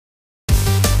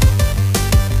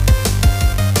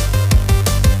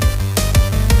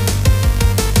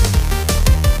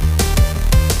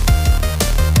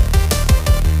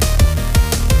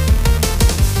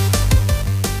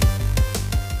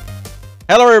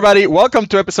Hello, everybody. Welcome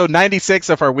to episode 96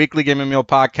 of our weekly Gaming Meal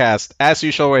podcast. As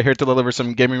usual, we're here to deliver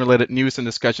some gaming-related news and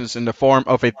discussions in the form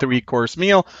of a three-course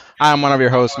meal. I'm one of your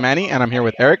hosts, Manny, and I'm here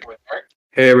with Eric.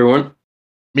 Hey, everyone.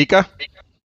 Mika.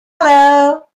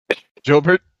 Hello.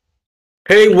 Gilbert.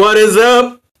 Hey, what is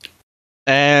up?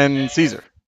 And Caesar.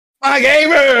 My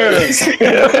gamers!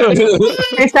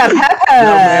 It's a pepper.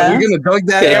 Man, we're gonna dunk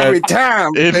that every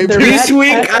time. This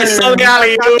week I saw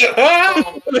Gally do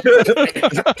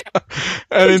it.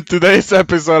 And in today's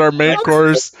episode, our main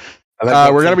course,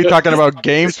 we're going to be talking about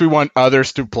games we want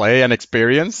others to play and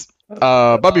experience.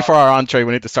 But before our entree,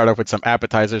 we need to start off with some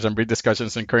appetizers and brief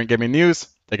discussions in current gaming news.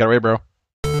 Take it away, bro.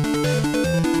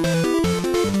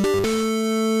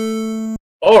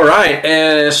 All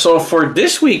right, so for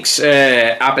this week's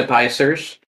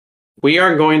appetizers, we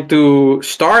are going to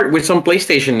start with some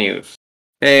PlayStation news.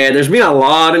 There's been a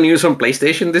lot of news on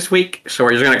PlayStation this week, so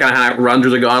we're just going to kind of run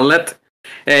through the gauntlet.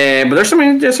 But there's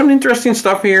some interesting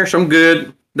stuff here, some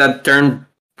good that turned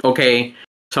okay.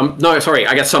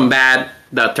 I got some bad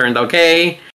that turned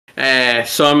okay.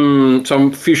 Some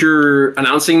future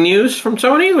announcing news from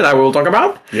Sony that we'll talk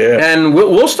about. Yeah. And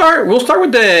we'll start with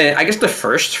the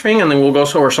first thing, and then we'll go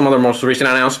over some of the most recent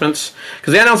announcements,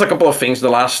 because they announced a couple of things the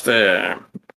last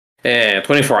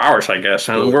 24 hours, I guess.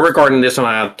 And we're recording this on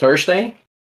a Thursday,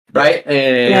 right?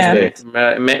 May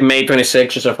 26th,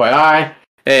 just FYI.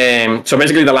 So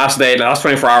basically the last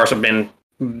 24 hours have been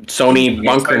Sony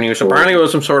bunker news. Apparently it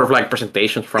was some sort of like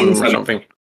presentations from them or something.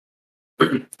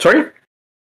 Sorry?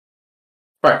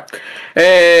 Right.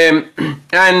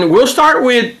 And we'll start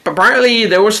with, apparently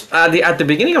there was at the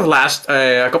beginning of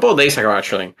a couple of days ago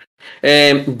actually,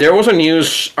 there was a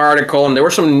news article and there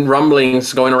were some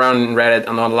rumblings going around in Reddit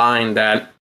and online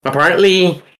that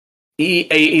apparently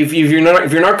if you're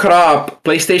not caught up,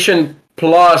 PlayStation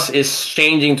Plus is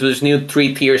changing to this new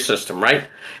 3-tier system, right?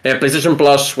 PlayStation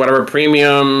Plus, whatever,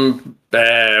 Premium,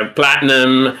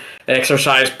 Platinum,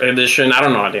 Exercise Edition. I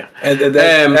don't know idea. And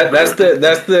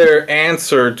that's their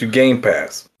answer to Game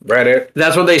Pass, right? Eric?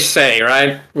 That's what they say,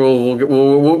 right?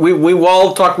 We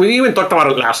all talked. We even talked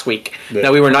about it last week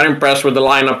that we were not impressed with the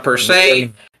lineup per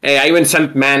se. I even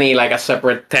sent Manny like a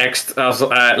separate text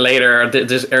earlier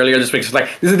this week. It's like,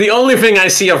 this is the only thing I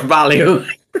see of value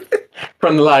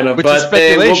from the lineup, Which is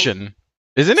speculation.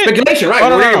 Isn't it? Speculation, right?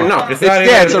 No. It's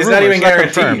not even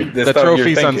guaranteed. The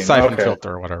trophies on Siphon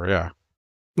Filter or whatever, yeah.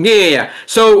 Yeah.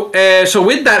 So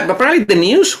with that, apparently the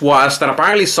news was that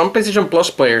apparently some PlayStation Plus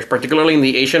players, particularly in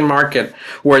the Asian market,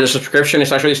 where the subscription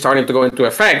is actually starting to go into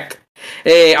effect,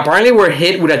 apparently were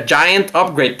hit with a giant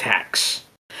upgrade tax.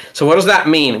 So what does that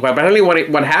mean? Well, apparently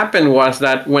what happened was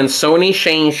that when Sony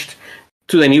changed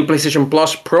to the new PlayStation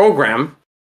Plus program,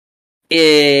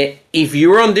 if you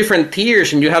were on different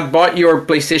tiers and you had bought your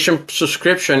PlayStation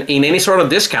subscription in any sort of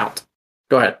discount,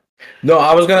 go ahead. No,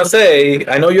 I was gonna say,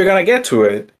 I know you're gonna get to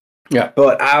it. Yeah.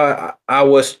 But I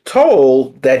was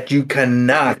told that you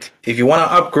cannot, if you want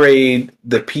to upgrade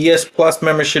the PS Plus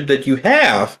membership that you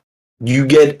have, you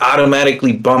get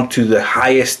automatically bumped to the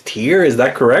highest tier. Is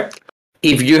that correct?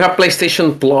 If you have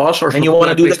PlayStation Plus and you want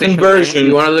to do the conversion,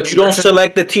 you don't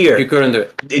select the tier. You couldn't do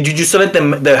it. Did you select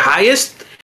the highest?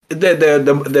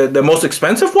 The most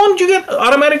expensive one you get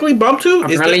automatically bumped to?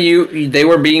 Apparently they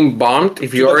were being bumped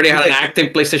if you already had an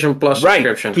active PlayStation Plus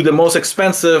subscription. To the most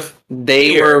expensive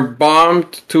They were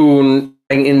bumped to,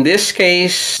 in this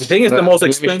case, I think it's the most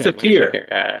expensive tier.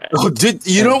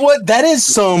 You know what? That is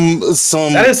some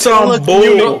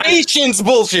communications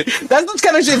bullshit. That's the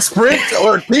kind of shit Sprint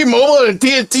or T-Mobile and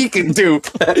TNT can do.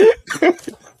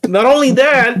 Not only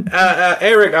that,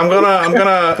 Eric, I'm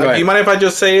gonna. Do you mind if I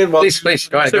just say it? Well, please,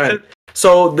 go ahead.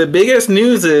 So the biggest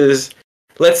news is,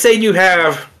 let's say you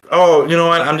have. Oh, you know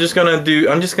what? I'm just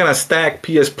gonna stack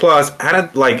PS Plus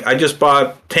I just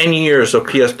bought 10 years of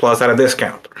PS Plus at a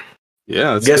discount.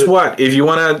 Yeah. Guess what? If you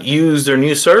want to use their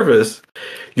new service,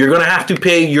 you're gonna have to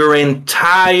pay your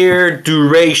entire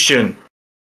duration.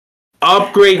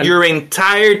 Upgrade your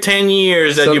entire 10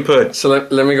 years that you put. So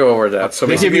let me go over that. So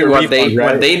basically what they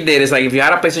did is, like, if you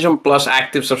had a PlayStation Plus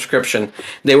active subscription,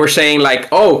 they were saying like,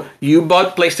 oh, you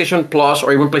bought PlayStation Plus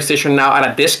or even PlayStation Now at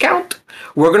a discount,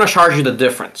 we're going to charge you the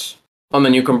difference on the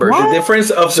new conversion. The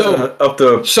difference of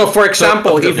the... So for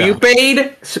example, if you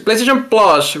paid PlayStation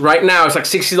Plus right now, it's like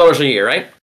 $60 a year, right?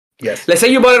 Yes. Let's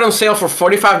say you bought it on sale for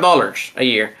 $45 a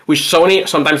year, which Sony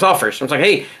sometimes offers. So it's like,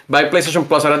 hey, buy PlayStation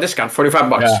Plus at a discount,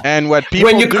 $45. Yeah. And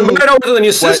when you convert it over to the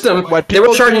new system, they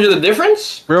will charge you the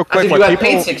difference. Real quick, as if you had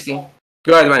paid $60.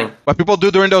 Go ahead, Manny. What people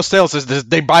do during those sales is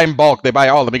they buy in bulk. They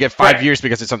buy, let me get 5 years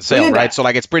because it's on sale, right? So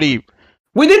like it's pretty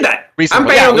We did that. Recently. I'm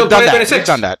paying Yeah, until we've done that. 2026. We've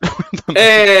done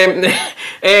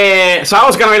that. So I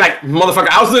was gonna be like, motherfucker.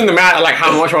 I was doing the math like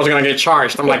how much I was gonna get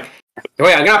charged. I'm like,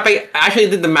 wait, I'm gonna pay. I actually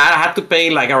did the math. I had to pay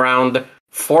like around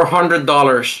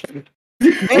 $400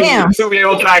 Damn. to be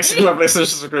able to access my PlayStation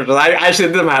subscription. I actually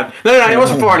did the math. No, it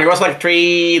wasn't 400. It was like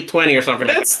 320 or something.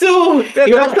 That's still It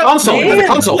was a console. It was a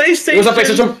console. It was a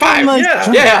PlayStation 5.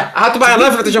 Yeah. I had to buy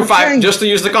another PlayStation 5 just to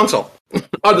use the console.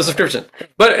 Or the subscription.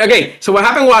 But okay, so what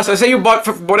happened was, I say you bought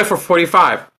it for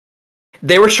 $45.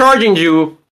 They were charging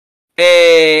you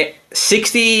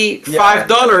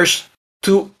 $65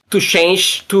 to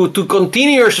change to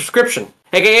continue your subscription.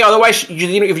 Okay, otherwise, if you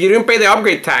didn't pay the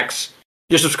upgrade tax,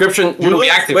 your subscription wouldn't be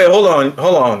active. Wait, hold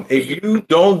on. If you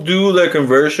don't do the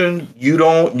conversion,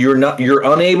 you're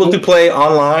unable to play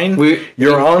online.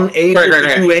 You're unable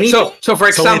to do anything. So for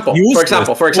example,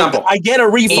 I get a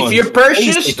refund. if you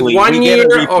purchased Basically, 1 we get a year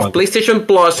refund. of PlayStation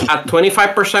Plus at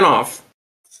 25% off,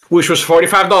 which was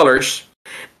 $45,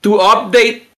 to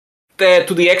update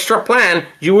to the extra plan,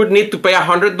 you would need to pay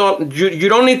 $100. You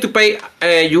don't need to pay.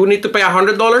 You would need to pay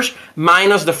 $100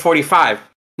 minus the 45.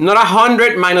 Not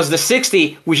 100 minus the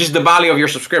 60, which is the value of your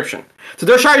subscription. So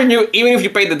they're charging you, even if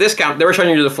you paid the discount, they were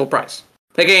charging you the full price.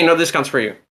 Again, no discounts for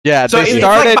you. Yeah, So they it's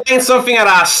started. like buying something at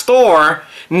a store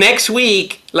next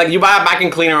week, like you buy a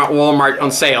vacuum cleaner at Walmart on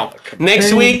sale.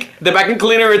 Next week, the vacuum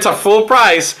cleaner, it's a full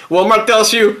price. Walmart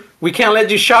tells you, we can't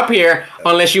let you shop here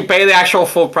unless you pay the actual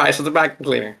full price of the vacuum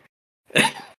cleaner.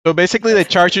 So basically, they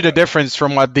charge you the difference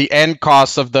from what the end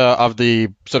cost of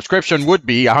the subscription would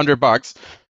be, $100,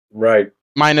 Right.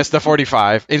 minus the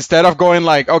 45. Instead of going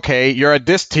like, okay, you're at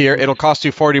this tier, it'll cost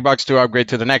you $40 to upgrade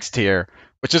to the next tier,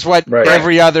 which is what Right.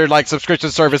 every other like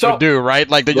subscription service So- would do, right?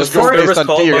 Like they just What's go the based service on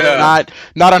called? tiers, Yeah.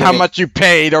 not on how much you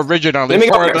paid originally Let me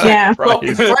go for back. the Yeah. Well,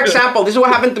 price. for example, this is what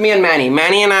happened to me and Manny.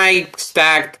 Manny and I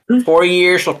stacked 4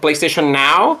 years of PlayStation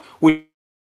Now, which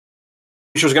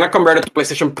was going to convert it to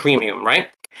PlayStation Premium, right?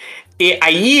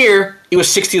 A year, it was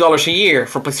 $60 a year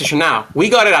for PlayStation Now. We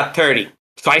got it at 30.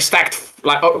 So I stacked,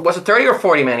 like, was it 30 or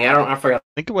 40, Manny? I forgot. I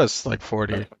think it was like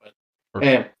 40.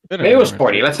 Yeah. Maybe it was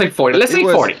 40. Let's say 40. Let's say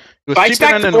 40. It was So I cheaper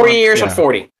stacked than the 4 norm. years Yeah. at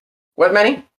 40. What,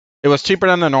 Manny? It was cheaper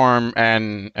than the norm,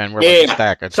 and we're Yeah. about to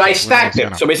stack it. So I we're stacked just it.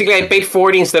 gonna- So basically, I paid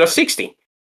 40 instead of 60.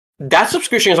 That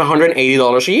subscription is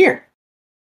 $180 a year.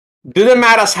 Do the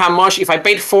math as how much, if I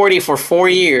paid 40 for 4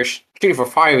 years, actually for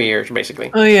 5 years, basically.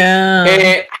 Oh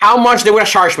yeah. How much they would have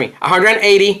charged me?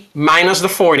 180 minus the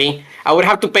 40. I would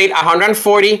have to pay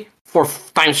 140 for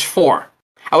times 4.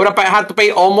 I would have had to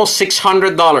pay almost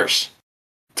 $600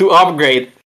 to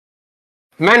upgrade.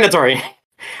 Mandatory.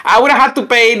 I would have had to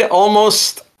pay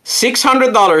almost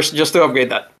 $600 just to upgrade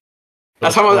that.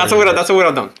 That's what I would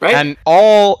have done, right? And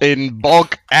all in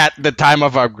bulk at the time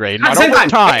of upgrade, At not the same over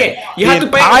time. Okay, you the have to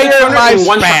pay entire $600 in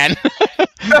one shot. lifespan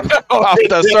of the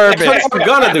That's service. what we're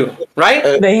gonna do, right?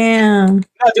 Damn. No,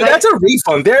 dude, that's a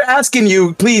refund. They're asking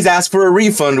you, please ask for a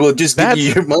refund. We'll just give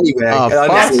you your money back.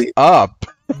 Honestly. Up.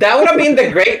 That would have been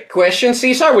the great question,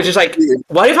 Cesar, which is like,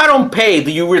 what if I don't pay? Do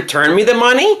you return me the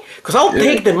money? Because I'll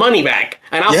take the money back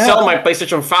and I'll sell my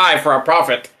PlayStation 5 for a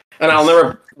profit and I'll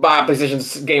never buy a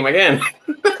PlayStation game again.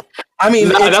 I mean,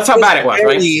 That's how bad it was,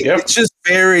 right? Yep. It's just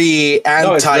very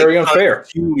No, it's very unfair.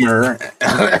 humor.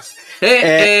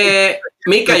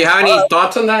 Mika, you have any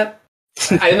thoughts on that?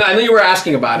 I know you were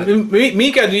asking about it.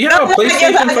 Mika, do you have a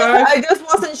PlayStation 5? I just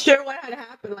wasn't sure what had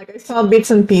happened. Like I saw bits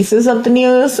and pieces of the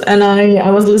news, and I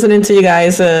was listening to you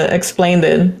guys explain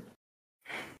it.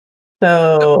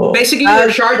 So Basically, they're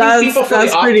charging people for the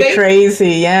that's pretty update. crazy.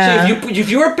 Yeah. So if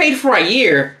you were paid for a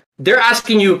year, they're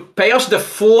asking you pay us the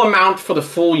full amount for the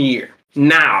full year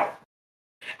now.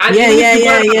 And Yeah, even if you yeah,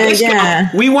 got a yeah, discount, yeah.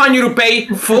 We want you to pay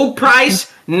full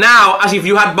price now, as if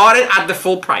you had bought it at the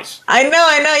full price. I know.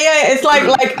 Yeah, it's like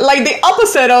the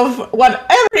opposite of what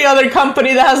every other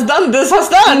company that has done this has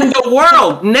In done. the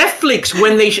world, Netflix,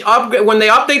 when they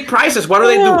update prices, what do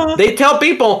they do? They tell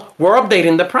people we're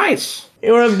updating the price.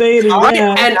 You're updating. Right?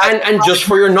 Yeah. And just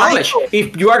for your knowledge,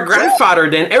 if you are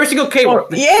grandfathered in, every single cable,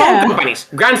 yeah. phone companies,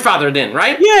 grandfathered in,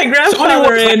 right? Yeah, grandfather Sony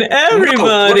was in like, no, we're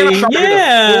everybody. gonna charge you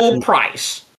Yeah. the full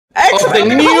price Excellent. of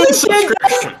the new Holy shit,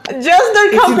 subscription. just their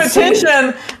It's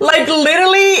competition. Like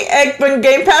literally, when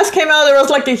Game Pass came out, there was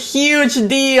like a huge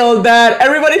deal that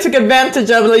everybody took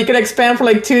advantage of. That you could expand for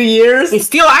like 2 years. It's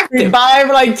still active. Buy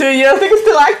for like 2 years. I think it's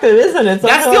still active, isn't it?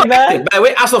 That's Something still like that. active. By the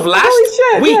way, as of last Holy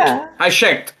shit, week, yeah. I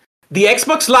checked. The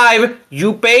Xbox Live,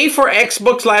 you pay for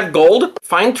Xbox Live Gold,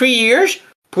 find 3 years,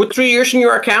 put 3 years in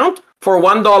your account. For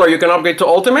 $1, you can upgrade to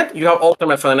Ultimate. You have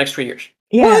Ultimate for the next 3 years.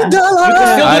 Yeah. You can still do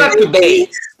that today.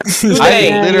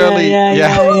 I literally,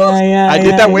 I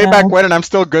did that way back when, and I'm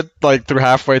still good like through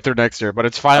halfway through next year. But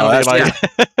it's finally like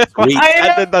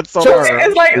I did that so far.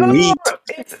 It's like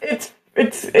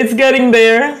it's getting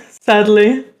there.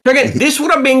 Sadly. Again, this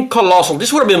would have been colossal.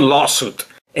 This would have been lawsuit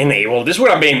enabled. This would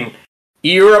have been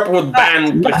Europe would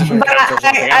ban PlayStation consoles.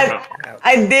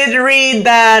 I did read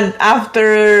that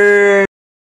after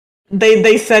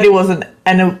they said it was an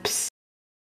oops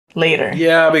later.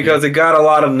 Yeah, because it got a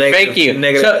lot of negative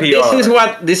so PR.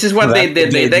 This is what they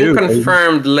did. They then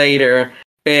confirmed later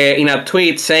in a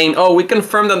tweet saying, "Oh, we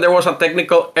confirmed that there was a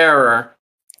technical error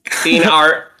in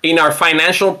our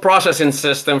financial processing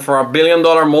system for a $1 billion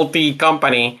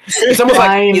multi-company." It's almost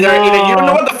like either you don't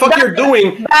know what the fuck you're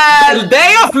doing the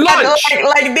day of launch.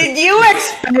 Like, did you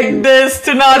expect this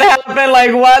to not happen?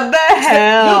 Like, what the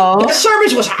hell? Look, this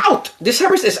service was out. This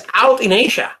service is out in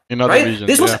Asia. In other right? regions,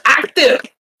 This was active.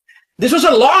 This was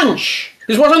a launch.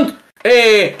 This wasn't,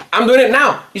 I'm doing it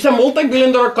now. It's a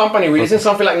multi-billion-dollar company releasing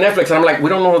something like Netflix, and I'm like, we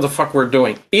don't know what the fuck we're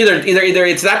doing. Either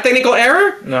it's that technical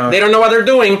error, they don't know what they're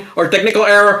doing, or technical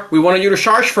error, we wanted you to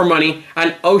charge for money,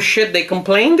 and oh shit, they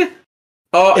complained?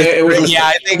 Oh, it was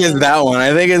I think it's that one.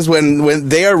 I think it's when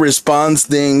they are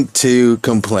responding to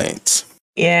complaints.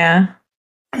 Yeah.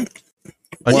 You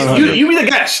be the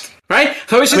guest, right?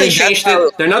 So obviously they changed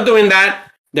it. They're not doing that.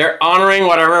 They're honoring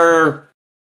whatever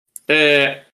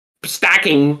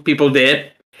stacking people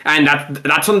did, and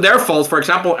that's on their fault. For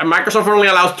example, Microsoft only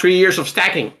allows 3 years of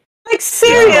stacking. Like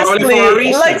seriously,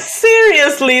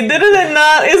 didn't they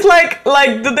not? It's like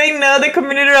do they know the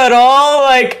community at all?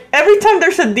 Like every time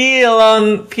there's a deal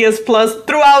on PS Plus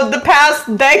throughout the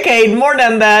past decade, more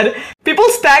than that, people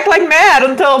stack like mad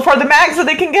until for the max that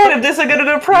they can get if this is a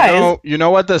good price. You know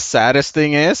what the saddest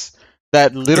thing is?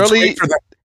 That literally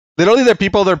the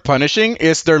people they're punishing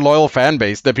is their loyal fan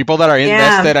base, the people that are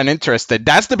invested and interested.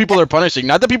 That's the people they're punishing,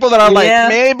 not the people that are like,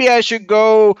 maybe I should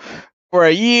go for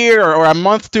a year or a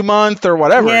month to month or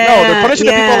whatever. No, they're punishing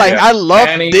the people like, I love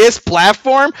this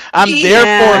platform. I'm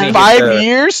there for 5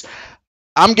 years.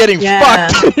 I'm getting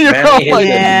fucked. You know, like,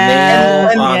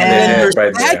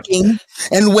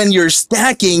 and when you're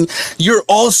stacking, you're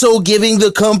also giving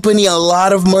the company a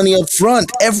lot of money up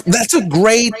front. That's a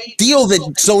great deal that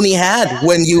Sony had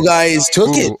when you guys took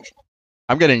it.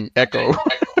 I'm getting echo.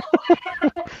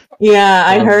 Yeah,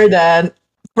 I heard that.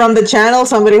 From the channel,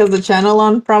 somebody has the channel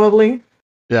on, probably.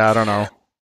 Yeah, I don't know.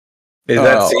 Is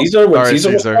that Caesar? When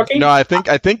Caesar was talking? No, I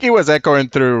think he was echoing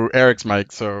through Eric's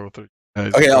mic. So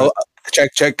okay, I'll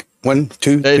check. 1,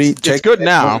 2, 3. Check. It's good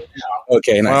now.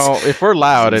 Okay, nice. Well, if we're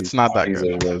loud, it's not that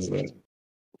good.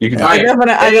 You can. I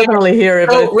definitely hear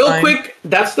it. So real quick,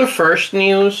 that's the first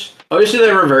news. Obviously,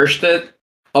 they reversed it.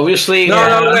 Obviously,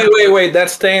 no, wait. That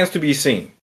stands to be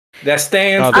seen. That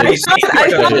stands to be seen. I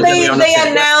thought they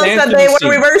announced that they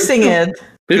were reversing it.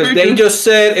 Because they just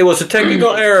said it was a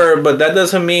technical error, but that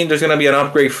doesn't mean there's going to be an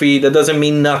upgrade fee. That doesn't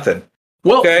mean nothing.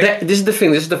 Well, this is the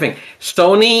thing.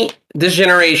 Sony, this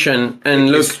generation, and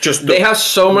look, they have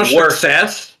so much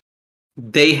success.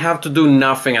 They have to do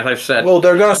nothing, as I've said. Well,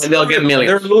 they'll get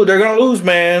millions. They're going to lose,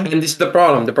 man. And this is the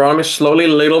problem. The problem is slowly,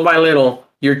 little by little,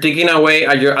 you're taking away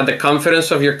at the confidence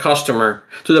of your customer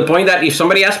to the point that if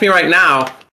somebody asks me right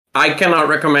now, I cannot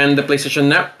recommend the PlayStation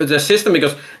the system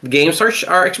because games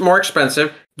are more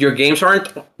expensive. Your games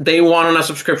aren't day one on a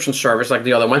subscription service like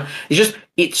the other one.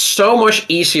 It's so much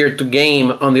easier to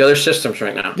game on the other systems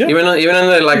right now. Yeah. Even in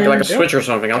the, like a Switch or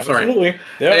something. I'm sorry. Yeah.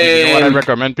 You know what I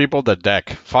recommend people? The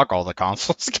deck. Fuck all the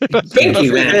consoles. Thank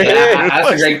you, man. Yeah,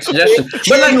 that's a great suggestion.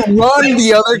 But run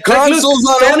the other consoles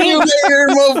on emulator,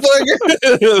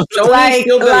 motherfucker. Sony's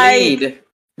still the lead.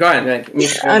 Go ahead.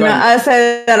 I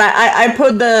said that I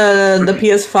put the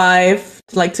PS5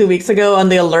 like 2 weeks ago on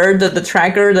the alert, the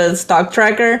tracker, the stock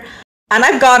tracker, and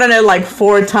I've gotten it like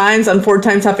 4 times, and 4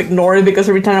 times I've ignored it because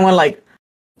every time I went like,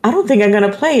 I don't think I'm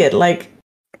gonna play it. Like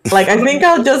I think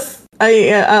I'll just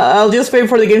wait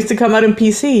for the games to come out in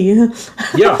PC.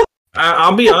 Yeah.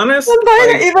 I'll be honest. I'm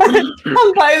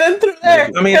buying them through there.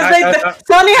 I mean,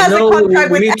 Sony has a contract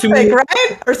with Epic,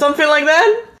 right, or something like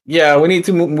that. Yeah, we need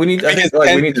to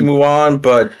move on,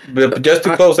 but just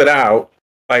to close it out,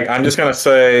 like I'm just gonna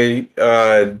say,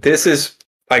 this is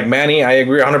like Manny. I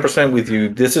agree 100% with you.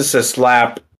 This is a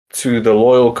slap to the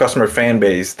loyal customer fan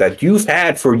base that you've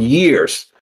had for years.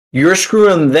 You're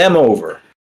screwing them over.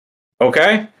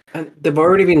 Okay, and they've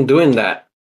already been doing that.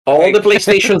 All the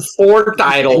PlayStation 4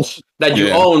 titles that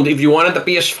you owned, if you wanted the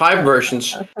PS5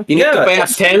 versions, you need to pay a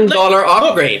 $10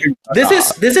 upgrade. This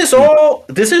is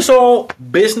all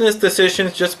business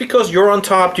decisions. Just because you're on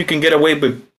top, you can get away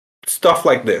with stuff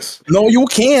like this. No, you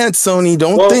can't, Sony.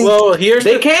 Don't Well, think. well, here's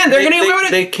They can. They're getting away with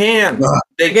it. They can.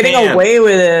 They're getting away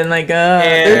with it. Like,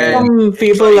 there's some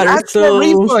people that are Ask for a still.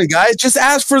 refund, guys. Just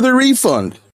ask for the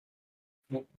refund.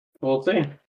 We'll see.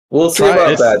 We'll see Try-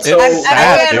 about it's- that. it's So,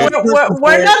 sad, And dude.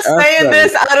 we're not saying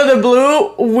this out of the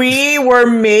blue. We were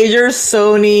major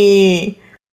Sony.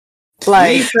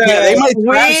 Like, Yeah, they might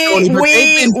trash Sony, but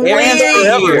they've been fans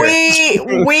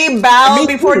forever. we bowed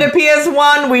before the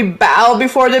PS1. We bowed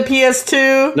before the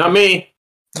PS2. Not me.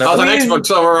 I was on We-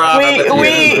 Xbox over.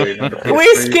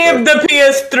 We skipped the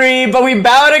PS3, but we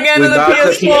bowed again to the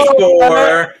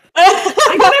PS4.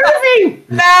 I got everything.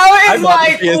 Now it's bought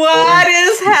like, the PS4. what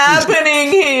is happening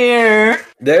here?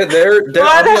 they're What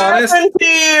I'll be honest. happened to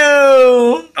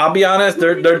you? I'll be honest.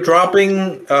 They're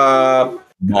dropping.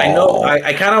 I know.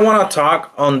 I kind of want to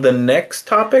talk on the next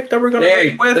topic that we're gonna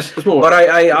Hey, get with. let's move on. But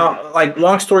I like.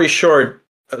 Long story short,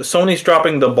 Sony's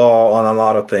dropping the ball on a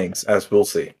lot of things, as we'll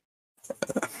see.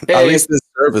 At least this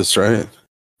service, right?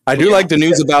 I do like the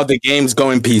news about the games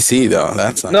going PC, though.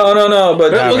 That's not. No.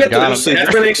 But Yeah, We'll get to got this. him.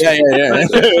 That's been ex- Yeah.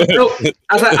 So,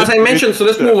 as I mentioned, so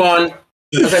let's move on.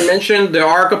 As I mentioned, there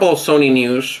are a couple of Sony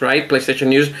news, right? PlayStation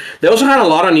news. They also had a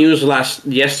lot of news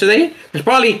yesterday. There's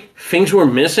probably things we're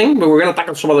missing, but we're gonna talk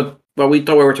about some of the. But we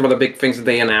thought we were some of the big things that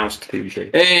they announced.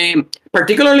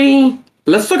 Particularly,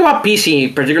 let's talk about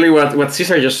PC. Particularly what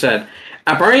Cesar just said.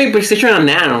 Apparently, PlayStation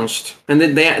announced, and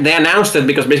they announced it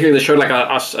because basically they showed like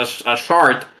a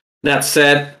chart that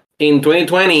said in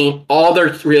 2020 all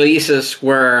their releases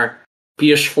were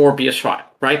PS4, PS5,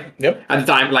 right? Yep. At the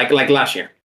time, like last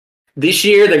year. This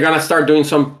year they're gonna start doing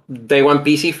some day one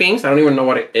PC things. I don't even know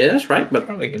what it is, right? But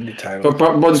probably indie title.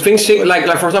 but things like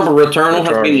for example, Returnal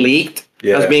has been leaked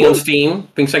as being on Steam,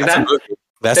 things like that.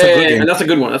 That's a good game. And that's a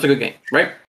good one. That's a good game,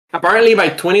 right? Apparently, by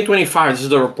 2025, this is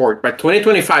the report. By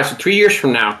 2025, so 3 years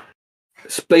from now,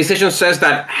 PlayStation says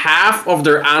that half of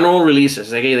their annual releases,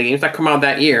 the games that come out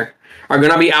that year, are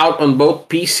going to be out on both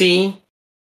PC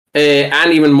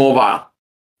and even mobile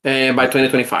by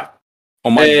 2025. Oh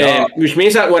my god! Which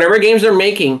means that whatever games they're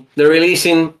making, they're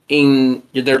releasing in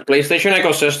their PlayStation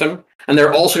ecosystem, and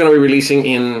they're also going to be releasing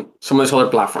in some of these other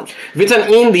platforms. If it's an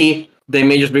indie, they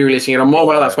may just be releasing it on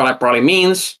mobile. That's what that probably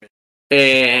means.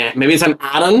 Maybe it's an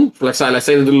add-on. Let's say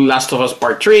they do Last of Us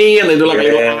Part 3, and they do like a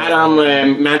little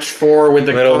add-on match 4 with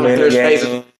the characters,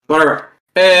 spaces, whatever.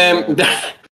 But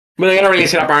they're going to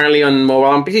release it apparently on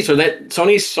mobile and PC. So that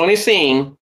Sony's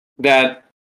saying that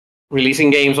releasing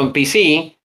games on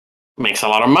PC makes a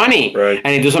lot of money, Right.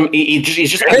 and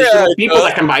it's just additional people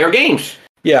that can buy your games.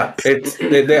 Yeah,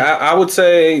 I would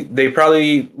say they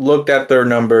probably looked at their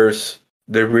numbers.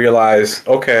 They realized,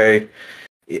 okay,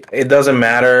 it doesn't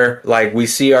matter. Like, we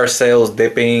see our sales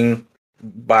dipping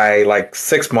by like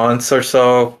 6 months or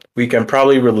so. We can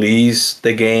probably release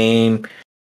the game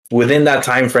within that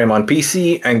time frame on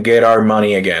PC and get our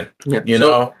money again. Yeah. You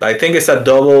know, I think it's a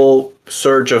double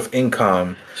surge of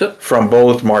income from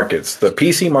both markets, the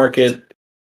PC market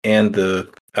and the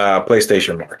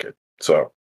PlayStation market.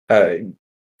 So,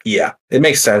 yeah, it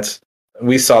makes sense.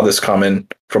 We saw this coming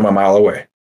from a mile away.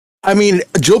 I mean,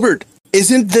 Gilbert,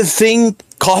 isn't the thing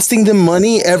costing them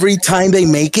money every time they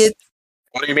make it?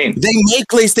 What do you mean? They make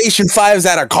PlayStation 5s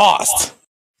at a cost,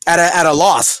 at a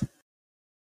loss.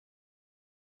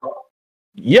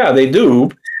 Yeah, they do.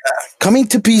 Coming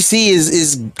to PC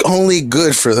is only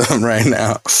good for them right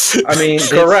now. I mean,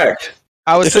 correct.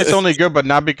 I would say it's only good, but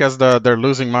not because they're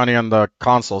losing money on the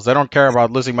consoles. They don't care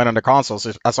about losing money on the consoles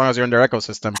as long as you're in their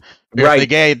ecosystem. Because Right. they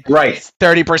get Right.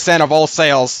 30% of all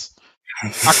sales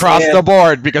across the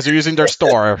board because you're using their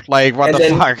store. Like, what And the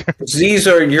then- fuck? These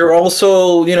are, you're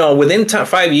also, you know, within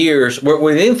 5 years,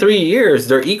 within 3 years,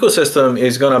 their ecosystem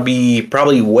is going to be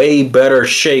probably way better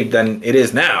shape than it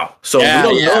is now. So Yeah,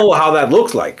 we don't know how that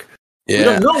looks like. We Yeah,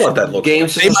 don't know what that looks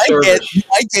Games they as a might service.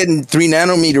 get in 3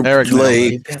 nanometer Eric, like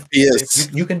like. yes.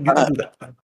 You can do that.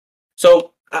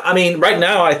 So, I mean, right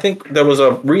now, I think there was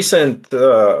a recent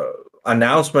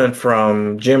announcement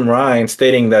from Jim Ryan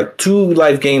stating that 2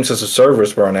 live games as a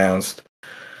service were announced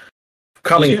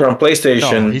coming from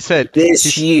PlayStation No, he said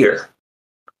this year.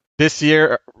 this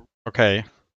year. Okay.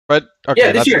 But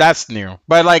Yeah, this year. that's new.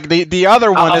 But like the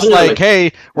other one is Absolutely. like,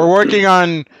 hey, we're working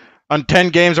on 10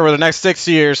 games over the next 6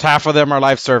 years. Half of them are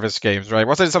live service games, right?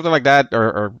 Wasn't it something like that?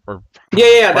 Or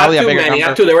Yeah, that Probably a too, bigger man. number.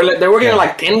 That too. They're working on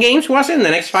like 10 games, was it, in the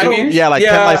next 5 years? yeah, like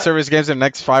 10 Yeah. live service games in the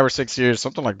next 5 or 6 years,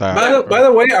 something like that. By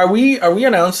the way, are we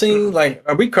announcing, like,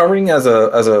 are we covering as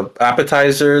a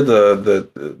appetizer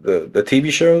the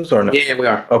TV shows or no? Yeah, we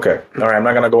are. Okay, all right. I'm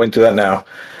not gonna go into that now,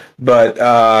 but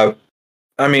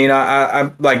I mean,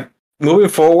 I'm like moving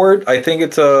forward. I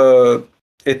think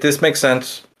this makes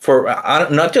sense. for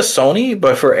not just Sony,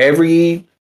 but for every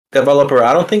developer.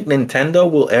 I don't think Nintendo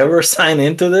will ever sign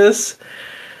into this.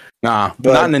 Nah,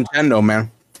 But- not Nintendo,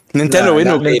 man. Nintendo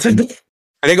Nah, not innovated. Nintendo.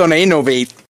 They're gonna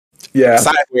innovate Yeah,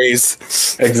 sideways.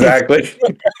 exactly.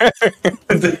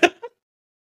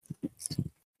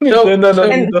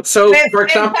 So, for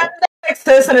example, Nintendo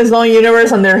exists in its own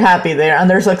universe, and they're happy there, and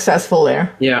they're successful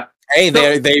there. yeah. Hey,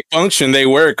 they function, they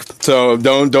work. So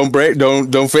don't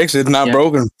fix it. It's not Yeah.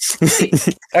 broken.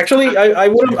 Actually, I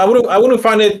wouldn't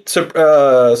find it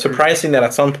surprising that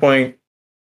at some point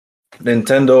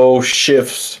Nintendo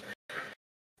shifts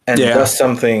and Yeah. does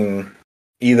something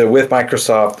either with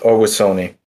Microsoft or with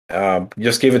Sony.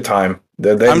 Just give it time.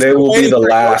 They will be the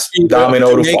last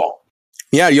domino to fall.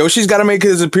 Yeah, Yoshi's got to make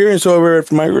his appearance over at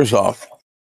Microsoft.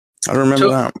 I remember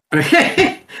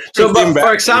that. So, but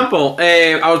for example,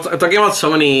 I was talking about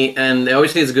Sony, and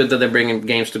obviously it's good that they're bringing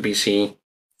games to PC.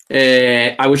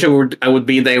 I wish I would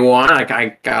be day one. I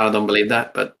don't believe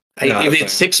that, but No, if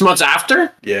it's 6 months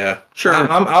after, Yeah, sure.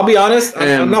 I'll be honest.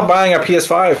 I'm not buying a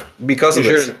PS5 because of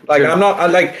this. Sure, Like, sure. I'm not.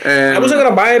 I wasn't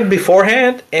gonna buy it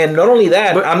beforehand, and not only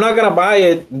that, But- I'm not gonna buy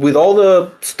it with all the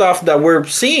stuff that we're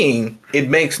seeing. It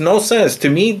makes no sense to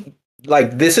me.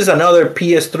 Like, this is another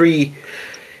PS3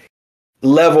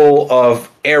 level of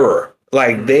error.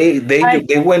 Like, they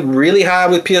went really high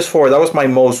with PS4. That was my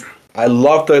most. I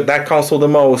loved that console the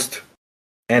most.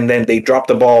 And then they dropped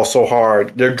the ball so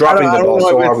hard. They're dropping the ball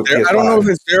so hard with PS5. I don't know if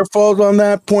it's their fault on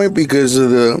that point because of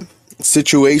the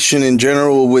situation in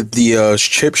general with the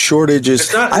chip shortages.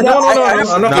 It's not, I no, don't- no, I-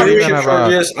 no, I'm not not talking even chip have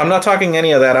shortages. I'm not talking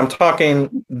any of that. I'm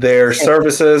talking their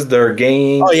services, their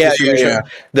game Oh, yeah, distribution, yeah.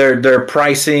 their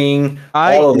pricing,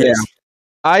 I- all of this.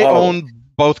 I Oh. own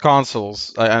both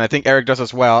consoles, and I think Eric does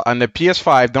as well. And the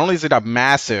PS5, not only is it a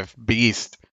massive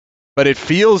beast, but it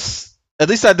feels, at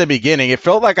least at the beginning, it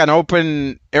felt like an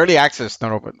early access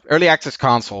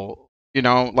console. You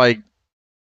know, like,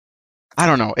 I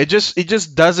don't know. It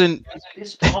just doesn't.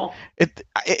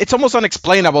 It's almost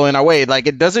unexplainable in a way. Like,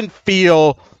 it doesn't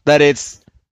feel that it's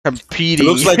competing It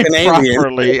looks like an alien.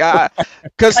 properly.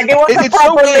 Because Like it was a it's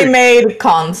so properly weird. made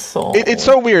console. It's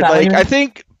so weird. Is that what Like, you I mean?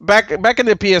 think back in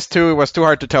the PS2, it was too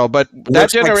hard to tell. But that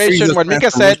looks like generation, Frieza's when Mika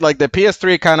transformation. said like the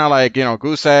PS3 kind of like, you know,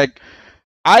 goose egg,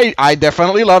 I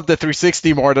definitely love the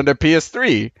 360 more than the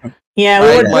PS3. Yeah, we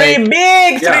Right, were like-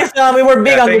 big Yeah. 360. We were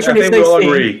big on the I think we'll 360.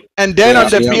 agree. And then Yeah, on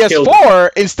the yeah. PS4,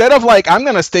 instead of like, I'm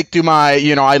going to stick to my,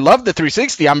 you know, I love the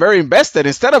 360, I'm very invested.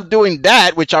 Instead of doing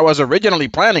that, which I was originally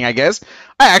planning, I guess,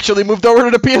 I actually moved over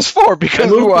to the PS4 because it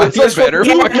moved to was the a PS4. better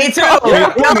Yeah, fucking me too. console.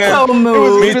 Yeah, man. Also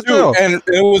moved. Me too. And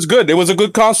it was good. It was a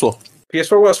good console.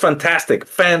 PS4 was fantastic.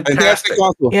 Fantastic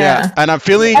console. Yeah. And I'm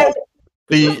feeling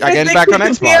again back on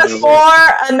 360 Xbox. to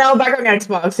PS4 and now back on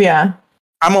Xbox. Yeah.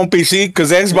 I'm on PC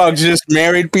because Xbox just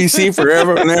married PC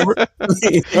forever and ever.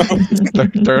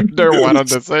 They're one and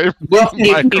the same. Well,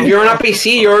 if you're on a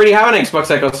PC, you already have an Xbox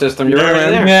ecosystem. You're Yeah,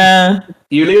 already man. there. Yeah.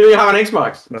 You literally have an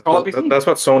Xbox. Call it PC. That's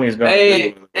what Sony's going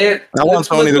Hey, to I want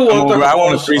Sony to come over. I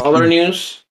want a 360. other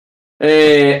news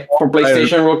from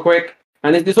PlayStation real quick,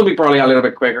 and this will be probably a little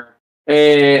bit quicker.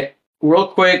 Real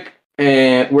quick,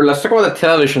 let's talk about the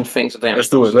television things. That they Let's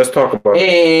do it. Let's talk about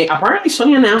it. Apparently,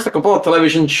 Sony announced a couple of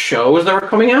television shows that were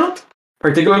coming out.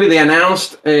 Particularly, they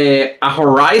announced a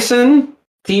Horizon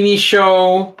TV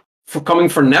show coming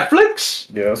for Netflix,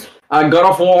 Yes. a God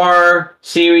of War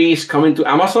series coming to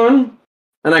Amazon,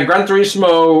 and a Gran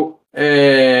Turismo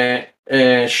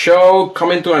show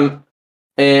coming to an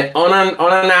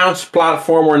unannounced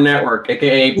platform or network,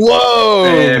 aka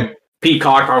Whoa!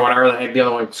 Peacock or whatever the heck the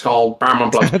other one's called,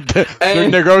 Paramount Plus. They're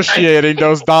negotiating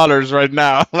those dollars right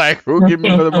now. Like, who give me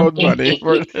the most money?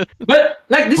 But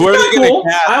like, this Where is are not they gonna cool.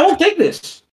 cast? I will take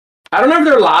this. I don't know if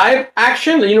they're live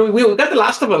action. You know, we got the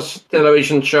Last of Us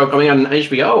television show coming on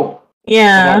HBO. Of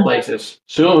Yeah. all places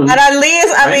soon. And at least,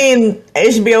 I Right. mean,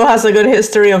 HBO has a good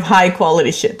history of high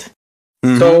quality shit.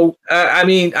 Mhm. So I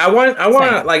mean, I want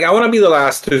to be the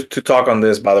last to talk on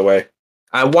this. By the way,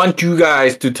 I want you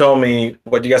guys to tell me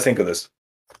what you guys think of this.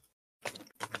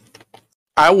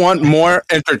 I want more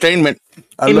entertainment.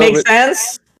 I It love makes it.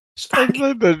 sense.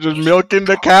 They're just milking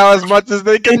the cow as much as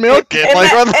they can milk it. It,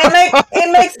 Like, ma- what the-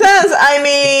 it makes sense. I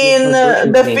mean,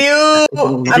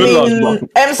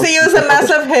 MCU is a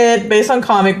massive hit based on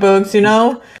comic books, you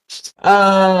know? This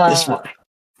one.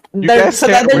 guys So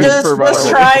can't that they're just whisper, by the way.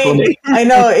 trying. I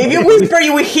know. If you whisper,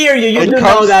 you will hear you. You It do know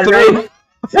comes that, through.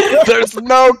 right?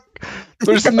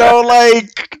 There's no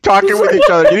like talking with each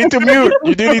other. You need to mute.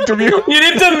 You do need to mute. You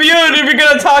need to mute if you're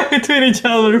gonna talk between each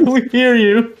other. We hear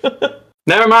you.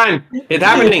 Never mind. It's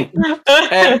happening.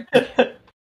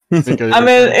 I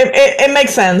mean, it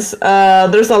makes sense.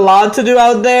 There's a lot to do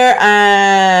out there,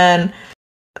 and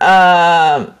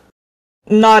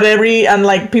not every, and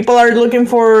like people are looking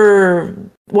for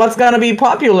what's gonna be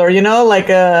popular, you know? Like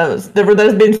there's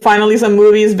been finally some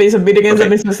movies based on video games that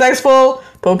have been successful.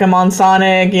 Pokemon,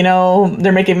 Sonic, you know,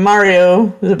 they're making Mario.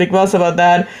 There's a big buzz about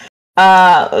that.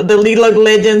 The League of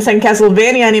Legends and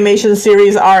Castlevania animation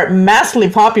series are massively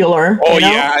popular. Oh, you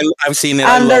know? yeah, I've seen it.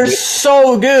 And they're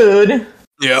so good.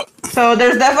 Yep. So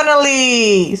there's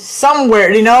definitely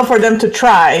somewhere, you know, for them to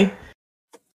try.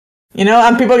 You know,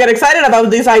 and people get excited about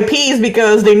these IPs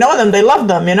because they know them, they love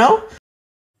them, you know?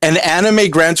 And anime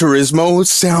Gran Turismo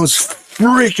sounds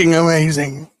freaking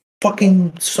amazing.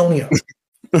 Fucking Sonya.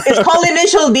 It's called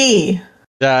Initial D.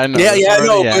 Yeah, I know. Yeah, I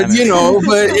know, but you know,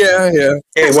 but yeah.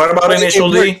 Hey, what about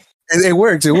Initial D? It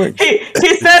works. He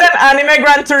said an anime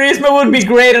Gran Turismo would be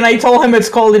great, and I told him it's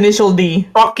called Initial D.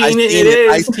 Fucking it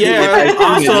is. Yeah,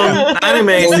 awesome.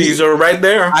 Anime, these are right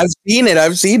there. I've seen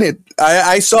it.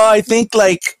 I saw, I think,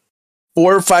 like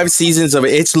 4 or 5 seasons of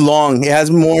it. It's long. It has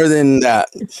more than that.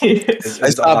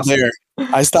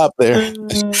 I stopped there.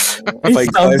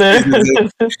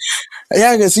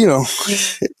 Yeah, because, you know,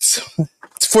 it's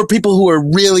for people who are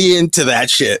really into that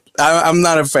shit. I'm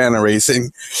not a fan of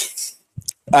racing.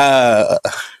 So,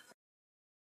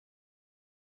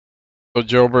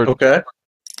 Gilbert. Okay.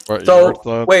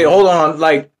 So wait, hold on.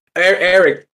 Like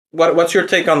Eric, what's your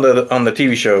take on the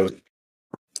TV shows?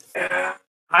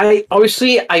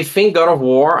 I think God of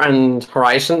War and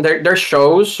Horizon, they're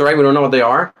shows, right? We don't know what they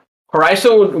are.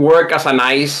 Horizon would work as a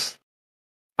nice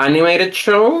animated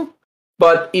show,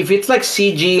 but if it's like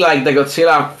CG, like the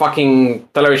Godzilla fucking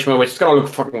television movie, it's gonna look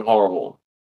fucking horrible.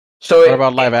 So what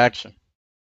about live action?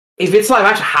 If it's live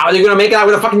action, how are they gonna make it out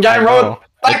with a fucking giant robot?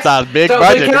 It's a big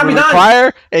budget. It would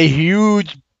require a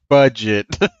huge budget.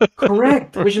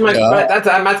 Correct. Which is that's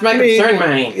my concern,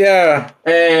 man. Yeah.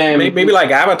 Maybe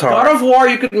like Avatar. God of War,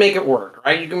 you could make it work,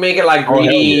 right? You can make it like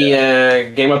greedy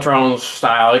Game of Thrones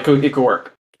style. It could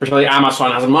work. Especially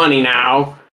Amazon has money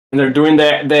now, and they're doing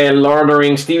the Lord of the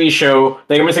Rings TV show.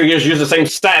 They can basically just use the same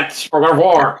sets for God of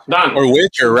War. Done. Or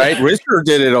Witcher, right? Witcher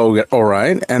did it all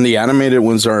right, and the animated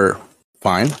ones are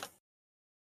fine.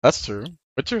 That's true.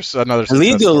 Witcher's another.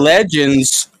 League of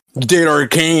Legends did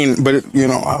Arcane, but you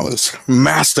know, I was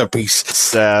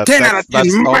masterpiece. Yeah, that's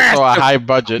also a high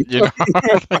budget. You know,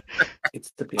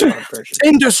 it's the PS4 version.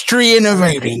 Industry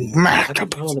innovating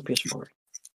masterpiece.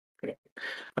 Okay.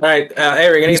 All right,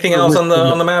 Eric. Anything else on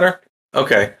the matter?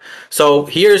 Okay. So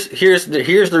here's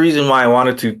the reason why I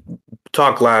wanted to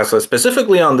talk last,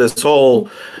 specifically on this whole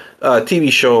TV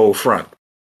show front.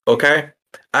 Okay.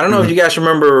 I don't know if you guys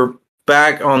remember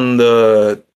back on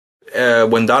the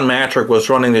when Don Matrick was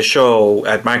running the show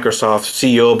at Microsoft,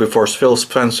 CEO before Phil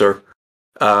Spencer.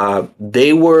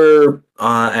 They were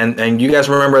and you guys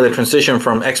remember the transition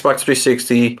from Xbox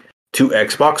 360 to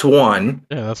Xbox One.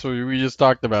 Yeah, that's what we just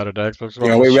talked about it. Xbox One.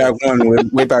 Yeah,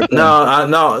 way back one.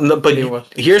 No. But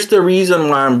here's the reason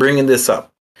why I'm bringing this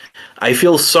up. I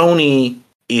feel Sony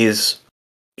is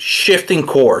shifting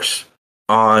course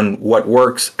on what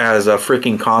works as a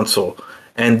freaking console,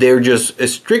 and they're just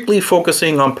strictly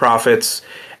focusing on profits,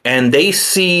 and they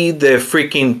see the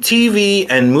freaking TV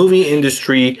and movie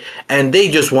industry, and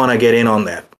they just want to get in on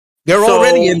that. They're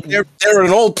already in. They're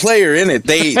an old player in it.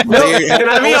 Can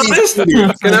I be honest?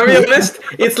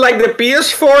 It's like the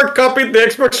PS4 copied the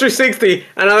Xbox 360,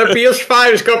 and now the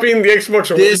PS5 is copying the Xbox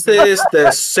One. This is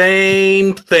the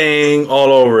same thing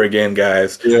all over again,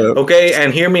 guys. Yeah. Okay,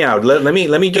 and hear me out. Let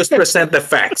me just present the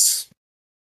facts.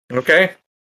 Okay.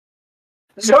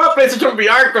 So PlayStation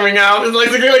VR coming out. It's like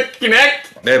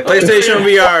Kinect. The PlayStation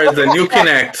VR is the new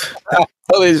Kinect.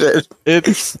 Holy shit!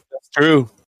 It's true.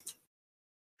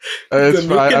 I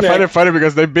find it funny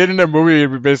because they've been in the movie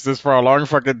business for a long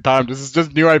fucking time. This is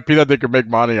just new IP that they could make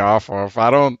money off of.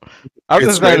 I'm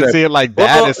just trying to see it like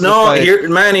that. Well,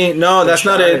 Manny, no, that's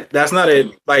not it. That's not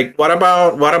it. Like, what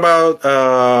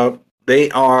about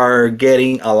they are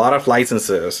getting a lot of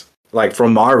licenses, like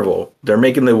from Marvel. They're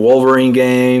making the Wolverine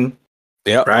game.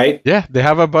 Yeah. Right? Yeah, they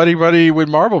have a buddy with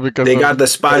Marvel because they got the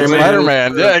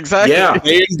Spider-Man. Yeah, exactly. Yeah.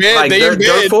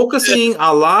 They're focusing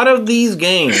a lot of these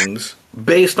games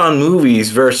based on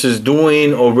movies versus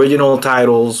doing original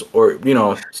titles or, you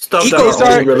know, stuff that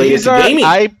are related to gaming.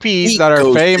 IPs that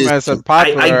are famous and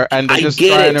popular, and they're just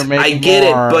trying to make I get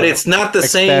it, but it's not the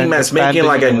same as making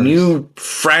like a new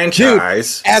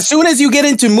franchise. Dude, as soon as you get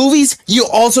into movies, you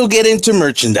also get into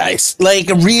merchandise, like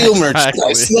real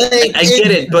merchandise. Like, I get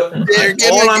it, but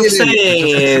all I'm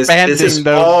saying is this is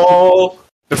all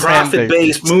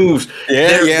profit-based moves.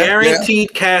 They're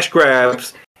guaranteed cash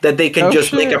grabs that they can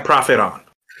just make a profit on.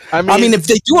 I mean, if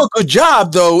they do a good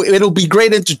job, though, it'll be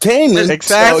great entertainment.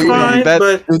 Exactly. So, Fine,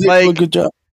 but if they do a good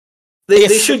job. they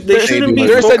shouldn't be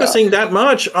focusing that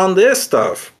much on this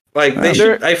stuff. Like they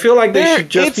should. I feel like they should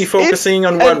just be focusing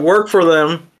on what worked for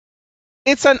them.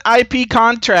 It's an IP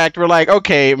contract. We're like,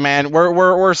 okay, man,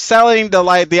 we're selling the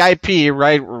IP,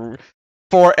 right,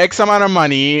 for X amount of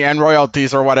money and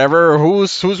royalties or whatever.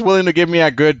 Who's willing to give me a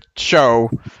good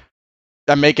show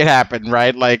and make it happen,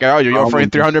 right? Like, oh, you're offering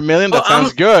 300 million. That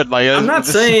sounds good. Like, I'm not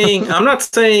saying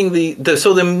the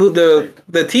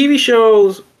TV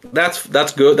shows.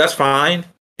 That's good. That's fine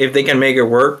if they can make it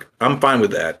work. I'm fine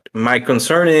with that. My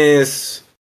concern is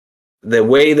the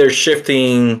way they're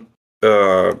shifting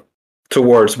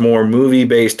towards more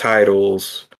movie-based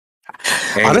titles.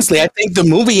 Honestly, I think the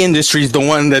movie industry is the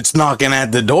one that's knocking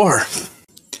at the door.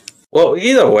 Well,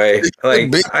 either way,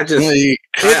 like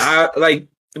I like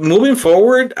moving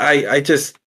forward. I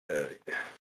don't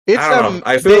know.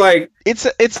 I feel like it's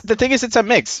the thing is it's a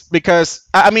mix because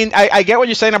I mean I get what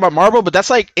you're saying about Marvel, but that's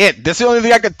like it. That's the only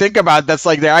thing I could think about. That's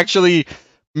like they're actually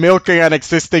milking an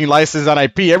existing license on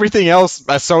IP. Everything else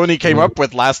Sony came up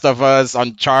with, Last of Us,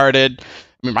 Uncharted.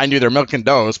 I mean, mind you, they're milking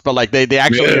those, but like they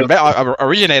actually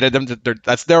originated them.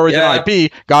 That's their original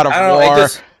IP. God of War,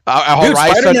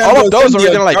 Horizon, all of those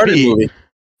original IP.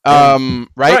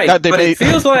 Right? But it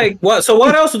feels like what? So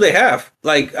what else do they have?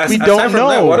 Like we don't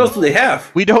know. What else do they have?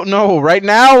 We don't know right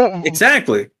now.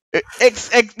 Exactly.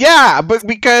 Yeah, but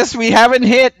because we haven't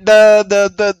hit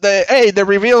the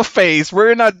reveal phase,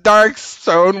 we're in a dark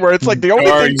zone where it's like the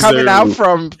only thing coming out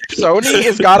from Sony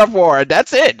is God of War.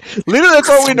 That's it. Literally, that's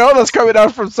all we know that's coming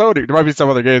out from Sony. There might be some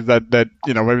other games that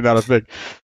maybe not as big,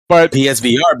 but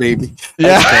PSVR, baby.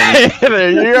 Yeah, there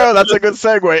you go. That's a good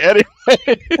segue.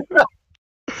 Anyway.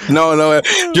 No,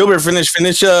 Gilbert,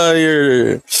 finish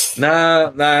your. Nah.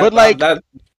 But like that.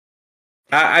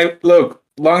 I look.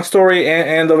 Long story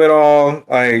end of it all.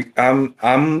 Like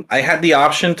I had the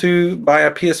option to buy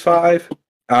a PS5.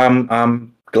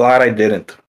 I'm glad I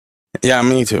didn't. Yeah,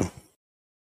 me too.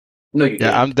 No, you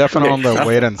didn't. I'm definitely on the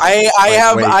wait and see.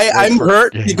 I'm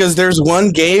hurt because there's one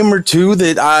game or two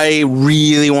that I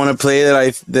really want to play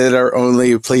that are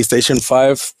only PlayStation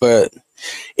 5, but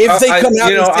if they come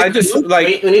out, I just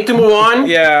like we need to move on.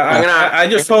 Yeah, I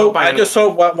just hope.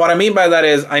 What I mean by that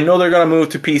is, I know they're gonna move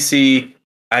to PC.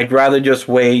 I'd rather just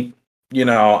wait.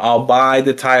 I'll buy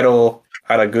the title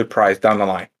at a good price down the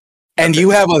line. And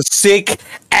you have a sick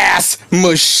ass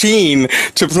machine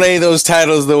to play those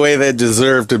titles the way they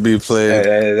deserve to be played.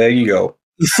 There you go.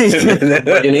 You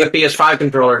need a PS5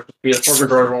 controller. PS4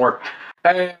 controller won't work.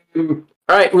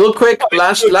 All right, real quick,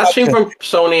 last thing from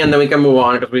Sony, and then we can move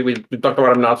on because we talked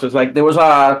about it now. So it's like there was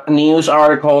a news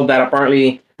article that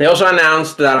apparently they also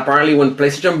announced that apparently when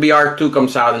PlayStation VR 2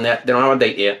 comes out, and they don't have a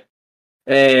date yet,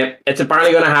 it's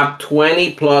apparently going to have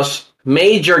 20 plus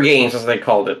major games, as they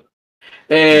called it,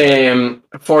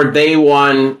 for day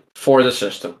one for the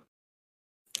system.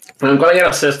 And I'm going to get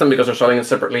a system because they're selling it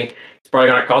separately. It's probably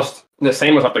going to cost the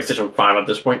same as a PlayStation 5 at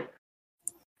this point.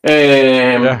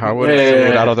 I wouldn't say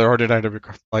it out of the ordinary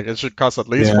because like it should cost at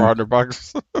least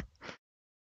 $400.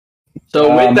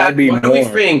 So with that, what do we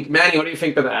think, Manny? What do you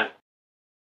think of that?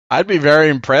 I'd be very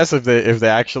impressed if they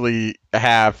actually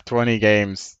have 20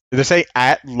 games. Did they say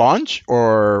at launch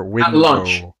or window? At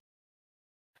launch.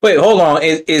 Wait, hold on.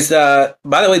 Is by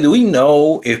the way, do we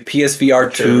know if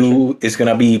PSVR 2 is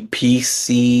gonna be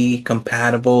PC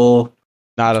compatible?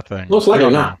 Not a thing. Most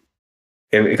likely not.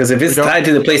 Because if it's tied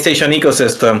to the PlayStation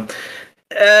ecosystem,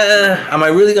 am I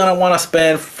really gonna want to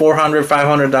spend $400,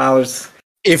 $500?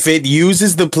 If it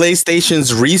uses the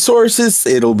PlayStation's resources,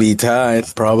 it'll be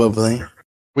tied, probably.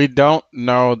 We don't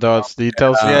know those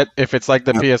details yet. If it's like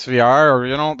the PSVR or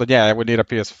then it would need a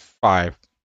PS5.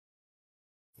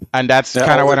 And that's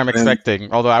kind of what I'm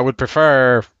expecting. Although I would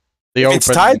prefer the open. If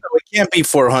it's tied, though, it can't be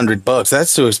 $400.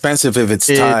 That's too expensive if it's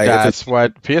tied. That's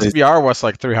what PSVR was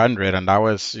like $300, and that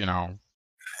was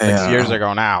 6 years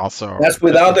ago now. So that's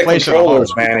without the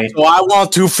controllers, Manny. So I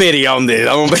want 250 on this.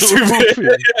 I want 250.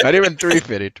 Not even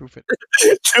 350.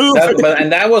 250.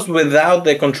 And that was without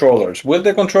the controllers. With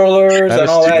the controllers and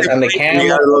all that, and the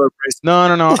camera.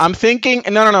 No. I'm thinking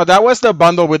no. That was the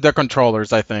bundle with the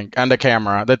controllers, I think, and the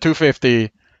camera. The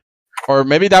 250, or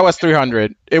maybe that was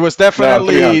 300. It was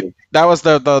definitely that was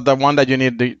the one that you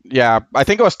need. I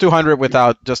think it was 200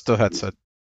 without just the headset.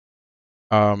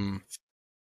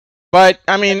 But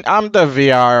I mean, I'm the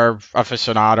VR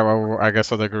aficionado, I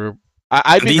guess, of the group.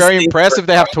 I'd be very impressed if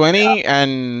they have 20,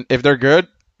 and if they're good,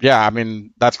 I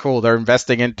mean, that's cool. They're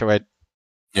investing into it.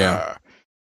 I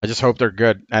just hope they're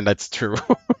good, and that's true.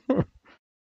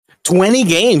 20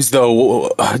 games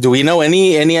though. Do we know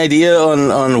any idea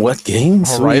on what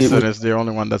games? Horizon is the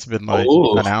only one that's been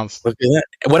announced. Look at that.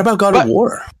 What about God of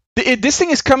War? This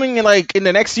thing is coming in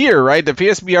the next year, right? The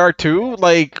PSVR 2.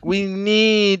 Like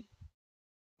we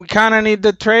kind of need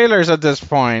the trailers at this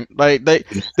point. Like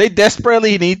they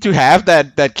desperately need to have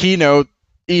that keynote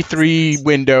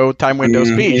E3 time window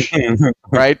speech,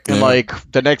 right? In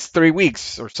the next 3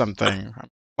 weeks or something.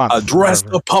 Address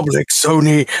the public,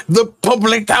 Sony. The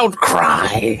public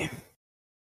outcry.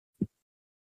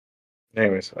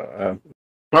 Anyways, all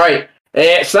right.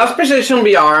 So that's PlayStation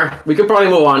VR. We could probably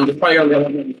move on. Just probably on the other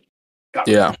one.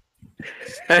 Yeah.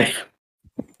 That's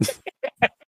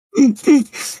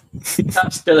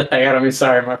still the heck out of me.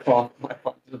 Sorry, my phone.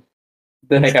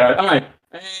 The heck out of it. All right.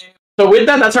 So with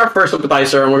that's our first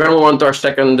appetizer, and we're gonna move on to our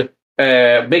second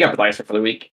big appetizer for the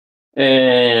week. We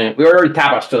already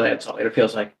tapas today, so it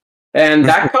feels like, and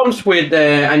that comes with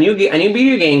a new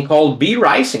video game called V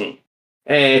Rising.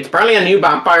 It's apparently a new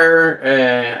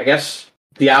vampire. I guess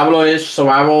Diablo-ish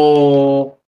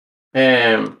survival.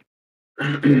 I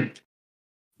don't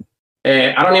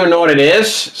even know what it is.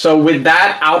 So with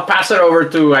that, I'll pass it over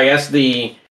to, I guess,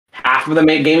 the half of the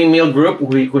gaming meal group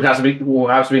who has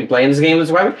been playing this game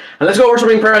this web. And let's go over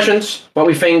some impressions, what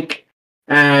we think,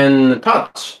 and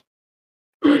thoughts.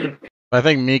 I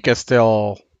think Mika's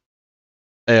still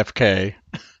AFK.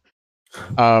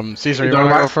 Caesar, you want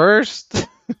to go first?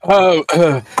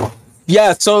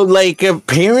 Yeah, so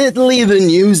apparently the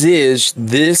news is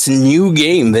this new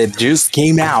game that just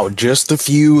came out just a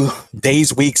few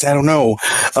days, weeks, I don't know,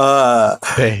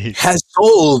 has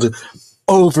sold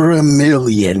over 1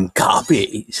 million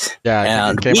copies. Yeah,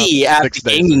 and we at the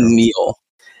Gaming Meal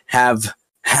have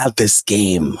had this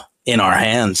game in our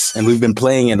hands, and we've been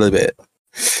playing it a bit.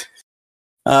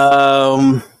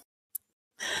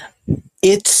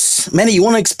 Manny, you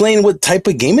want to explain what type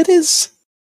of game it is?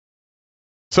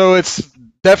 So it's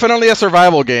definitely a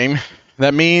survival game.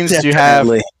 That means you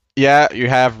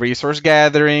have resource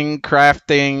gathering,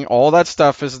 crafting, all that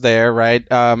stuff is there, right?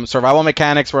 Survival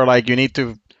mechanics where you need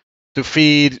to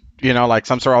feed,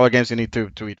 some survival games you need to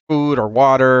eat food or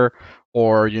water,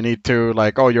 or you need to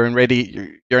you're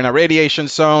in a radiation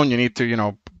zone, you need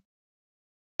to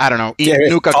I don't know, eat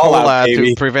Nuka-Cola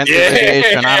to prevent the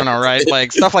radiation. I don't know,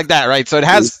 right? Stuff like that, right? So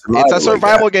it's a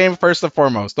survival game first and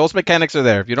foremost. Those mechanics are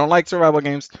there. If you don't like survival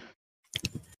games,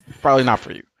 probably not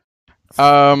for you.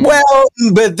 Well,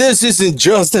 but this isn't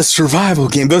just a survival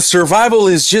game. The survival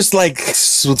is just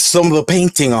with some of the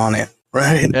painting on it,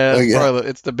 right? Yeah,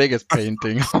 it's the biggest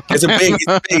painting. It's big.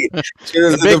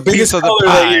 The biggest of the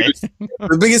pie.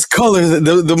 The biggest color,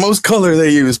 the most color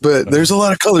they use, but there's a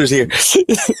lot of colors here.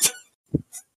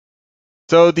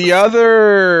 So the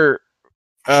other,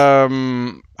 I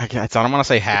don't want to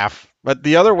say half, but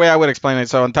the other way I would explain it.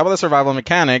 So on top of the survival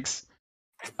mechanics,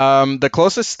 the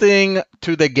closest thing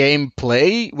to the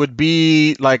gameplay would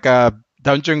be like a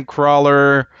dungeon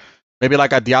crawler, maybe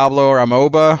like a Diablo or a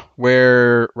MOBA,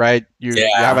 where you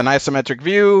have an isometric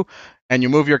view and you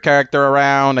move your character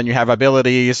around and you have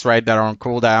abilities that are on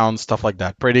cooldown, stuff like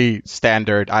that. Pretty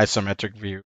standard isometric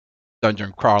view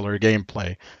dungeon crawler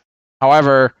gameplay.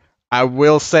 However, I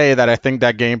will say that I think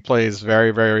that gameplay is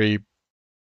very, very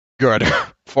good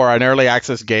for an early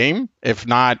access game, if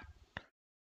not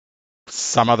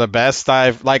some of the best.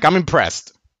 I'm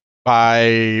impressed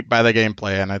by the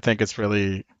gameplay, and I think it's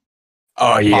really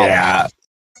combat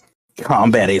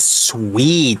is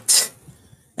sweet.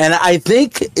 And I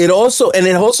think it also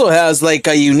has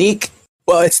a unique,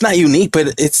 well, it's not unique,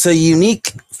 but it's a unique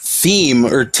theme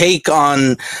or take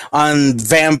on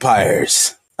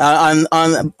vampires.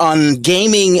 On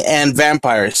gaming and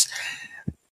vampires,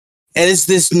 and it's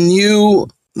this new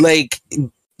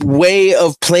way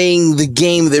of playing the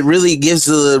game that really gives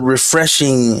a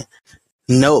refreshing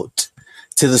note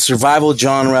to the survival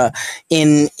genre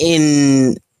in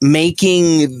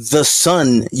making the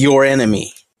sun your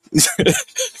enemy.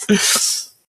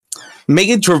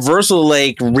 Making traversal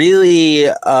really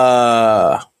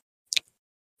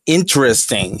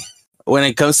interesting when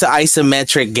it comes to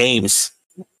isometric games.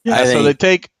 Yeah, so they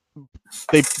take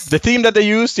the theme that they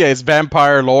use, is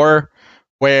vampire lore,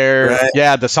 where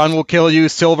the sun will kill you,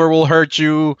 silver will hurt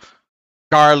you,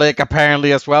 garlic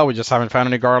apparently as well. We just haven't found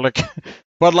any garlic.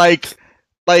 But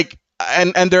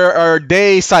and there are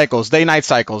day night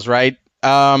cycles, right?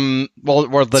 Well,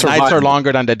 the nights are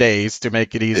longer than the days to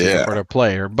make it easier for the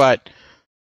player. But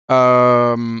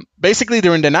basically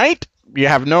during the night, you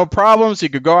have no problems. You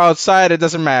could go outside, it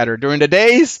doesn't matter. During the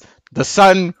days, the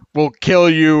sun will kill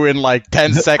you in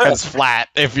 10 seconds flat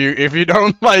if you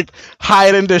don't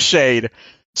hide in the shade.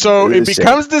 So it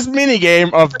becomes this mini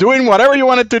game of doing whatever you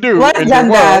wanted to do in the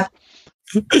world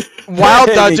while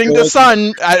dodging the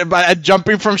sun by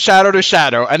jumping from shadow to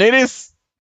shadow, and it's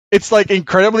like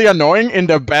incredibly annoying in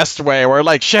the best way. Where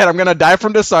like, shit, I'm gonna die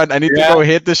from the sun. I need to go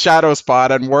hit the shadow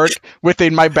spot and work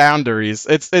within my boundaries.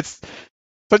 It's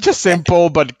such a simple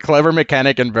but clever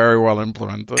mechanic and very well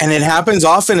implemented. And it happens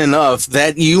often enough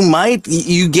that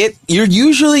you're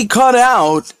usually caught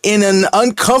out in an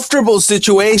uncomfortable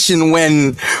situation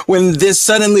when this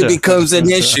suddenly becomes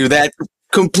an issue that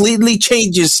completely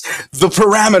changes the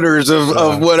parameters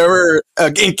of whatever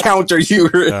encounter you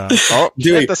were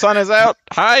doing. Shit, the sun is out.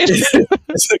 Hi.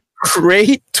 It's a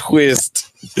great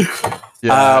twist.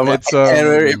 Yeah, it's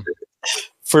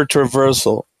for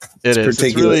traversal. It is.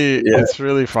 It's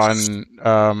really fun.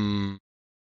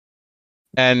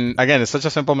 And again, it's such a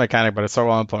simple mechanic, but it's so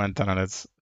well implemented, and it's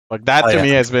like that to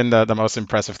me has been the most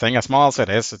impressive thing. As small as it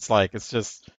is, it's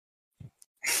just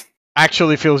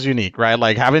actually feels unique, right?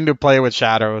 Like having to play with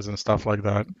shadows and stuff like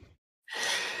that.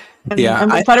 Yeah,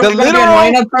 I thought it was going to be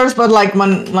annoying at first, but like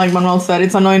Manuel said,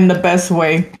 it's annoying in the best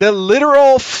way. The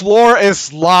literal floor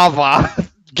is lava.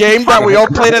 Game that we all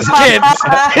played as kids.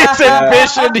 It's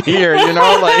envisioned here, you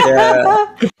know, like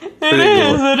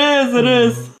It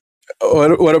is.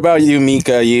 What about you,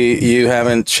 Mika? You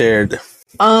haven't shared.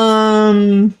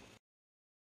 Well,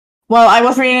 I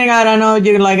was reading. I don't know.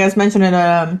 You guys mentioned it.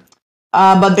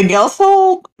 But the game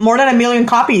sold more than 1 million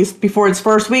copies before its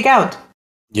first week out.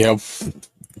 Yep. So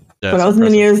that was in the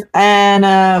news,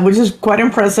 and which is quite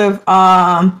impressive.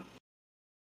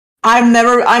 I'm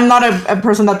not a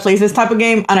person that plays this type of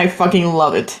game, and I fucking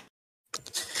love it.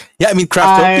 Yeah, I mean,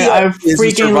 Craftopia I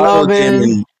freaking love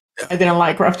it. I didn't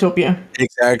like Craftopia.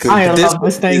 Exactly. I love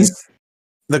this thing.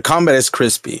 The combat is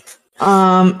crispy.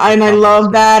 And I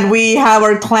love that we have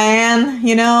our clan,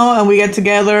 you know, and we get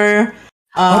together.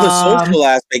 The social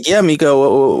aspect. Yeah, Mika,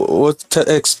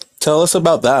 tell us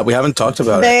about that. We haven't talked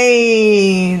about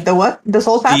it. The what? The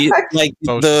social aspect? Like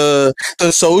the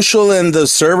social and the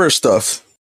server stuff.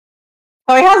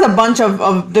 So it has a bunch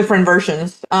of different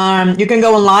versions. You can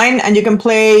go online and you can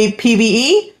play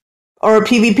PvE or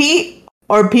PvP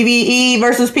or PvE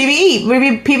versus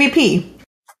PvE, PvP.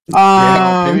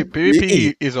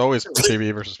 PvP is always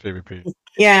PvE versus PvP.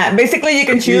 Yeah, basically you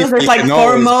can choose. There's like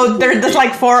 4 modes. There's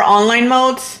like 4 online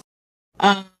modes.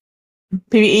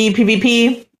 PvE,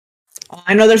 PvP.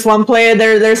 I know there's one player.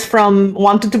 There's from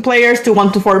 1 to 2 players to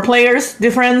 1 to 4 players.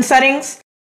 Different settings.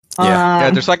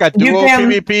 There's like a dual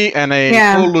PvP and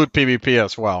a full loot PvP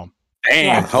as well.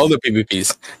 Damn, all the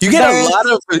PvPs. You get a lot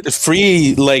of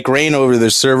free like reign over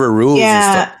the server rules. Yeah,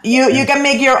 and stuff. You can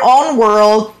make your own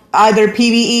world, either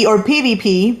PvE or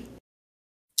PvP.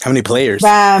 How many players?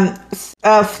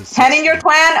 Heading your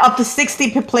clan up to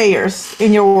 60 players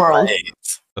in your world. Right.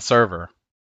 The server.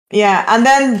 Yeah, and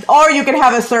then, or you can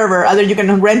have a server. Either you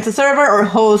can rent a server or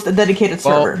host a dedicated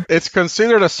server. It's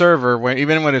considered a server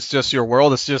even when it's just your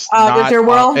world. It's just not your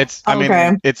world. I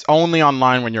mean, it's only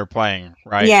online when you're playing,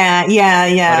 right? Yeah.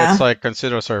 But it's like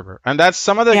considered a server, and that's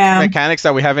some of the mechanics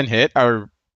that we haven't hit are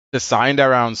designed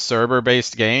around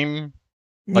server-based game.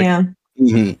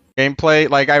 Gameplay.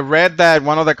 Like I read that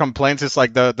one of the complaints is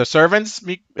like the servants,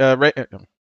 Mika.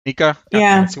 Mika,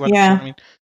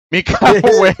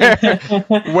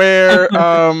 where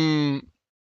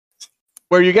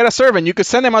you get a servant, you could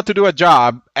send them out to do a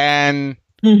job, and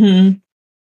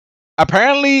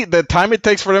apparently the time it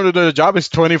takes for them to do the job is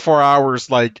 24 hours,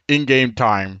 like in-game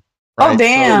time. Right? Oh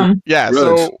damn! So, yeah,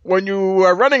 so when you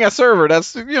are running a server,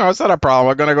 that's it's not a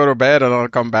problem. I'm gonna go to bed and I'll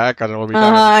come back and it'll be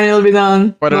done. And it'll be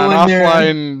done. But in an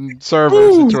offline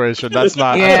server situation, that's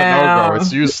not that's a no-go.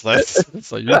 It's useless.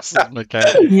 It's a useless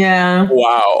mechanic. Yeah.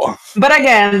 Wow. But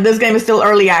again, this game is still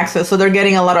early access, so they're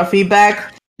getting a lot of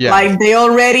feedback. Yeah. Like they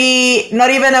already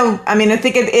I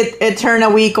think it turned a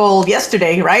week old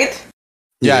yesterday, right?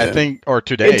 Yeah, I think or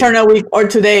today. It turned a week or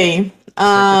today.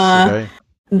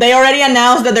 They already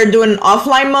announced that they're doing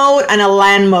offline mode and a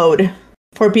LAN mode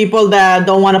for people that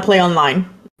don't want to play online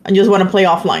and just want to play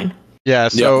offline. Yeah,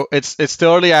 so it's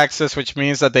still early access, which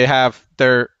means that they have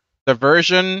the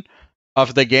version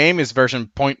of the game is version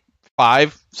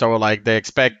 0.5. So like they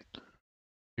expect,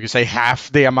 you could say, half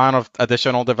the amount of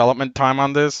additional development time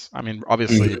on this. I mean,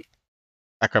 obviously,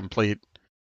 a complete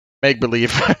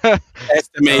make-believe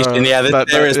estimation.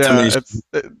 Estimation.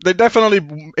 They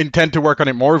definitely intend to work on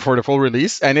it more for the full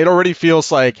release, and it already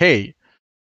feels like, hey,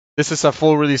 this is a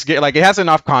full release game. Like it has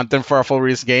enough content for a full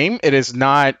release game. It is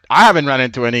not. I haven't run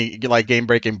into any like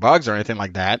game-breaking bugs or anything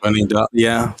like that.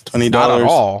 $20. Not at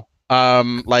all.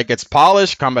 Like it's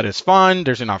polished, combat is fun,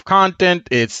 there's enough content,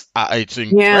 it's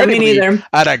incredibly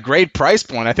at a great price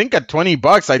point. I think at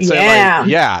 $20, I'd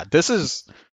say this is.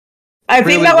 I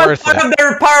think that was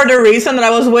part of the reason that I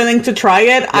was willing to try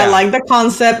it. I like the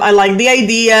concept, I like the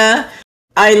idea,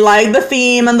 I like the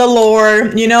theme and the lore,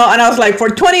 and I was like, for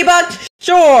 $20,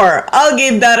 sure, I'll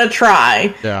give that a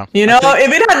try. Yeah.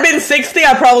 If it had been $60,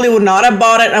 I probably would not have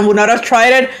bought it and would not have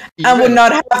tried it and would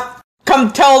not have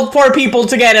come tell 4 people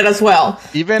to get it as well.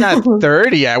 Even at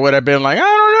 30, I would have been like, I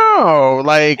don't know.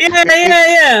 Like,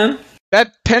 yeah.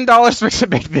 That $10 makes a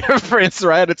big difference,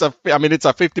 right? It's a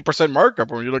 50% markup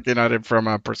when you're looking at it from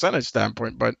a percentage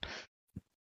standpoint, but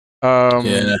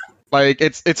like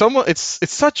it's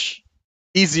such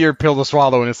easier pill to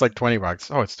swallow, and it's like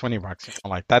 $20. Oh, it's $20. I'm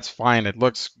like, that's fine. It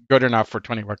looks good enough for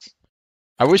 $20.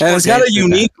 I wish. And it's got a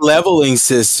unique leveling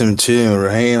system too,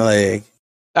 right? Like,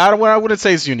 I wouldn't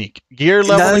say it's unique. Gear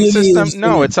leveling system?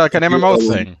 No, it's like an MMO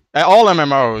thing. All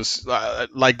MMOs,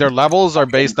 like their levels are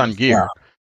based on gear.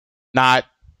 Not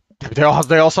they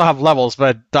also have levels,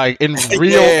 but like in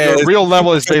the real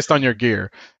level is based on your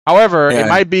gear. However, it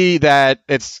might be that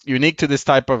it's unique to this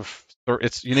type of.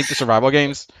 It's unique to survival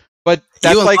games, but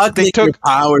that's like they took your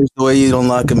powers the way you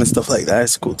unlock them and stuff like that.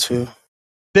 It's cool too.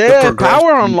 The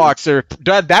power unlocks are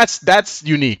that's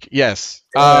unique. Yes.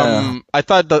 I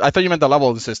thought you meant the level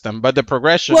of the system, but the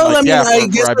progression. Well, I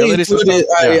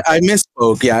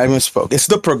misspoke. Yeah, I misspoke. It's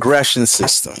the progression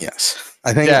system. Yes,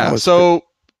 I think. Yeah. So,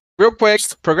 real quick,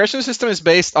 progression system is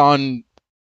based on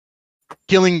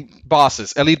killing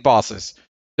bosses, elite bosses.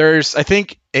 There's, I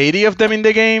think, 80 of them in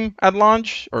the game at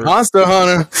launch. Or Monster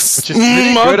Hunter, which is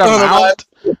pretty good amount.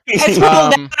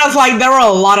 I was like, there were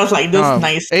a lot of like this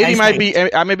nice. 80 might be.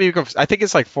 Maybe I think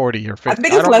it's like 40 or 50. I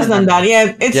think it's less than that.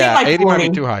 Yeah, it seemed like 80 40. might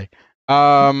be too high.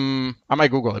 I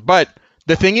might Google it, but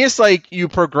the thing is, like, you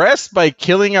progress by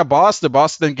killing a boss. The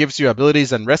boss then gives you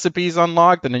abilities and recipes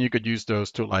unlocked, and then you could use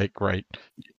those to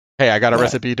hey, I got a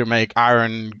recipe to make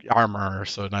iron armor,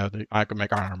 so now I can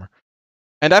make iron armor.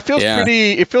 And that feels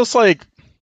pretty. It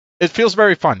feels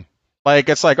very fun. Like,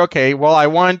 it's like, okay, well, I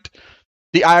want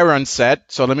the iron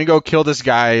set, so let me go kill this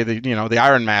guy, the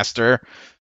Iron Master,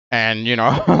 and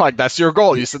like that's your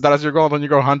goal. You said that as your goal, and then you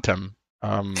go hunt him.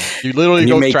 You literally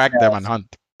go track them and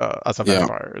hunt as a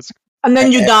vampire. And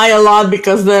then you die a lot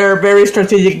because they're very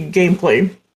strategic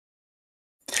gameplay.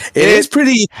 It is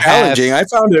pretty challenging. I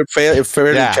found it fairly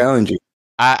challenging.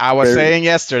 I was saying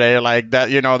yesterday, like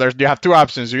that, you have 2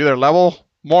 options. You either level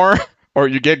more or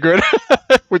you get good,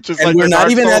 which is we're not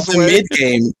even at the mid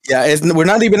game. Yeah, we're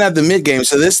not even at the mid game.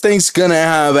 So this thing's gonna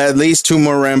have at least 2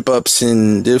 more ramp ups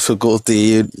in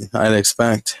difficulty. I'd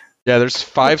expect. Yeah, there's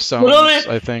 5 zones,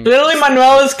 I think. Literally,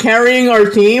 Manuel is carrying our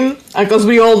team because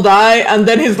we all die, and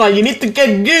then he's like, "You need to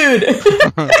get good."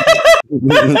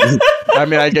 I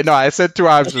mean, I said 2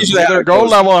 options: either go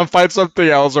level and fight something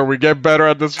else, or we get better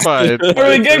at this fight. Or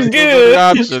we get good.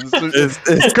 Options,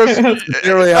 because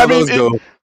those go.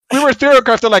 We were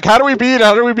theorycrafting, like, how do we beat?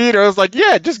 I was like,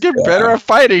 just get better at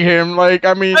fighting him. Like,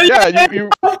 I mean, you.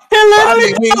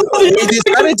 We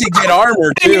decided to get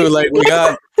armor too. Like,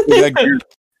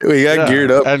 we got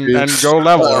geared up and go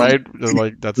level, right?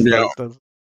 Like that's all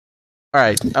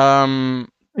right.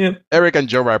 Eric and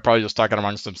Joe are probably just talking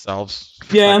amongst themselves.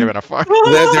 Yeah, not giving a fuck.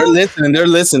 They're listening. They're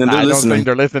listening. I don't think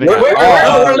they're listening.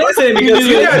 We're listening because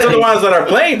you guys are the ones that are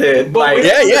playing it. Like,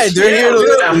 they're here.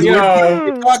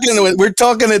 We're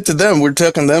talking it to them. We're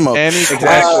talking them up. Any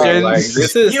questions?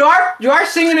 This is you are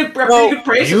singing it pretty good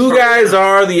praise. You guys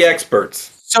are the experts.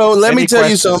 So let me tell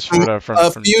you something. A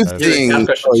few things.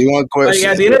 You want questions?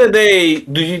 At the end of the day,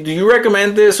 do you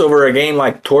recommend this over a game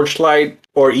like Torchlight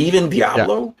or even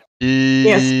Diablo?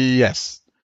 Yes.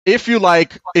 If you're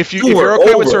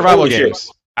okay with survival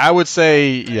games, I would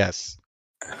say yes.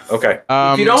 Okay.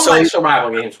 If you don't like survival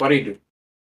games, what do you do?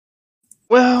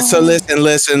 Well, so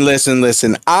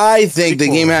listen. I think the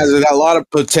game has a lot of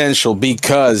potential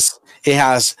because it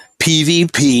has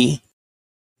PvP.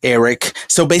 Eric.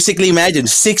 So basically imagine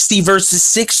 60 versus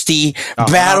 60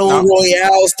 battle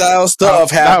royale style stuff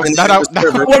happening. We're not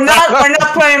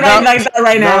playing like that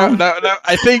right now. No.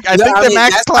 I think the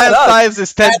max class size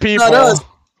is 10 people.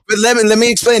 But let me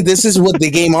explain. This is what the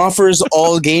game offers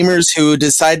all gamers who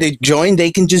decide to join. They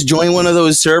can just join one of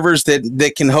those servers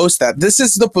that can host that. This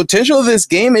is the potential of this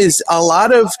game is a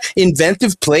lot of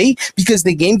inventive play because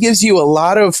the game gives you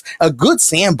a good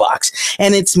sandbox,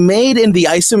 and it's made in the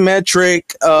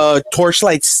isometric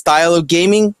Torchlight style of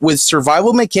gaming with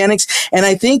survival mechanics. And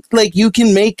I think like you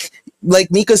can make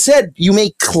like Mika said, you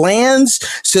make clans,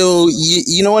 so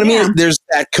you know what I mean. There's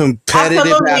that competitive.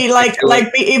 Absolutely,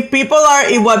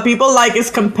 if what people like is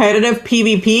competitive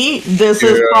PvP, this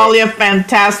is probably a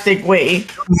fantastic way.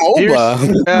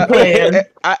 MOBA.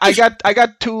 I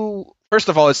got two. First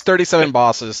of all, it's 37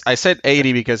 bosses. I said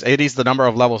 80 because 80 is the number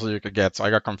of levels that you could get, so I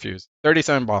got confused.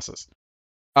 37 bosses.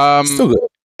 Still good.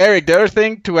 Eric, the other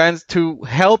thing to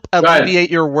help alleviate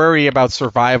your worry about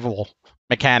survival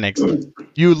mechanics,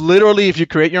 you literally, if you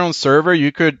create your own server,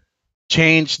 you could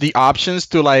change the options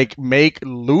to like make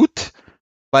loot,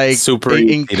 like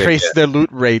increase the loot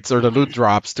rates or the loot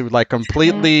drops to like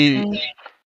completely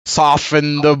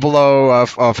soften the blow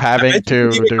of having to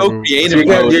do.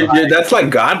 That's like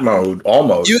God mode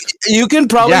almost. You can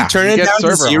probably turn it down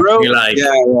to 0. You like, you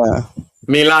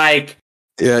like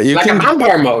can, a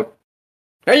vampire mode.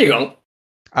 There you go.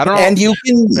 I don't know. And you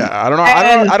can. Yeah,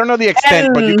 I don't know the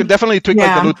extent, but you can definitely tweak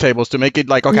like the loot tables to make it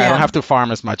like I don't have to farm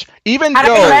as much. Even though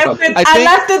I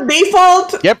left the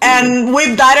default, and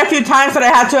we've died a few times that I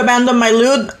had to abandon my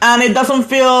loot, and it doesn't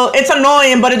feel. It's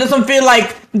annoying, but it doesn't feel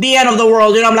like the end of the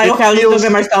world. You know, I'm like, okay, I'll just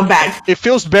get my stuff back. It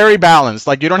feels very balanced.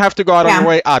 Like you don't have to go out of your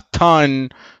way a ton.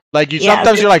 Like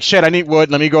sometimes you're like, shit, I need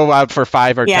wood. Let me go out for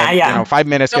 5 or 10, 5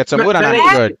 minutes, get some wood, and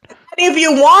I'm good. And if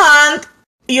you want,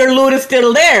 your loot is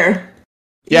still there.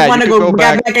 Yeah, you want to go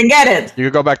back and get it. You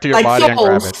can go back to your body and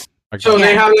grab it. So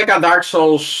they have like a Dark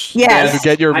Souls. Yes. To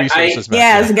get your resources back.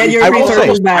 Yes, get your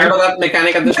resources back. I know that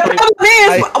mechanic at this point.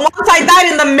 Once I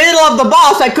died in the middle of the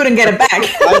boss, I couldn't get it back.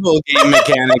 Survival game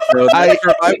mechanic, bro.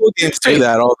 Survival games do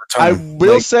that all the time. I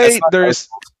will say there's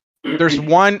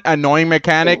one annoying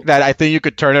mechanic that I think you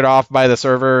could turn it off by the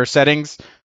server settings,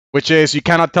 which is you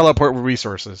cannot teleport with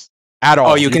resources at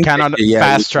all. Oh, you cannot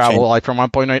fast travel like from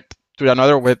one point to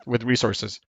another with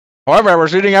resources. However, I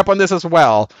was reading up on this as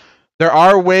well. There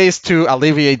are ways to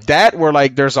alleviate that where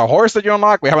like there's a horse that you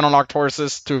unlock. We haven't unlocked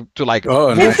horses to like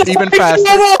move even faster.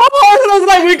 I was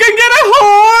like, we can get a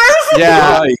horse.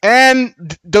 Yeah.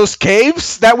 And those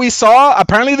caves that we saw,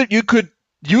 apparently that you could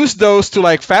use those to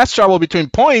like fast travel between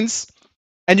points,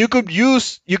 and you could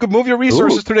move your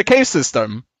resources through the cave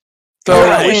system. So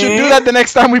we should do that the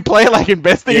next time we play, like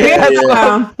investigate.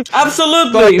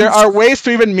 Absolutely. Like, there are ways to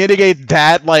even mitigate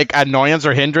that like annoyance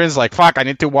or hindrance. Like fuck, I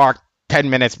need to walk 10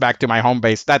 minutes back to my home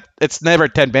base. That it's never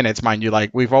 10 minutes, mind you.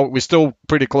 Like we're still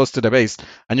pretty close to the base,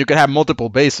 and you can have multiple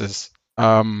bases.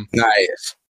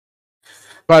 Nice.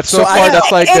 But so far,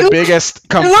 that's like the biggest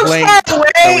complaint.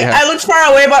 I looked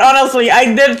far away, but honestly,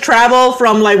 I did travel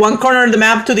from like one corner of the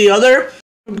map to the other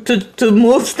to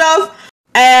move stuff.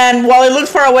 And while it looks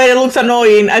far away, it looks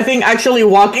annoying. I think actually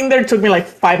walking there took me like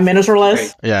 5 minutes or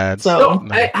less. Yeah.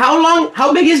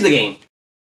 How big is the game?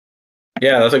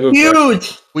 Yeah, that's a good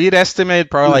huge. We'd estimate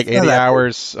probably like 80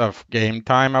 hours of game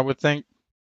time, I would think.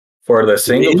 For the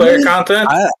single player content?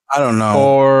 I don't know.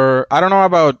 Or I don't know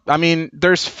about. I mean,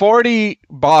 there's 40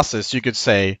 bosses, you could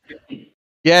say.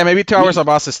 Yeah, maybe 2 hours a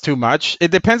boss is too much.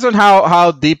 It depends on how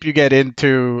deep you get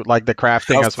into like the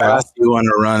crafting as well. You want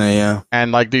to run it, yeah.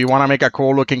 And like, do you want to make a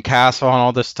cool looking castle and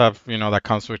all this stuff? You know, that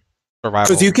comes with survival.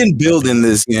 Because you can build in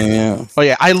this game, yeah. Oh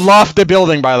yeah, I love the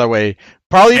building. By the way,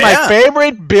 probably my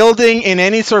favorite building in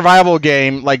any survival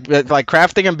game, like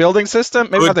crafting and building system.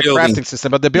 Maybe not the crafting system,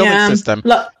 but the building system.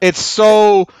 It's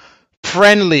so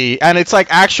friendly and it's like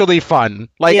actually fun.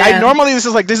 Like I normally this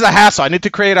is a hassle. I need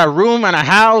to create a room and a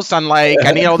house and like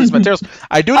I need all these materials.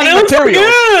 I do need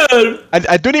materials.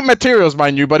 I do need materials,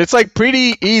 mind you, but it's like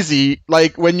pretty easy.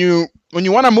 Like when you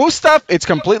want to move stuff, it's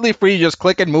completely free. You just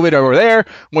click and move it over there.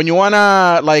 When you want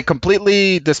to like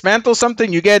completely dismantle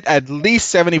something, you get at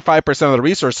least 75% of the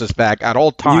resources back at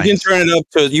all times. You can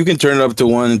turn it up to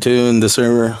 1 and 2 in the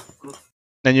server.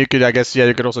 And you could, I guess,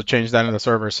 you could also change that in the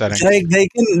server setting. Like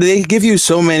they give you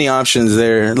so many options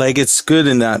there. Like it's good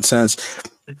in that sense.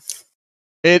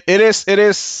 It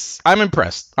is. I'm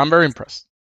impressed. I'm very impressed.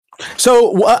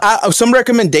 So some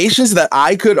recommendations that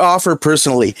I could offer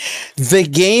personally. The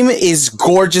game is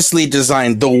gorgeously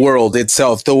designed. The world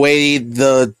itself, the way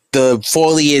the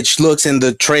foliage looks and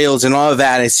the trails and all of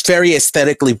that, it's very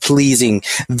aesthetically pleasing.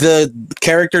 The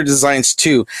character designs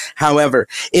too. However,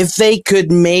 if they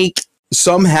could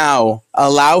somehow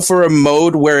allow for a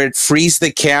mode where it frees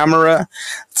the camera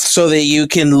so that you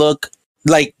can look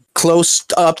like close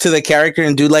up to the character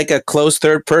and do like a close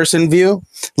third person view,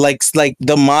 like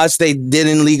the mods they did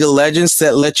in League of Legends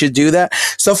that let you do that,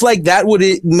 stuff like that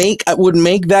would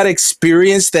make that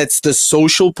experience, that's the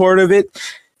social part of it,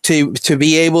 to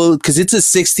be able, because it's a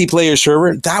 60 player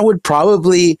server, that would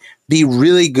probably be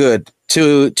really good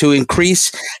to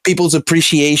increase people's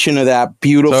appreciation of that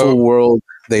beautiful world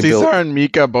they Cesar built. and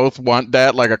Mika both want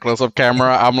that, like a close-up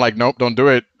camera. I'm like, nope, don't do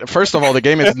it. First of all, the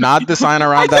game is not designed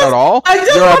around that at all. I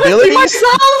just Your want to see abilities,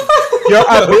 myself. your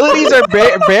abilities are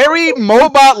very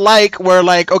MOBA-like. Where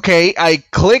like, okay, I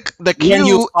click the When Q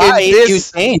you fight, in you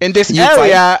this change. in this You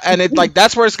area, and it like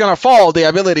that's where it's gonna fall. The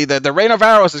ability, the rain of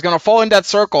arrows is gonna fall in that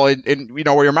circle, in you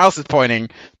know where your mouse is pointing.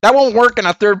 That won't work in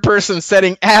a third-person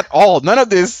setting at all. None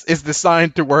of this is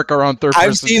designed to work around third-person.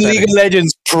 I've seen League of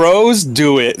Legends pros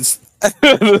do it.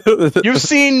 You've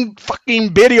seen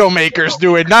fucking video makers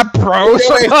do it, not pros.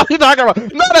 What are you talking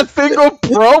about? Not a single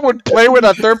pro would play with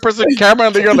a third-person camera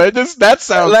in League of Legends. That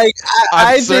sounds Like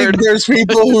I absurd. think there's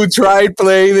people who tried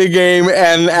playing the game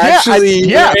and actually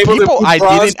were able to people. put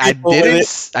cross people in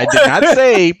it. I did not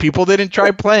say people didn't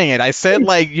try playing it. I said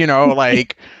like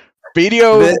like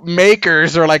video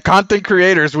makers or like content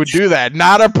creators would do that.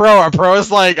 Not a pro. A pro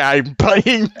is like I'm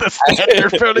playing the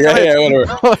standard.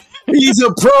 whatever. He's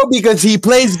a pro because he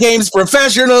plays games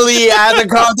professionally as a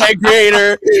content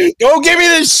creator. Don't give me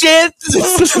this shit.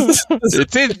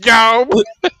 It's his job.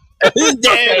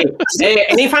 Okay. Hey,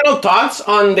 any final thoughts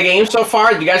on the game so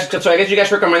far? You guys, so I guess you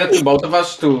guys recommended to both of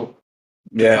us to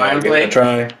Yeah, I'll give it a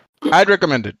try. I'd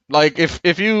recommend it. Like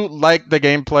if you like the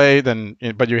gameplay, then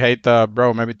but you hate the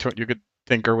maybe you could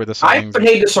tinker with the I settings.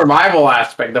 hate the survival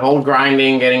aspect, the whole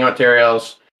grinding, getting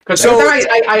materials. Because So- every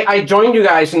time I joined you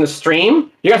guys in the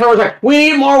stream, you guys were always like, "We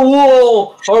need more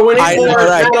wool," or "We need I more know,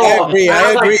 right. metal." I agree, And I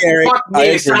was agree, like, Eric. Fuck I me,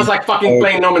 agree. it sounds like fucking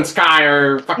playing No Man's Sky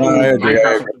or fucking I agree, I Minecraft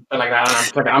or agree. something like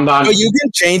that. I'm done. No, you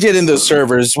can change it in the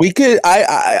servers. We could,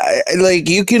 I like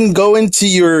you can go into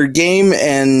your game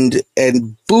and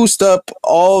boost up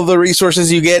all the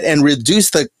resources you get and reduce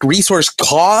the resource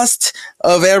cost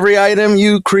of every item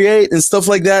you create and stuff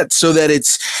like that, so that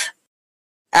it's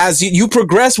as you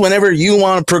progress. Whenever you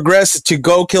want to progress to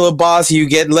go kill a boss, you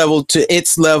get level to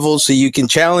its level, so you can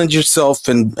challenge yourself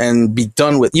and be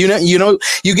done with. You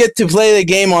get to play the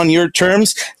game on your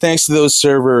terms thanks to those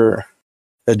server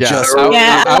adjustments.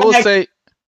 I will like- say.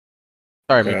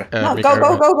 Sorry, Okay. No, Mika,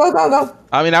 go.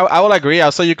 I mean, I will agree.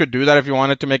 Also, you could do that if you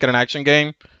wanted to make it an action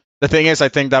game. The thing is, I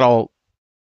think that'll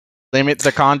limit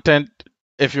the content,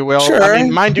 if you will. Sure. I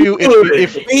mean, mind you,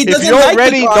 if He if doesn't you like the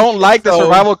already content, don't like the so-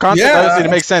 survival content, Yeah. obviously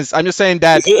it makes sense. I'm just saying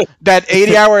that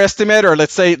 80-hour estimate, or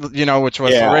let's say which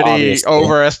was Yeah, already obviously.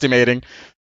 overestimating.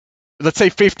 Let's say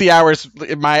 50 hours,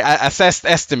 my assessed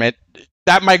estimate.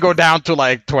 That might go down to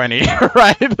like 20,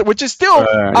 right? Which is still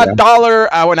 $1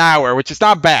 an hour, which is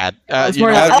not bad. It's You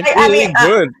more know, like- I mean,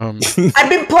 good. I've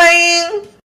been playing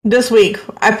this week.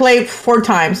 I played 4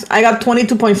 times. I got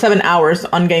 22.7 hours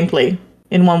on gameplay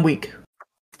in 1 week.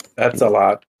 That's a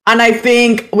lot. And I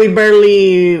think we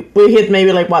hit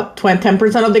maybe like what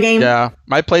 10% of the game. yeah,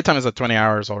 my playtime is at 20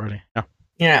 hours already. Yeah.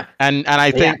 Yeah. And I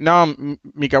think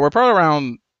Mika, we're probably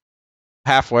around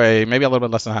halfway, maybe a little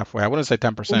bit less than halfway. I wouldn't say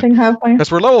 10%. I think halfway.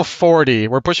 Because we're level 40,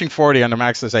 we're pushing 40 and the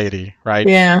max is 80, right?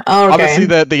 Yeah. Oh, okay. Obviously,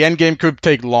 the end game could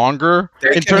take longer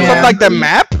in terms Yeah. of like the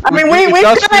map. I mean, it we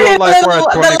does kind of feel hit like we're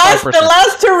at the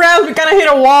last 2 rounds. We kind of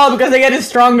hit a wall because they get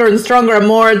stronger and stronger and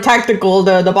more tactical.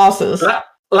 The bosses.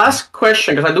 Last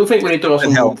question, because I do think we need to also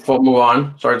move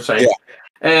on. Sorry to say.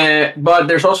 Yeah. But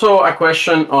there's also a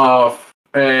question of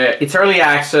it's early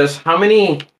access.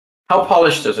 How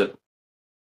polished is it?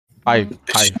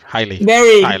 Highly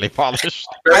Very. highly polished.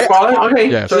 Very polished?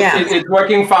 Okay. Yes. So Yeah. it's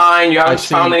working fine. You haven't I've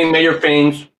found seen- any major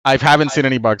things. I haven't seen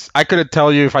any bugs. I couldn't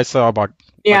tell you if I saw a bug.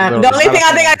 Yeah, Like, the only literally. thing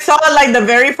I think I saw like the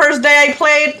very first day I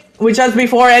played, which was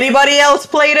before anybody else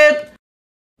played it.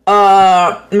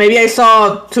 Maybe I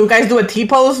saw 2 guys do a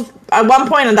T-pose at one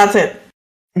point, and that's it.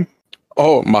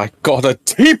 Oh my god, a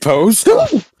T-pose?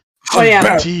 Oh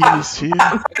yeah. Jeez,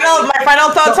 yeah. My final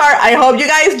thoughts are: I hope you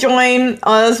guys join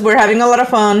us. We're having a lot of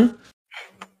fun.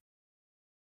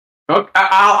 Okay,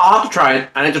 I'll have to try it.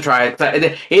 I need to try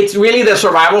it. It's really the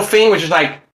survival thing, which is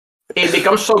like it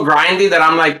becomes so grindy that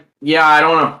I'm like, yeah, I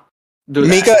don't want to do that.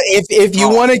 Mika, if you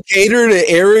want to cater to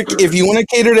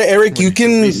Eric, you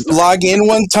can log in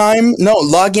one time. No,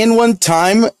 log in one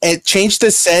time and change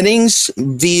the settings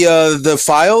via the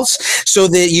files so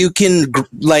that you can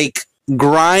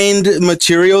grind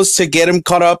materials to get them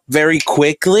caught up very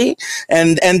quickly,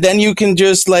 and then you can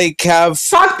just have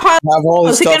Stockpile. all the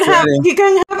He stuff ready. he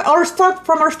can have our stock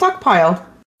from our stockpile.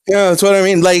 Yeah, that's what I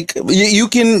mean. Like you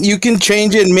can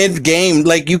change it mid game.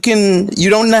 Like you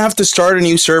don't have to start a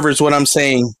new server is what I'm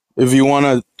saying if you want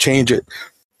to change it.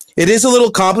 It is a little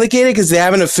complicated because they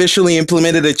haven't officially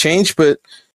implemented a change, but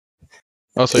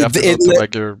Also, you have to go to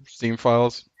like your Steam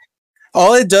files.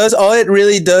 all it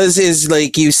really does is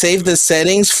you save the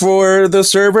settings for the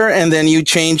server and then you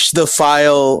change the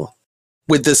file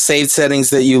with the saved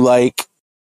settings that you like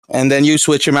and then you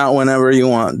switch them out whenever you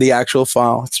want. The actual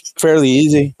file. It's fairly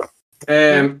easy.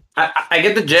 I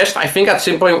get the gist. I think at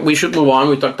some point we should move on.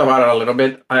 We talked about it a little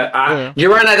bit.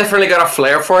 You and I definitely got a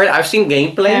flair for it. I've seen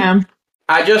gameplay. Yeah.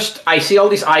 I see all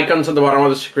these icons at the bottom of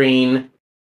the screen,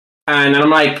 and I'm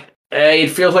like, it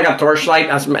feels like a Torchlight.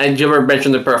 As Jimmer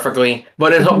mentioned it perfectly,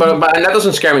 but that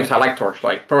doesn't scare me because I like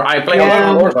Torchlight. I play a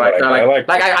lot of Torchlight.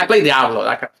 I play Diablo.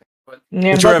 That kind of thing.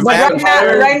 Yeah, but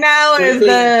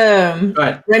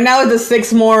right now is the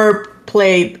 6th more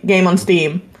played game on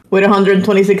Steam with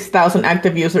 126,000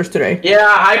 active users today.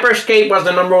 Yeah, Hyperscape was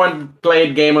the number 1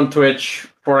 played game on Twitch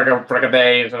for like a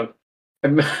day. So.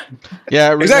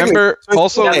 Yeah, remember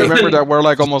remember that we're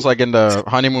like almost like in the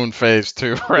honeymoon phase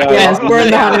too, right? Yes, we're in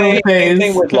the honeymoon phase. Same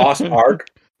thing with Lost Ark.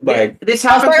 Like this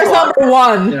happened. Number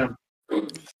 1. Yeah. I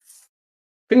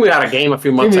think we had a game a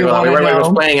few months ago that we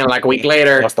was playing, and like a week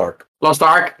later, Lost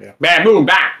Ark. Yeah. Bam, boom,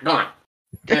 back, gone.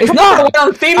 It's not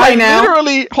on Steam right now.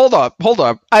 Hold up.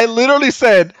 I literally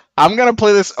said I'm gonna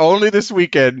play this only this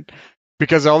weekend.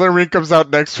 Because Elden Ring comes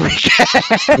out next week.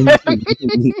 Okay,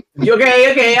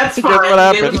 that's fine. What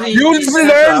happened?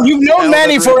 You've known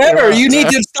Manny forever. You need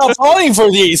to stop falling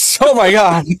for these. Oh my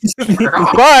god.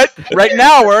 But right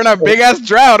now we're in a big ass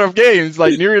drought of games,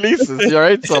 like new releases,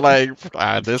 right? So like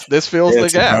this fills the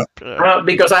gap.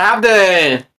 Because I have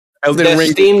the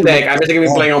Steam Deck. I've basically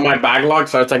been playing on my backlog,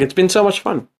 so it's been so much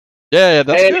fun. Yeah,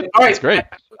 that's good. All right, that's great.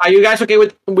 Are you guys okay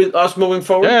with us moving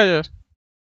forward? Yeah.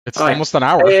 It's almost an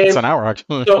hour. It's an hour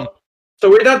actually. So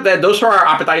with that, those were our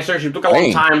appetizers. It took a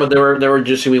long time, but they were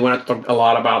juicy. We wanted to talk a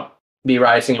lot about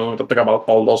V-Rising, and we wanted to talk about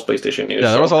all those PlayStation news.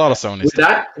 Yeah, there was a lot of Sony. With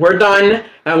that, we're done,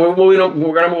 and we're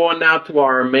gonna move on now to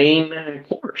our main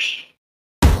course.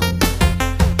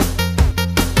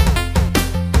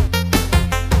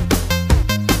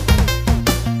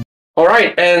 All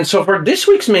right, and so for this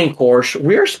week's main course,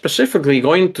 we're specifically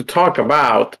going to talk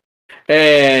about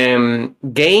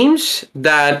games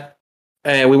that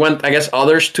we want, I guess,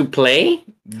 others to play.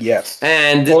 Yes.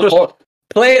 And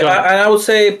play, and I would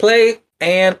say play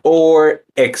and or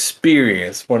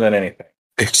experience more than anything.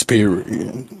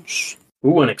 Experience.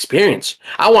 Ooh, an experience.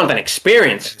 I want an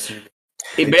experience.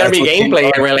 It better be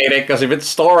gameplay related, because if it's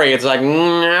story, it's like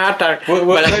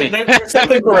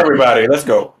something for everybody. Let's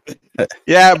go.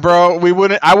 Yeah, bro.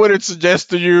 I wouldn't suggest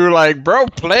to you, like, bro,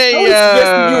 play.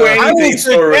 I would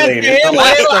suggest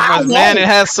Last of Us, man. It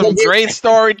has some great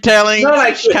storytelling. No,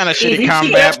 like kind of shitty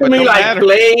combat, but no matter.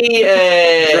 Play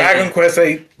Dragon Quest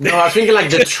 8. No, I was thinking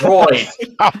like Detroit.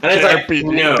 And it's like,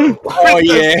 no. Oh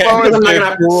yeah. I'm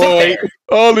not gonna sit there.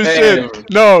 Holy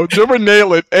shit. No, Jimmer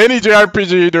nail it. Any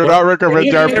JRPG, do not recommend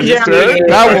JRPGs to it.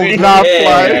 That will not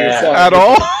fly at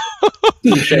all.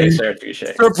 Touché, sir,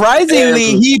 touché.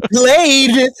 Surprisingly, he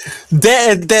played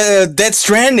Death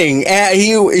Stranding, and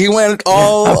he went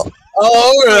all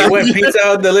over. He went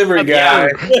pizza delivery guy.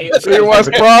 It was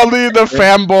probably the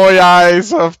fanboy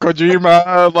eyes of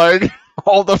Kojima, like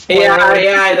all the flair.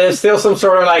 Yeah. There's still some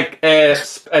sort of like there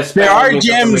are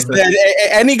gems that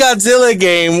any Godzilla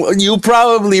game you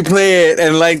probably play it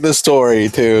and like the story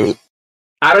too.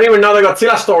 I don't even know the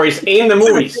Godzilla stories in the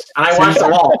movies, and I watched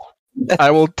them all.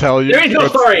 I will tell you. There is no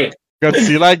story.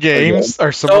 Godzilla games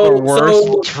are some of the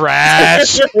worst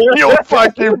trash you'll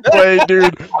fucking play,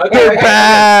 dude. They're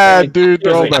bad, dude.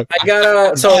 I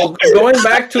gotta. So going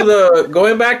back to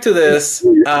this,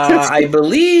 I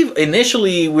believe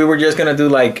initially we were just gonna do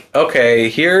like, okay,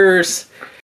 here's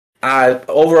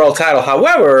overall title.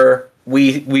 However,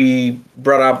 we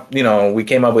brought up, we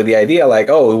came up with the idea like,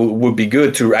 oh, it would be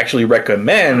good to actually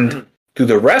recommend to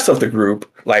the rest of the group,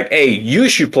 like, hey, you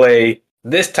should play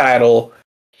this title.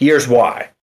 Here's why.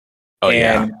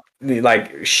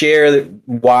 Like share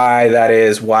why that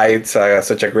is, why it's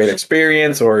such a great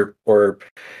experience or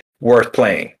worth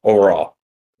playing overall.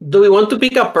 Do we want to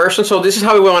pick a person? So this is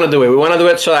how we want to do it. We want to do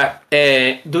it so that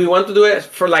do we want to do it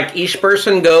for like each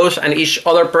person goes and each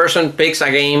other person picks a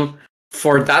game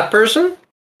for that person,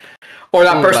 or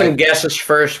that person guesses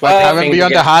first? Like having be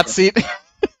on the hot seat.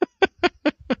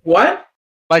 What?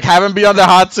 Like having be on the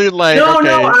hot seat, like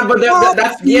but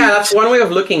that's one way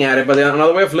of looking at it. But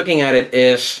another way of looking at it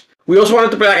is we also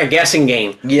wanted to play like a guessing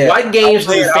game. Yeah. What games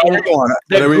do you think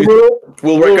the group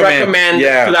will recommend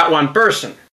to that one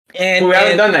person? And we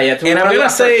haven't done that yet. And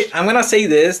I'm gonna say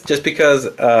this just because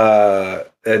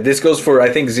this goes for, I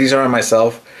think, Cesar and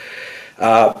myself.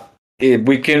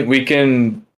 We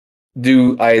can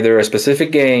do either a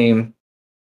specific game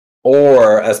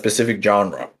or a specific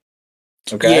genre.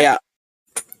 Okay. Yeah.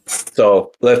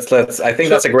 So let's. I think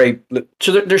that's a great.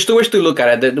 So there's two ways to look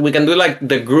at it. We can do like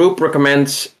the group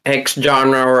recommends X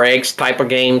genre or X type of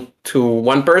game to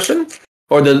one person,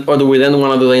 Or do we then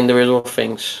want to do the individual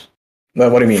things No,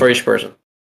 what do you mean? for each person?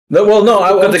 No, well, no.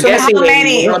 I But would the guessing How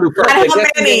many? game, And how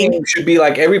many? should be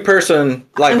like every person,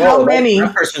 like, And how oh, many?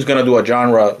 that person's gonna do a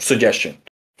genre suggestion,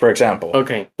 for example.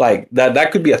 Okay. Like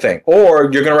that could be a thing. Or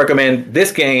you're gonna recommend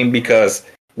this game because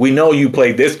we know you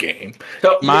played this game.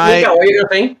 So, My- Mika, what are you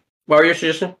think? What are your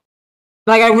suggestion?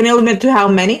 Like, I would limit to how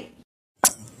many?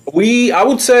 I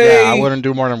would say Yeah, I wouldn't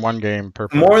do more than one game per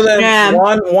person. more than Yeah.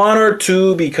 one or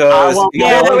two because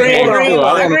yeah, hold on, agree, hold on, agree. hold on.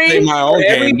 I want to play my own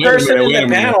Every game. person Wait a in the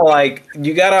minute. panel, like,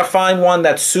 you gotta find one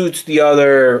that suits the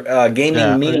other gaming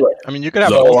Yeah, meter. I mean, you could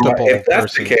have So, multiple. if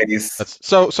that's the persons. case,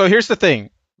 So here's the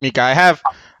thing, Mika. I have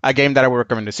a game that I would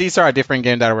recommend to Caesar, a different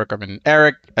game that I would recommend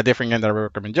Eric, a different game that I would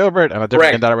recommend Gilbert, and a different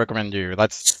Correct. game that I recommend you.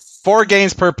 That's 4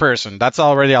 games per person. That's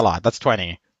already a lot. That's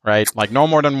 20, right? Like no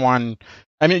more than one.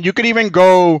 I mean, you could even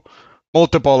go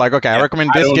multiple. Like, okay, I recommend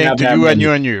I this don't game have to that you and many.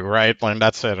 you and you, right? And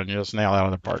that's it, and you just nail it out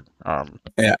of the park.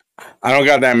 I don't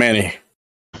got that many.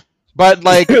 But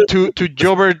like to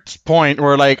Gilbert's point,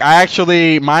 where like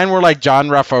mine were like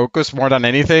genre focused more than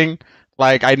anything.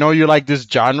 Like I know you like this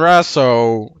genre,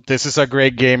 so this is a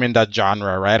great game in that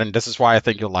genre, right? And this is why I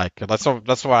think you'll like it. That's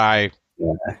what I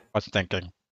was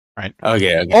thinking.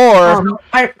 Okay. Or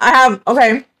I have,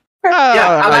 okay. Yeah,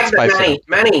 I like that, spice it Manny. up.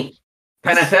 Manny,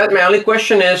 kind of felt my only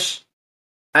question is,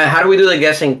 how do we do the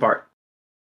guessing part?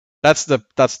 That's the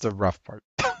rough part.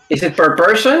 Is it per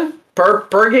person?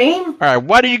 Per game? All right,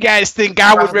 what do you guys think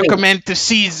I would recommend to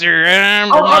Caesar?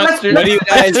 let's- What do you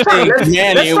guys Let's start, think let's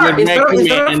Manny start. would Instead of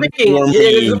recommend thinking, for yeah,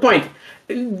 that's me? the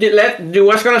point. Do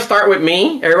what's gonna start with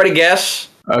me? Everybody guess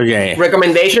Okay.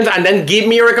 recommendations, and then give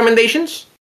me your recommendations.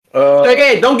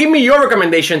 Okay, don't give me your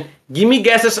recommendation. Give me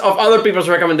guesses of other people's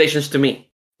recommendations to me.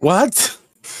 What?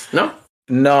 No?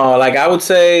 no, like I would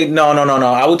say no.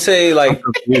 I would say like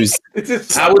Confused.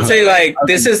 I would say like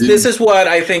this is what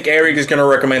I think Eric is gonna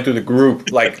recommend to the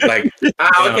group, like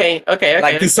Okay.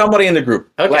 like to somebody in the group,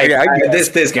 Okay. like I get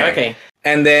this game. Okay.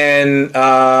 And then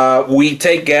we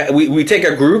take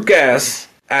a group guess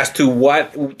as to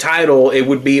what title it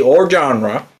would be or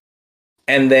genre,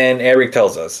 and then Eric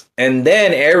tells us, and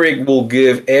then Eric will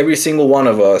give every single one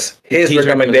of us his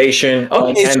recommendation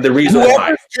and the reason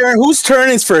why. Whose turn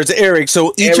is first? Eric.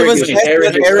 So each of us.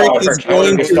 Eric is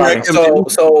going to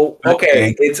recommend. So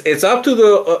okay, it's up to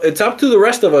the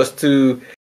rest of us to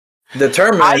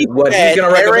determine I what he's bet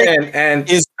gonna Eric recommend, and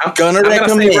is I'm gonna say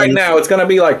recommend- right now it's gonna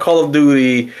be like Call of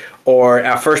Duty or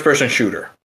a first-person shooter.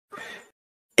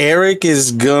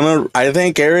 I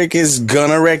think Eric is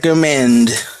gonna recommend.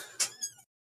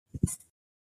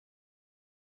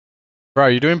 Bro,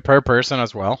 are you doing per person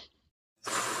as well?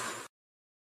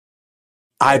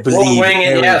 I believe wing it,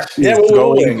 Eric yes. is Yeah, we'll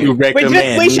going wing to it.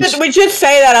 recommend. We should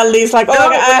say that at least. Like, No, oh,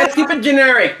 but let's keep it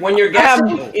generic. When you're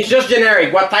guessing, it's just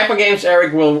generic. What type of games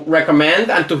Eric will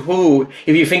recommend and to who,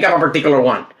 if you think of a particular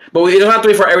one. But it doesn't have to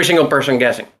be for every single person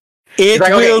guessing. It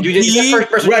Like, okay, will you just be. first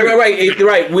person. Right.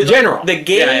 With General. the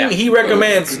game Yeah. he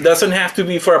recommends doesn't have to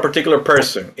be for a particular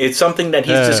person. It's something that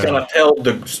he's just gonna tell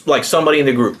somebody in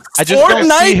the group. I just don't see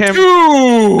Fortnite him.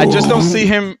 2! I just don't see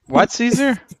him. What,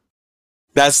 Caesar?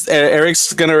 That's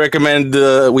Eric's gonna recommend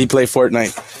we play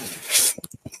Fortnite.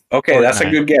 Okay, that's a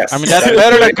good guess. I mean, that's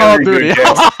better than Call of very Duty. good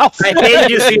guess. I hate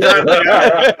you, Caesar.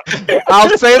 I'll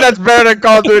say that's better than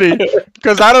Call of Duty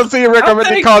because I don't see you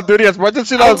recommending Call of Duty as much as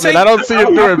she loves it. I don't see you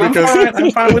do it because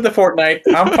I'm fine with the Fortnite.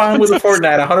 I'm fine with the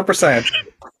Fortnite 100%.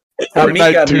 Fortnite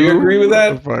Mika, do you 2? agree with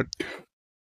that? But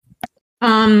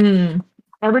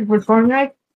Eric with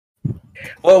Fortnite?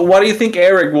 Well, what do you think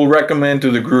Eric will recommend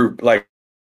to the group? Like,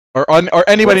 or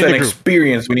anybody what's in an the group.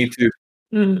 experience we need to?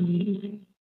 Mm.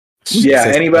 Yeah,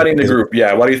 anybody in the group.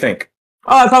 Yeah, what do you think?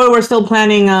 Oh, I thought we were still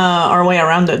planning our way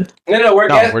around it. No, we're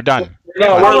No, we're done.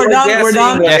 No, Oh, we're done, guessing we're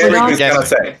done, what we're Eric done. is gonna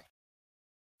say.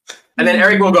 And then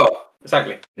Eric will go.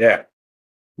 Exactly. Yeah.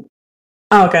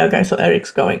 Oh, okay. So Eric's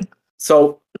going.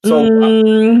 So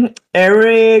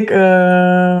Eric.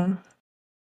 I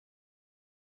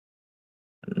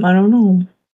don't know.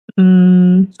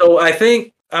 So I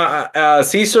think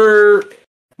Caesar,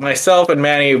 myself, and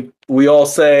Manny, we all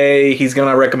say he's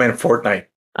gonna recommend Fortnite.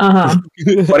 What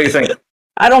do you think?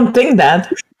 I don't think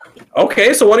that.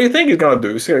 Okay, so what do you think he's gonna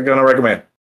do? He's gonna recommend.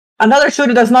 Another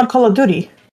shooter that's not Call of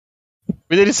Duty.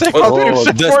 We didn't say Call of Duty. we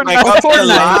said The Spec Ops the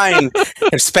Fortnite.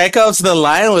 Line. Spec Ops the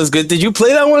Line was good. Did you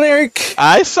play that one, Eric?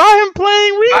 I saw him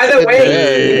playing By recently. the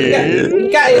way,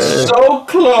 Mika is so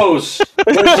close.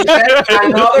 When she said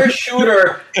another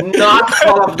shooter, not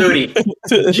Call of Duty.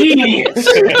 Genius.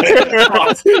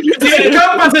 It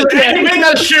encompasses anything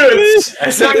that shoots. I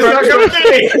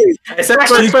said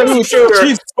first-person shooter.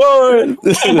 She's fun.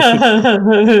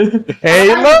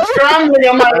 Halo. Scrambling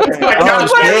on my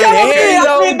couch. I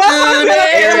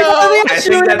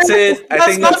think that's it. I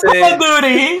think that's Call of it.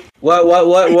 Duty.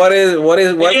 What is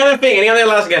Any other thing? Any other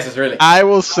last guesses? Really? I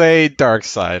will say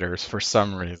Darksiders for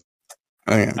some reason.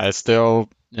 Okay. I still,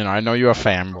 I know you're a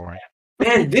fanboy.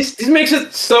 Man, this makes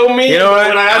it so mean. You know what?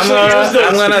 When I actually use this.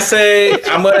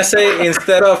 I'm gonna say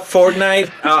instead of Fortnite,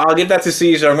 I'll give that to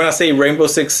Caesar. I'm gonna say Rainbow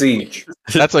Six Siege.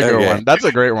 That's a good Okay. one. That's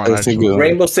a great one. That's a Actually. good one.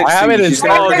 Rainbow Six I Siege. have it You said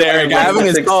installed, Derek. I have it Rainbow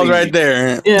Six installed Siege. right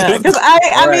there. Yeah, because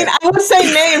I mean, I would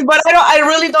say names, but I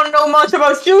really don't know much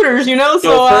about shooters, So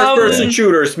So first-person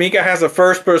shooters. Mika has a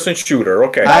first-person shooter.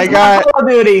 Okay. I got Call of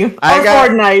Duty or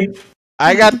Fortnite.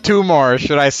 I got two more.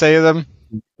 Should I say them?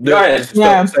 Go ahead.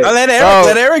 Yeah.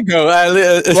 Let Eric go.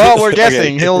 Well, we're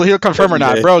guessing. He'll confirm or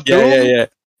not, bro. Doom, Yeah.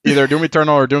 either Doom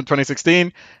Eternal or Doom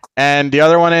 2016, and the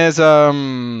other one is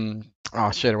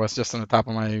oh shit, it was just on the top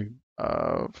of my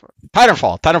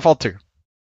Titanfall 2.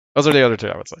 Those are the other two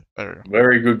I would say. There we go.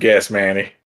 Very good guess,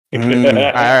 Manny. All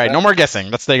right, no more guessing.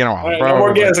 That's taking a while. All right, no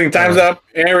more guessing. Time's up.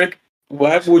 Eric,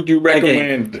 what would you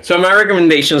recommend? So my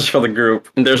recommendations for the group,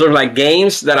 and there's sort of like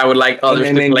games that I would like others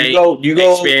And to then play, you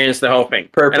go experience the whole thing.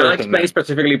 per And I'll person, explain then.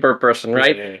 specifically per person,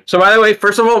 right? Yeah. So by the way,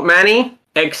 first of all, Manny,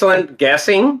 excellent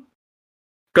guessing.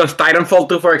 Because Titanfall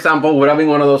 2, for example, would have been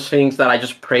one of those things that I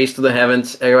just praised to the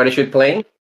heavens. Everybody should play.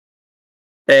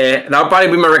 That would probably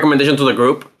be my recommendation to the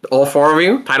group. All four of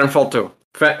you, Titanfall 2.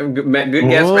 Good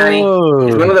guess, Manny.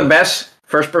 It's one of the best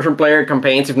first-person player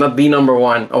campaigns, if not the number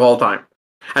one of all time.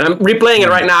 And I'm replaying it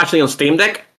right now, actually, on Steam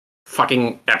Deck.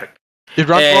 Fucking epic. It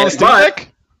runs well on Steam but- Deck?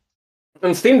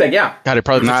 On Steam Deck, yeah. God, it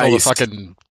probably takes all the Nice.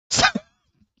 fucking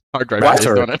hard drive What?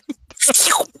 space, don't it?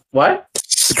 What?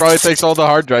 It probably takes all the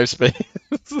hard drive space.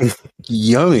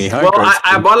 Yummy. Well,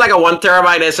 I bought like a 1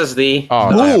 terabyte SSD. Oh,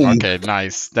 Boom. damn. Okay,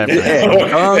 nice.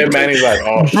 Definitely. And Manny's like,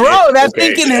 oh, shit. Bro, that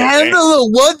Okay, thing can okay. handle a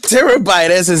 1 terabyte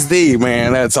SSD,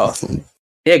 man. That's awesome.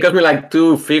 Yeah, it cost me like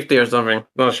 $250 or something.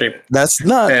 Not cheap. That's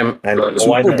not I know.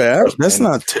 Why super not? bad. That's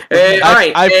not. All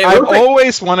right. I've real quick.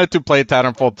 always wanted to play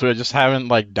Titanfall 2. I just haven't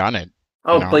done it.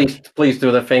 Oh, No. please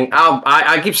do the thing.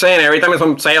 I keep saying it every time it's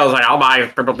on sale, like I'll buy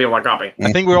Purple People a copy.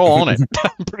 I think we all own it.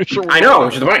 I'm pretty sure. I know,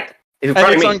 which is the point. It's And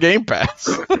probably it's me. on Game Pass.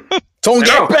 Don't I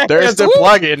know. get back. There's the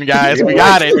plug-in, guys. We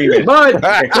got it. But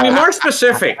to be more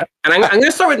specific, and I'm going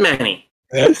to start with Manny.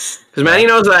 Because Manny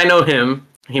knows that I know him.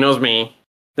 He knows me.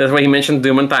 That's why he mentioned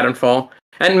Doom and Titanfall.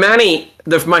 And Manny,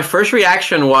 my first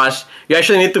reaction was, you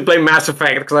actually need to play Mass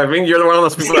Effect, because I think you're one of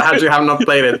those people that actually have not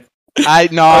played it.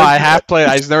 I have played.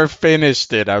 I just never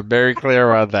finished it. I'm very clear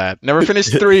about that. Never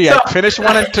finished 3. I finished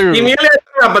 1 and 2. Immediately,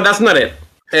 but that's not it.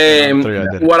 3 I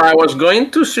did. What I was going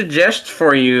to suggest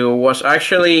for you was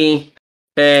actually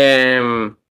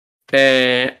a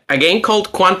game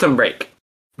called Quantum Break.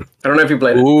 I don't know if you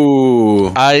played it.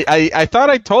 Ooh. I thought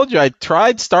I told you. I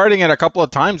tried starting it a couple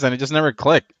of times and it just never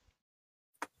clicked.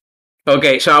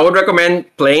 Okay, so I would recommend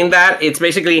playing that. It's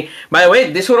basically, by the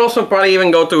way, this would also probably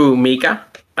even go to Mika.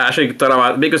 I actually thought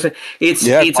about it because it's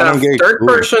Quantum a Break,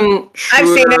 third-person I've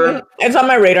seen shooter, it. It's on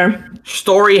my radar.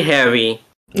 story heavy.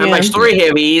 And Yeah. by story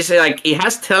heavy, is like it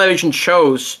has television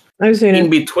shows I've seen in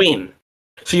it. between.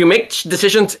 So you make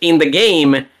decisions in the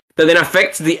game that then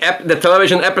affects the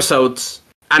television episodes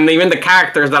and even the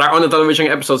characters that are on the television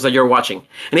episodes that you're watching.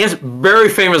 And he has very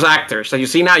famous actors that you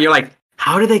see now. You're like,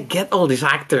 how did they get all these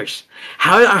actors?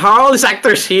 How are all these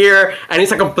actors here? And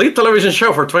it's a complete television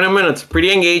show for 20 minutes.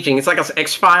 Pretty engaging. It's like an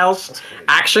X-Files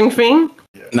action thing.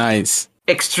 Nice.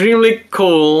 Extremely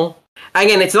cool.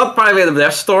 Again, it's not probably the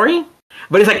best story,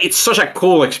 but it's such a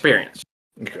cool experience.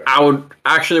 Okay. I would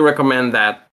actually recommend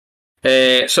that.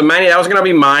 So Manny, that was gonna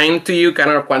be mine to you,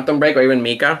 kind of Quantum Break or even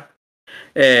Mika,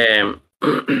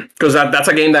 because that's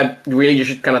a game that really you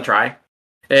should kind of try.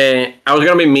 I was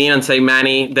gonna be mean and say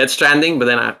Manny Death Stranding, but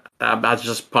then I was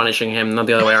just punishing him, not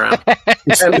the other way around.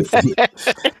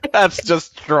 That's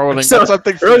just trolling. So, That's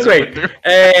something real Caesar quick, would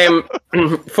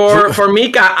do. for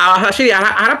Mika, actually, I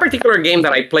had a particular game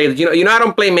that I played. You know, I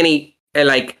don't play many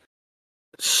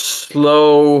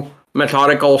slow,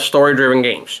 methodical, story-driven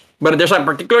games. But there's a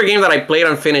particular game that I played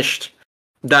and finished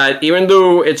that, even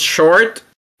though it's short,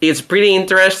 it's pretty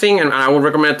interesting, and I would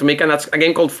recommend it to Mika. And that's a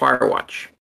game called Firewatch.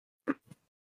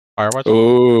 Firewatch?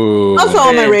 Ooh. Also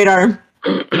on my radar.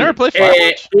 You never played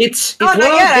Firewatch? It's No, one not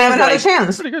of yet. I those haven't had a games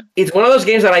chance. Pretty good. it's one of those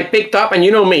games that I picked up, and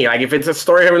you know me, like if it's a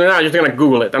story every now, I'm just gonna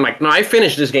Google it. I'm like, no, I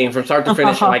finished this game from start to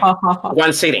finish in like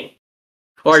one sitting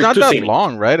or It's not two that sittings.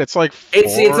 long, right? It's like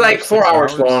It's like 4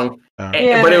 hours 6 long.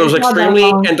 Yeah, But it was it's not that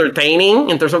extremely long.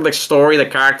 entertaining in terms of the story, the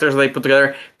characters they put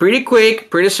together. Pretty quick,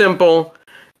 pretty simple.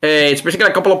 It's basically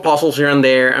a couple of puzzles here and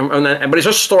there, but it's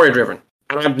just story driven.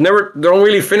 And don't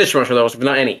really finish much of those, if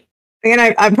not any. And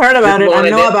I've heard about it. I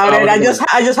know about it. I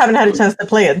just haven't had a chance to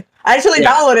play it. I actually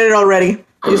downloaded it already.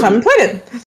 I just haven't played it.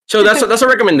 So that's a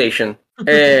recommendation.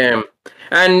 And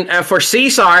for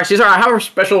Cesar, I have a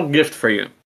special gift for you.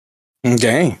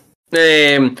 Okay.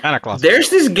 There's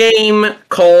this game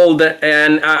called,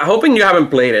 and hoping you haven't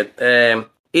played it.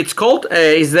 It's called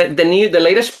is the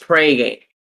latest Prey game.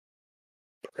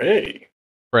 Prey.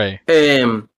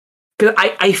 Because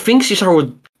I think Cesar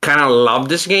would kind of love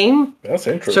this game. That's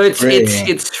interesting. So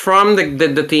it's from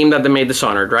the team that they made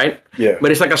Dishonored, right? Yeah. But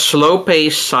it's like a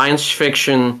slow-paced science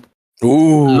fiction.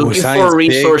 Ooh, looking for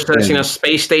resources in a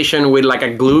space station with like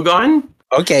a glue gun.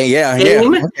 Okay,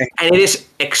 game, okay. And it is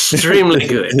extremely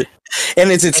good.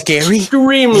 And is it scary?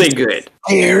 Extremely good.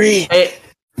 Scary.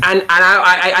 And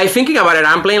I thinking about it,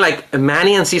 I'm playing like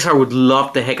Manny and Cesar would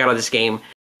love the heck out of this game.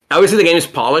 Obviously, the game is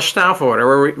polished now for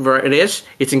whatever it is.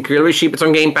 It's incredibly cheap. It's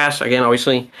on Game Pass again,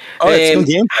 obviously. It's on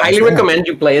Game Pass. Highly recommend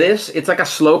you play this. It's like a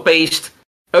slow-paced.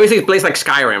 Obviously, it plays like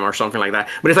Skyrim or something like that.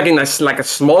 But it's like in a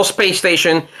small space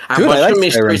station. A bunch of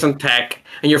mysteries and tech,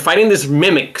 and you're fighting these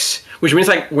mimics, which means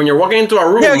like when you're walking into a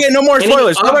room. Yeah, no more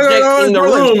spoilers. Object in the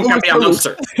room can be a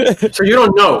monster, so you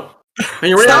don't know. And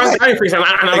you're really having freeze, and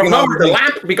the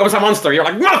lamp becomes a monster. You're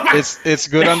like, it's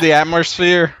good on the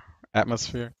atmosphere.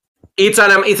 It's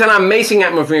an amazing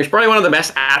atmosphere. It's probably one of the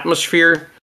best atmosphere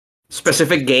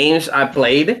specific games I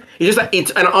played.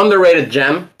 It's an underrated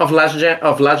gem of last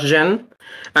gen.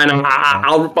 And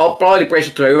I'll probably praise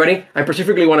it to everybody. I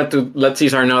specifically wanted to let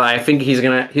Cesar know that I think he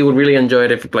would really enjoy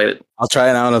it if he played it. I'll try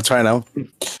it out.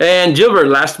 And Gilbert,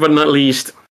 last but not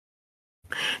least,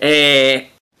 I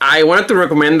wanted to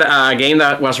recommend a game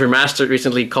that was remastered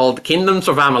recently called Kingdoms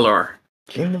of Amalur.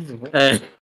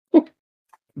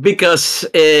 Because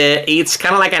it's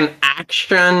kind of like an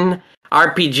action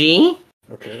RPG,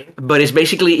 but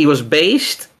it was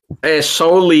based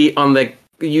solely on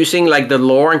using like the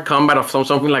lore and combat of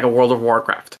something like a World of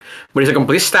Warcraft. But it's a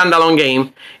complete standalone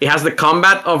game. It has the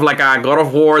combat of like a God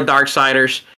of War,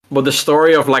 Darksiders, but the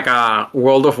story of like a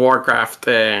World of Warcraft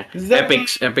epic. Is that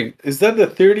the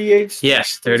 38?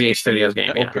 Yes, 38 Studios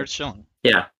game.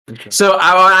 Yeah. Okay. So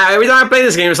every time I play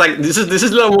this game, it's like this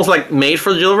is almost like made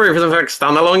for Gilbert. If it's like a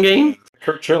standalone game,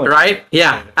 right?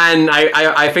 Yeah, and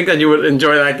I think that you would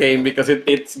enjoy that game because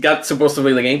it's got supposed to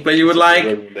be the gameplay you would like,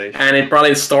 and it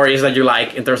probably stories that you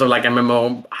like in terms of like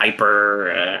MMO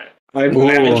hyper. I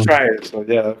haven't tried it, so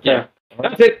yeah. Yeah,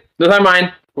 that's it. Those are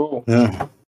mine. Cool. Yeah.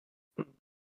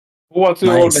 Who wants to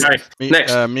Nice. go next?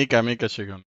 Next, Mika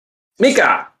Shigun.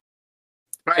 Mika.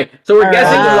 All right, so we're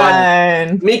guessing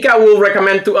what Mika will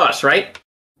recommend to us, right?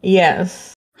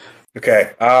 Yes.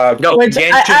 Okay. Go. Genshin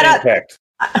Impact.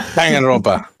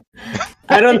 Danganronpa.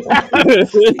 I don't. It's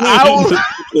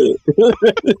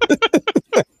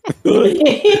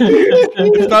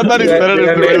not that he said it,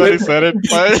 it's the way that he said it.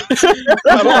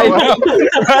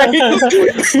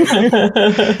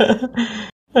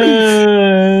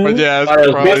 But yeah,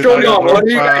 what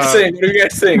do you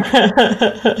guys think?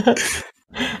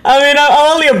 I mean,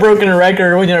 I'm only a broken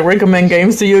record when I recommend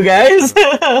games to you guys.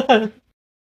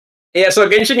 Yeah, so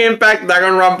Genshin Impact,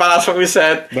 Danganronpa, that's what we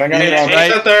said. Danganronpa.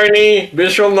 Ace Attorney,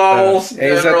 visual novels.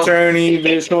 Ace Attorney,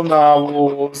 visual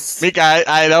novels. Mika,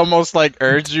 I'd almost like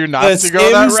urge you not to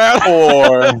go that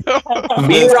route.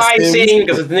 Be Rising,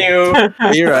 because it's new.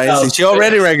 Be Rising. She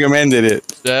already recommended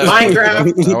it. Yeah.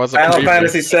 Minecraft. That was a Final preview.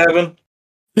 Fantasy VII.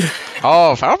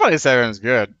 Oh, Final Fantasy 7 is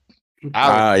good. Yeah.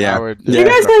 I would, You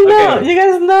guys know.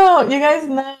 You guys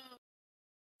know.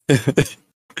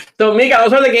 So, Mika,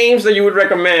 those are the games that you would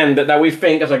recommend that we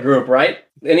think as a group, right?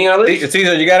 Any others?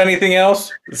 Caesar, you got anything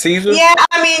else? Caesar? Yeah,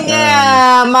 I mean,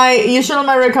 usually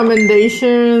my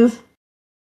recommendations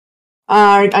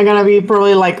are gonna be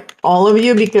probably like all of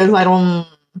you because I don't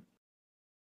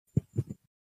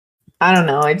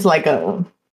know. It's like I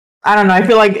don't know. I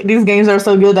feel like these games are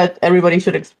so good that everybody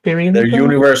should experience They're them.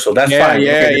 universal. That's fine.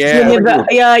 Yeah,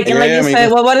 like you said.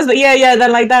 Well, what is the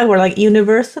that like that? We're like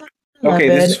universal. Okay,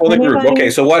 this is for the group. Okay,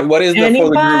 so what is the for the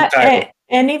group title?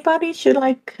 Anybody should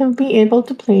like be able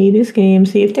to play this game,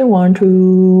 see if they want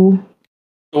to.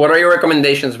 What are your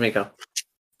recommendations, Mika?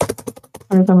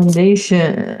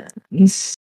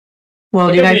 Recommendations.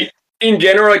 Well, you guys. In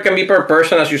general, it can be per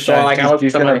person, as you saw. Yeah, like I was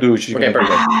she's gonna do. She's gonna do.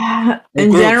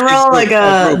 In general, like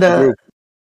the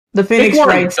Phoenix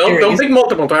Wright series. Don't pick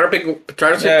multiple. Try to pick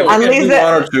at least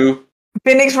one or two.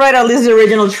 Phoenix Wright, at least the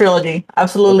original trilogy.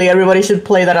 Absolutely, everybody should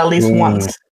play that at least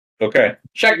once. Okay.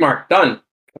 Checkmark. Done.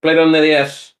 I played on the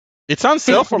DS. It's on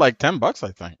sale for like $10,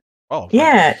 I think. Oh.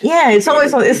 Yeah. It's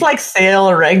always it's like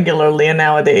sale regularly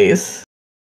nowadays.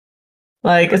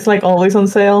 Like it's like always on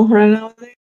sale right now.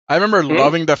 I remember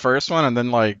loving the first one and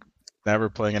then like never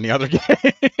playing any other game.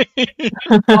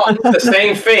 It's the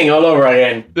same thing all over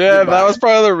again. Yeah, that was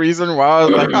probably the reason why I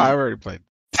was like, oh, I already played.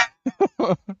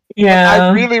 Yeah.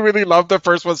 I really, really loved the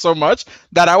first one so much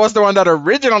that I was the one that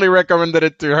originally recommended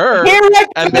it to her. He recommended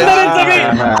And it to me.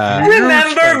 I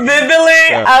remember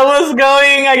vividly. I was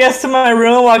going, I guess, to my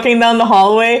room, walking down the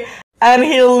hallway, and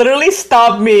he literally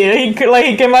stopped me. He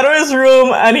came out of his room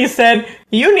and he said,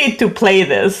 "You need to play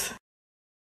this."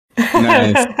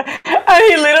 Nice. And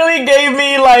he literally gave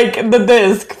me like the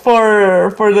disc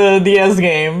for the DS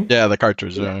game. Yeah, the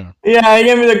cartridge. Yeah. Yeah, he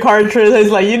gave me the cartridge. He's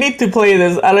like, "You need to play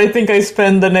this," and I think I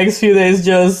spent the next few days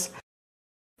just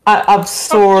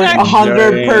absorbed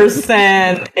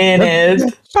 100% in it.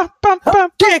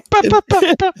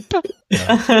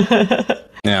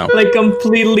 Yeah. Like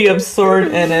completely absorbed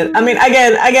in it. I mean,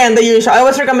 again, the usual. I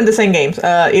always recommend the same games.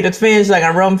 Edith Finch,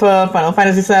 Danganronpa, Final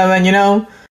Fantasy VII. You know,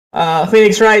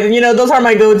 Phoenix Wright. And, you know, those are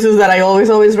my go-tos that I always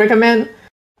recommend,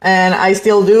 and I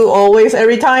still do always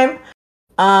every time.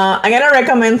 I'm gonna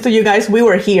recommend to you guys We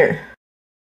Were Here.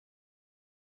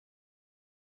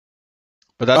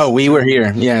 But that's, We Were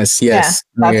Here. Yes. Yeah,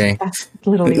 Okay. that's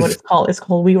literally what it's called. It's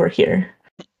called We Were Here.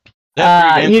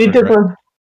 yeah, three You games need of it, to right?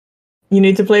 you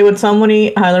need to play with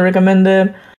somebody. Highly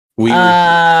recommended. We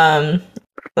Were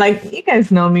Like you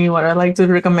guys know me, what I like to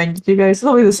recommend to you guys. It's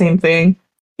always the same thing.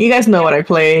 You guys know what I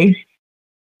play.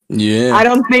 Yeah. I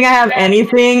don't think I have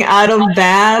anything out of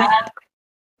that.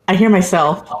 I hear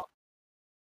myself.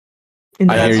 In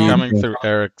the I hear It's you. background. coming through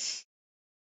Eric's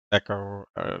echo.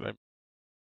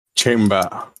 Chamber.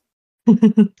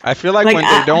 I feel like Like, when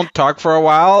they don't talk for a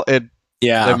while, the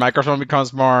Yeah. microphone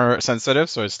becomes more sensitive,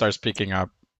 so it starts picking up.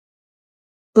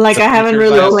 Like The I haven't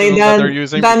features really I played assume that they're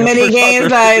using that because many we're games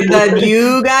talking. that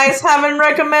you guys haven't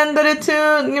recommended it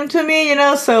to me, you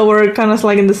know. So we're kind of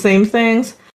like in the same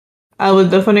things. I would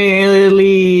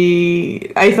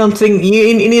definitely. I don't think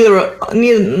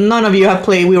none of you have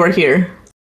played We Were Here.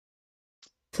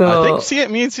 So I think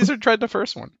me and Caesar tried the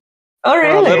first one oh for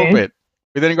really? a little bit.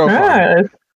 We didn't go far. Nice.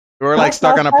 We were like Nice,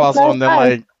 stuck on a nice, puzzle, nice, and then nice.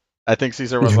 like I think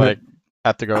Caesar was like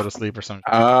had to go to sleep or something.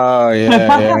 Oh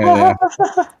yeah.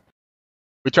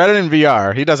 We tried it in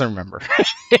VR. He doesn't remember.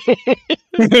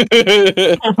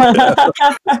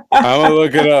 I'm gonna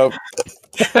look it up.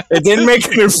 It didn't make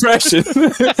an impression.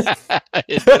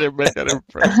 It didn't make an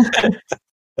impression.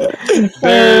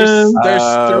 There's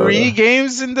 3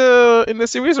 games in the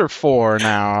series or 4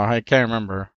 now. I can't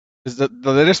remember. Is the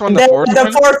latest one the fourth the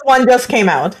one? fourth one just came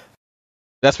out.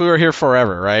 That's We Were Here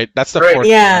Forever, right? That's the Right. fourth.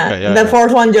 Yeah, one. Okay, the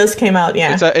fourth one just came out.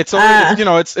 Yeah. It's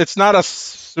only it's not a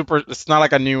super. It's not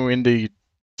like a new indie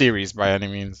series by any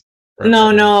means.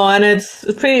 No, and it's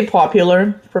pretty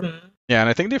popular. From Yeah, and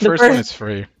I think the The first one first- is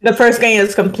free. the first game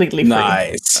is completely free.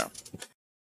 Nice.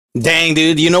 Dang,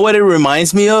 dude. You know what it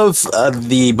reminds me of?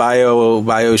 The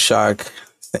Bioshock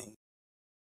thing.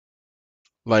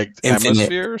 Like Infinite.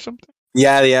 Atmosphere or something.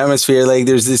 Yeah, the atmosphere. Like,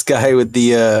 there's this guy with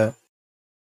the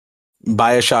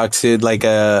Bioshock suit, like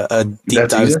a deep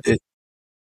That's dive. easy.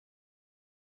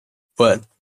 But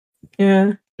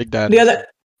Yeah. Big Daddy. The other,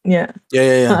 yeah.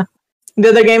 yeah. Huh. The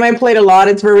other game I played a lot.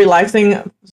 It's very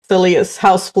relaxing. Silly as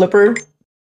House Flipper.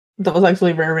 That was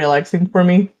actually very relaxing for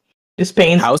me. Just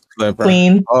paint, House Flipper.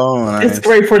 clean. Oh, nice. It's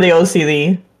great for the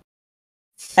OCD.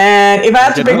 And if I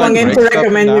had to You pick can, one like, game to break stuff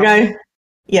recommend you down. guys,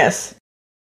 yes.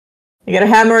 You get a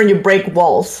hammer and you break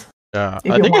walls. Yeah,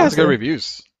 if I you think it want has good to.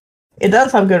 reviews. It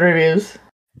does have good reviews.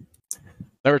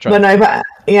 Never tried. But Do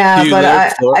you but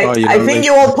like Floor? Oh, you I don't think like-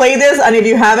 you all play this, and if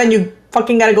you haven't, you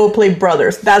fucking gotta go play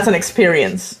Brothers. That's an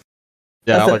experience.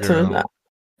 Yeah, That's I'll it look it too. up.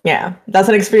 Yeah, that's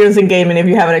an experience in gaming if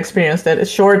you haven't experienced it.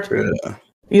 It's short. Yeah.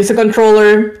 Use a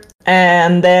controller,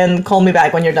 and then call me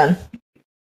back when you're done.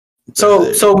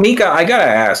 So Mika, I gotta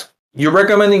ask. You're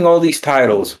recommending all these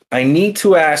titles. I need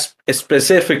to ask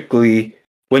specifically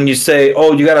when you say,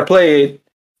 "Oh, you gotta play it."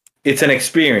 It's an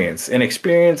experience. An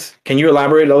experience. Can you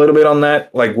elaborate a little bit on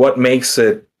that? Like, what makes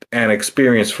it an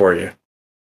experience for you,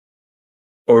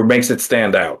 or makes it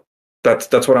stand out?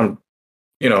 That's what I'm,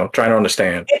 trying to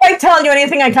understand. If I tell you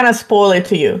anything, I kind of spoil it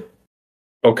to you.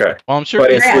 Okay. Well, I'm sure But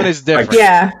each it's- one is different.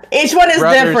 Yeah, each one is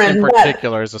Brothers different. in But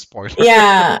particular is a spoiler.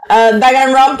 yeah,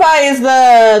 Danganronpa is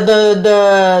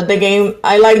the game.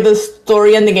 I like the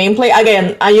story and the gameplay.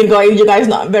 Again, you guys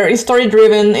know I'm very story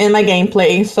driven in my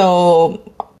gameplay, so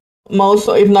most,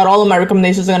 if not all, of my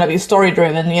recommendations are gonna be story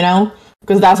driven.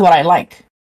 Because that's what I like.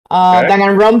 Okay.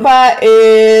 Danganronpa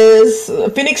is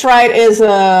Phoenix Wright is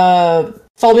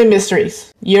solving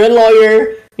mysteries. You're a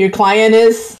lawyer. Your client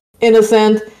is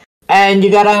innocent. And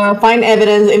you gotta find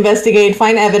evidence, investigate,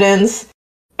 find evidence,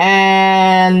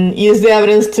 and use the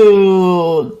evidence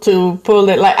to pull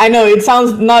it. Like, I know it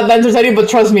sounds not entertaining, but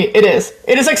trust me, it is.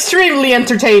 It is extremely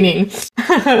entertaining.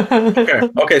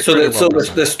 Okay. So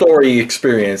the story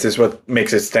experience is what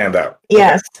makes it stand out.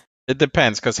 Yes. It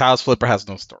depends, because House Flipper has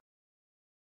no story.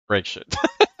 Break shit.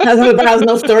 House Flipper has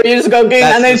no story. You just go game,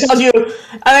 and then it tells you,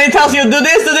 do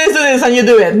this, and you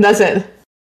do it. That's it.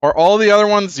 Or all the other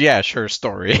ones, yeah, sure,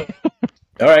 story.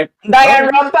 All right.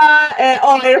 Danganronpa. I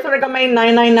also recommend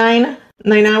 999.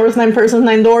 9 hours, 9 persons,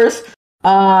 9 doors.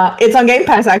 It's on Game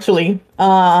Pass actually.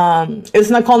 It's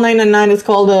not called 999. It's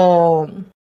called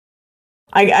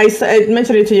I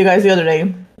mentioned it to you guys the other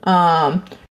day.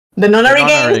 The Nonary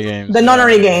games. The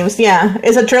Nonary games. Yeah,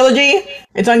 it's a trilogy.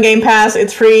 It's on Game Pass.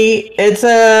 It's free. It's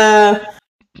a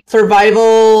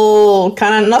survival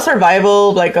kind of, not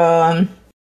survival, like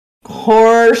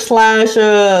horror /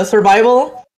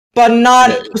 survival. But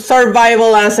not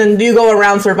survival as in you go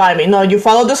around surviving. No, you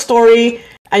follow the story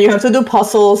and you have to do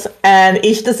puzzles, and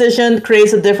each decision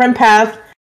creates a different path,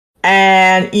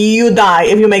 and you die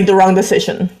if you make the wrong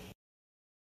decision.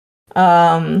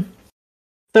 So,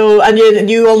 and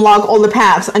you unlock all the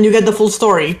paths and you get the full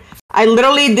story. I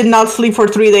literally did not sleep for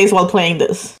 3 days while playing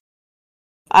this.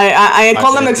 I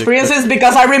call them experiences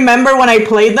because I remember when I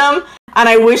played them, and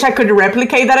I wish I could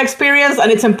replicate that experience,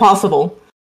 and it's impossible.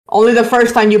 Only the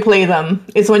first time you play them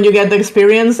is when you get the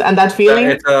experience and that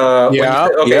feeling. So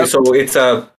it's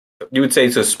you would say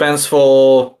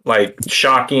suspenseful, like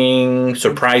shocking,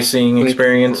 surprising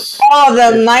experience. All of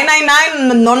them,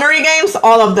 999 Nonary games,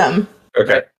 all of them.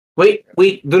 Okay. We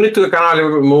do need to kind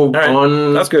of move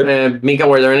on. That's good. Mika,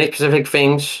 were there any specific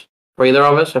things for either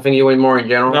of us? I think you went more in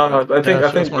general. No, I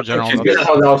think more general.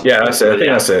 Yeah, that's it. I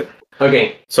think that's it.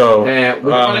 Okay, so we're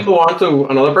going to go on to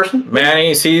another person.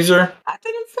 Manny, Caesar. I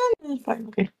didn't finish.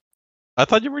 Okay. I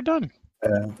thought you were done.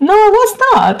 No, I was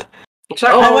not.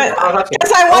 Exactly. I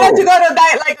wanted to go to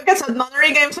like I said,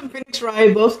 Nonary games and Phoenix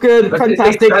Wright, both good,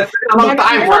 fantastic. That's a long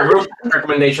time for a group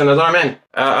recommendation. That's what I meant.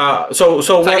 So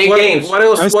what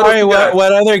else? I'm sorry.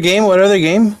 What other game? What other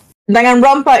game?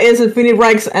 Danganronpa is if Phoenix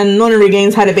Wright and Nonary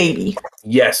games had a baby.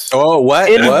 Yes. Oh, what?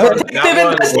 It's what? detective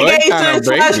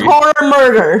investigation / horror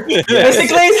murder.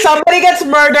 Basically, somebody gets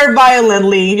murdered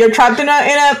violently. You're trapped in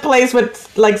a place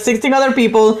with like 16 other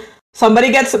people.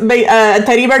 Somebody gets a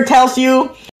teddy bear tells you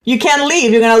can't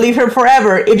leave. You're gonna leave here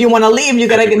forever. If you want to leave, you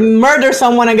gotta murder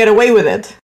someone and get away with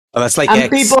it. Oh, that's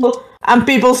like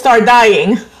people start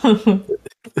dying.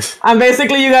 And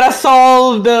basically, you gotta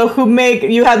solve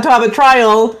you had to have a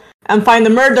trial and find the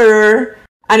murderer.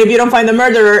 And if you don't find the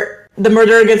murderer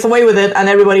gets away with it, and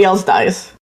everybody else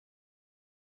dies.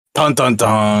 Dun dun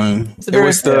dun! It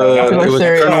was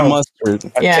Colonel Mustard.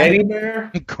 A teddy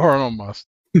bear. Colonel Mustard.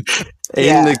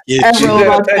 In the kitchen.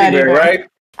 Teddy bear, right?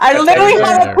 I literally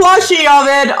have a plushie of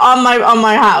it on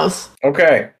my house.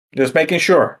 Okay, just making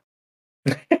sure.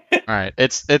 All right,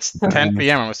 it's 10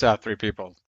 p.m. and we still have 3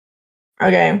 people.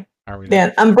 Okay.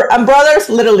 Yeah, and brothers,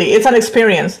 literally, it's an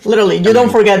experience. Literally, you don't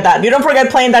forget that. You don't forget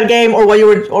playing that game or what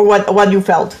you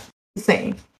felt.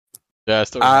 Same. Yeah,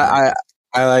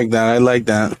 I like that. I like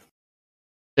that.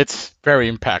 It's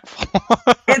very impactful.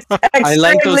 It's I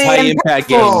like those high impact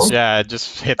games. Yeah, it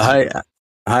just hits.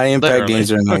 High impact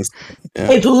games are nice.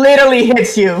 Yeah. It literally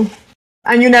hits you,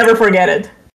 and you never forget it.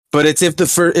 But it's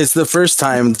the first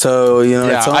time, so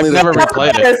it's only. I've never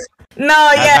replayed it.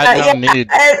 No, need.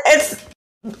 It's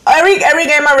every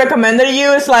game I recommended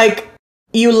you is like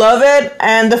you love it,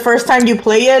 and the first time you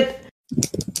play it,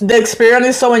 the experience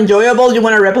is so enjoyable. You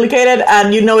want to replicate it,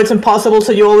 and you know it's impossible,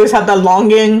 so you always have that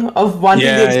longing of wanting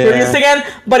the experience again.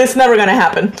 But it's never gonna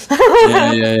happen.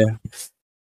 yeah.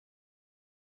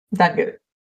 That good.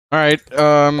 All right.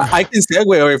 I can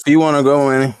segue, or if you want to go,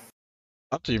 Manny.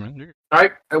 Up to you, man. All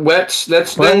right. Let's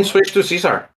then switch to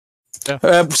Caesar.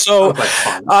 Yeah. So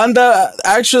on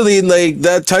actually like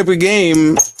that type of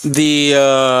game, the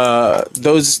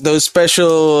those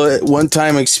special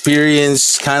one-time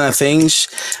experience kind of things,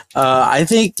 I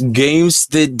think games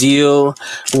that deal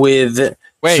with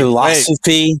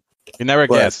philosophy. You never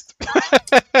guessed.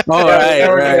 Right.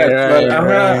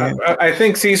 I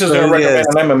think Caesar's gonna recommend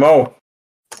an MMO.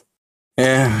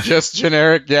 Yeah. Just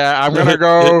generic. Yeah, I'm gonna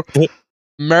go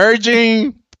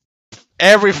merging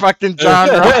every fucking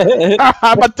genre.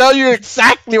 I'm gonna tell you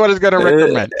exactly what it's gonna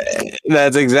recommend.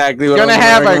 That's exactly what it's gonna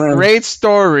have a great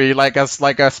story, like a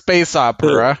space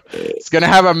opera. It's gonna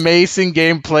have amazing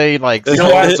gameplay, like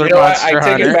Monster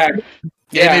Hunter.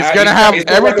 Yeah, and it's gonna have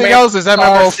everything else is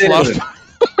MMO fluff.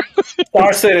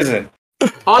 Star Citizen.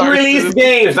 Unreleased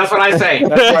games. That's what I say.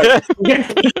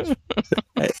 That's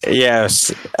right.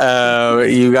 Yes.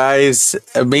 You guys,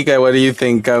 Mika, what do you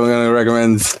think I'm going to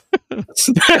recommend?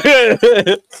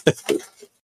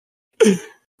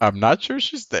 I'm not sure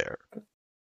she's there.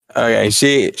 Okay,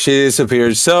 she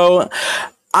disappeared. So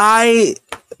I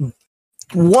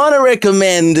want to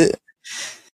recommend,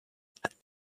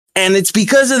 and it's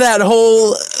because of that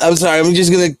whole. I'm sorry. I'm just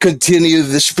gonna continue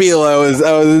the spiel I was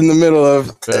in the middle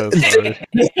of.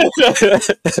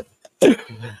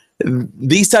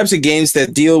 These types of games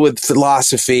that deal with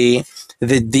philosophy,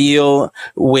 that deal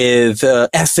with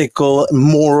ethical,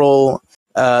 moral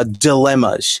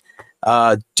dilemmas,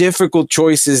 difficult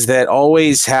choices that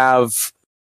always have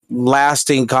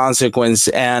lasting consequence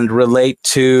and relate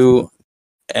to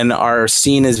and are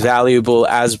seen as valuable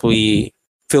as we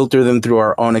filter them through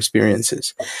our own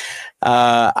experiences.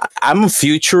 I'm a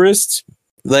futurist.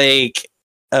 Like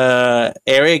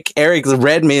Eric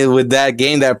read me with that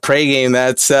game, that Prey game.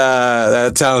 That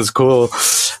sounds cool.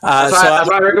 That's why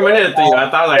I recommended it to you. I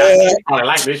thought I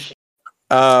like this.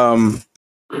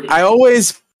 I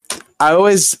always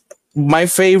my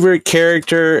favorite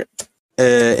character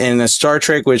in a Star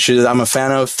Trek, which I'm a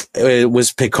fan of,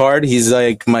 was Picard. He's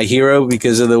like my hero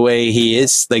because of the way he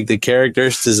is, like the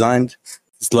character's designed.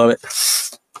 Just love it.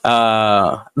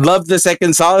 Loved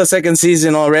saw the second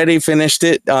season already, finished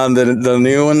it on the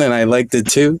new one, and I liked it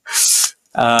too.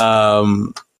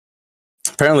 Apparently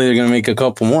they're going to make a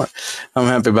couple more. I'm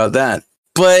happy about that.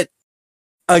 But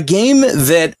a game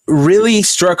that really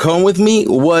struck home with me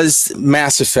was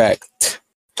Mass Effect.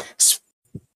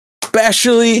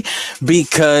 Especially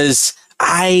because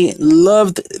I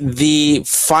loved the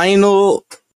final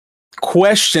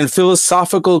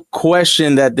philosophical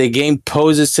question that the game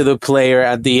poses to the player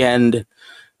at the end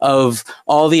of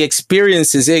all the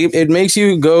experiences. It makes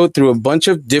you go through a bunch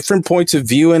of different points of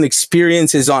view and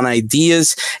experiences on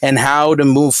ideas and how to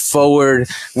move forward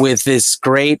with this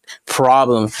great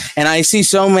problem. And I see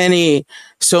so much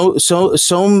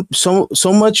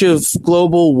of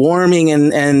global warming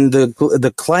and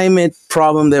the climate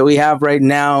problem that we have right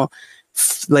now,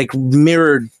 like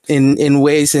mirrored in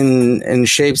ways and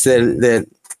shapes that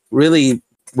really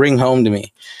ring home to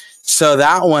me. So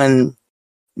that one,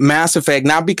 Mass Effect,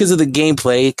 not because of the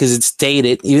gameplay, because it's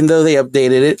dated, even though they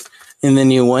updated it in the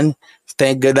new one.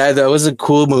 Thank God, that was a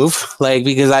cool move. Like,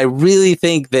 because I really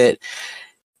think that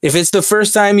if it's the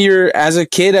first time you're, as a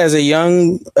kid, as a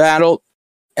young adult,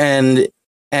 and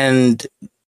the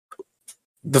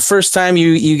first time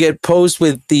you get posed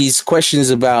with these questions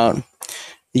about,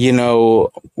 you know,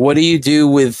 what do you do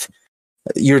with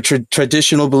your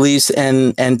traditional beliefs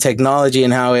and technology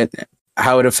and how it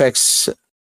affects,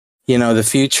 you know, the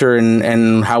future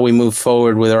and how we move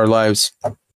forward with our lives.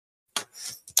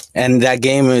 And that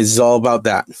game is all about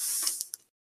that.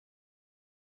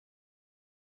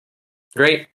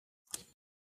 Great.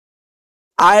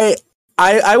 I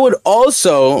would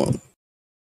also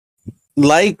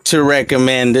like to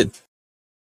recommend it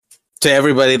to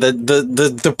everybody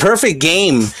the perfect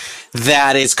game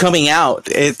that is coming out.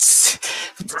 It's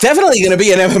definitely going to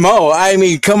be an MMO. I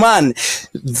mean, come on.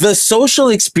 The social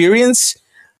experience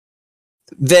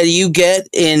that you get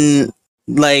in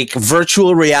like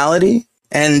virtual reality,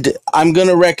 and I'm going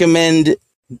to recommend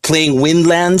playing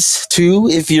Windlands 2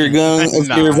 if you're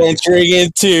venturing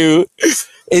into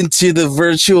the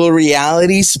virtual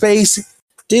reality space.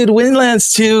 Dude,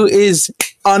 Windlands 2 is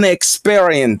an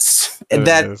experience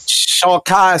that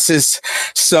showcases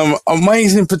some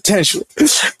amazing potential.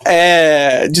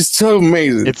 Just so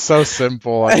amazing. It's so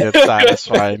simple and yet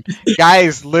satisfying.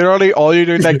 Guys, literally all you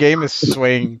do in that game is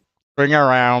swing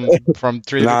around from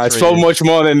tree to tree. It's so much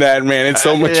more than that, man. It's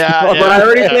so much more. But I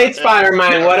already played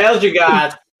Spider-Man. What else you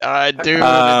got? Dude,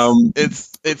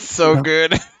 it's so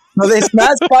good. No, it's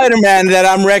not Spider-Man that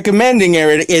I'm recommending,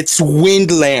 Eric. It's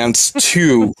Windlands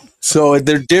 2. So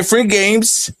they're different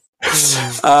games.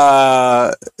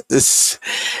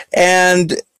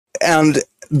 And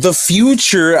the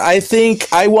future, I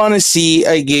think I want to see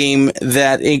a game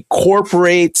that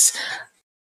incorporates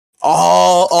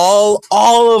all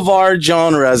of our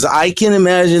genres. I can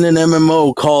imagine an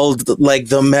MMO called like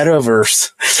the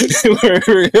Metaverse, where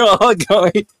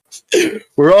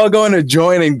we're all going to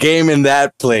join and game in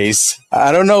that place.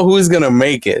 I don't know who's going to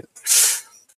make it.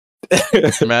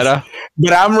 Meta.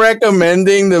 But I'm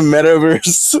recommending the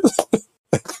Metaverse.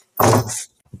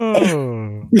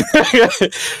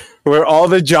 Where all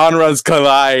the genres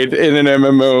collide in an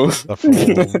MMO. The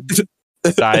fool.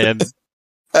 Dying.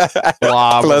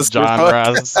 blob of Plus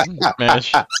genres.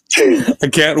 Mish. I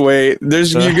can't wait.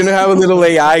 You're gonna have a little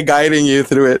AI guiding you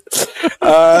through it.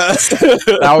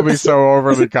 That would be so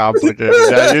overly complicated.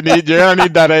 Yeah, you're gonna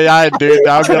need that AI, dude.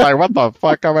 That would be like, what the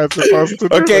fuck am I supposed to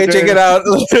do? Okay, check it out.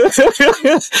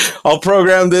 I'll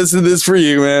program this and this for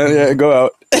you, man. Yeah, go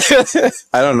out.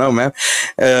 I don't know, man.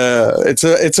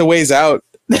 It's a ways out.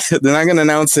 They're not gonna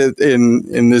announce it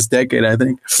in this decade, I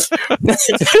think.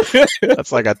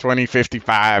 That's like a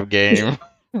 2055 game.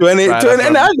 20,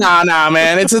 nah,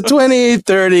 man. It's a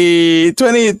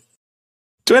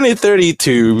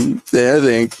 2032, I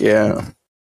think, yeah.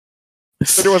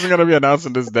 But it wasn't gonna be announced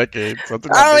in this decade.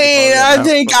 I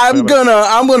think I'm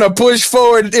gonna push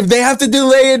forward. If they have to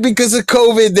delay it because of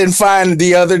COVID, then fine,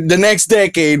 the next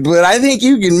decade. But I think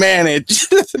you can manage.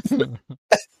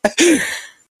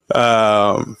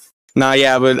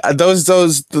 Yeah, but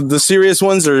the serious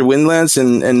ones are Windlands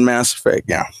and Mass Effect,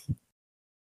 yeah.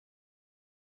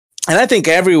 And I think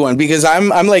everyone, because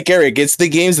I'm like Eric, it's the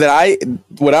games that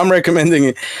what I'm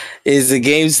recommending is the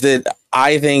games that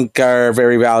I think are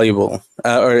very valuable,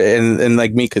 and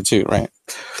like Mika too, right?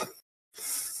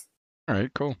 All right,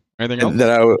 cool. Anything else?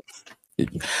 That I would.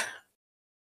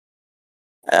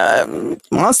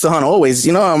 Monster Hunter always,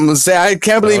 I'm gonna say I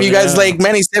can't believe you guys like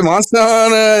many said Monster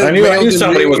Hunter. I knew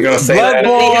somebody was gonna say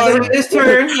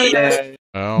Bloodborne.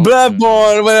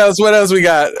 Bloodborne. What else we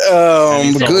got?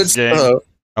 Good stuff.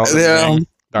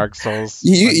 Dark Souls.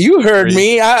 You heard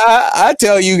me. I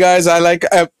tell you guys I like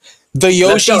the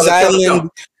Yoshi's Island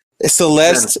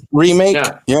Celeste remake.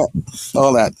 Yeah,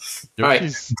 all that.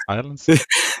 Yoshi's Island.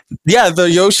 Yeah, the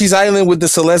Yoshi's Island with the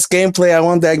Celeste gameplay. I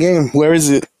want that game. Where is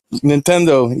it?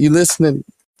 Nintendo, you listening?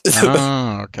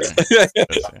 Oh, okay.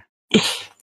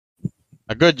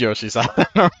 A good Yoshi's Island.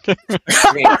 With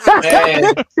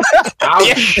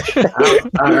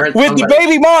the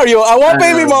Baby Mario. I want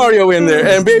Baby Mario in there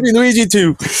and Baby Luigi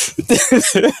too.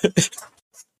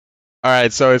 All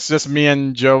right, so it's just me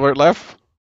and Joe left?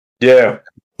 Yeah.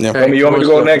 You want me to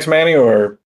go next, Manny,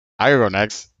 or? I can go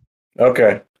next.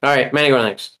 Okay. All right, Manny, go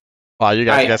next. Wow, you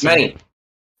guys guessing. Manny.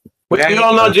 We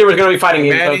all know Jim is going to be fighting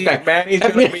you. Manny's going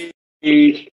to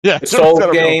be Souls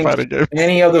games.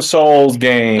 Any of the Souls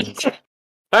games. All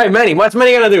right, Manny. What's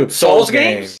Manny going to do? Souls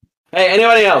games? Hey,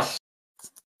 anybody else?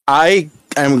 I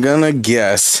am going to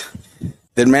guess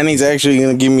that Manny's actually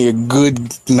going to give me a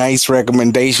good, nice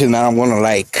recommendation that I'm going to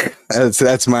like.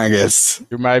 That's my guess.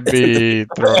 You might be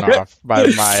thrown off by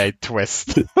my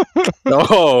twist.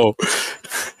 No.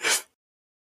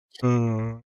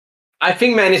 I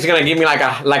think Manny's gonna give me like an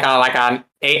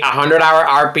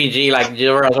 100-hour RPG like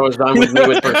Jiro was done with me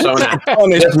with Persona.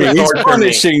 He's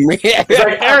punishing me. He's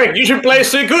like, Eric, you should play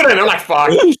Suikoden. I'm like,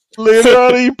 fuck.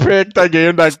 Literally picked a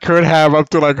game that could have up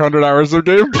to like 100 hours of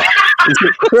game.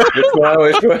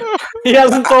 He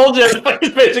hasn't told you, but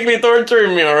he's basically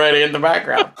torturing me already in the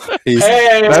background.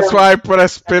 That's why I put a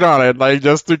spin on it, like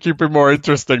just to keep it more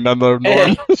interesting than the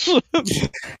norm.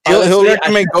 He'll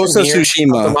recommend Ghost of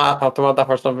Tsushima.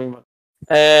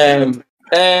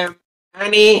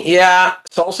 Annie, yeah,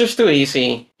 Souls is too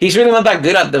easy. He's really not that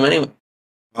good at them anyway.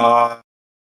 No,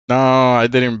 I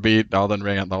didn't beat Elden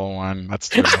Ring at level 1. That's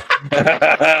true.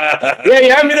 Yeah, you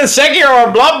haven't beaten Sekiro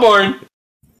or Bloodborne.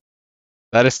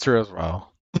 That is true as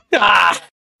well.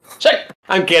 Check.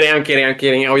 I'm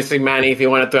kidding. Obviously, Manny, if he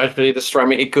wanted to actually destroy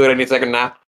me, he could any second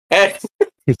now.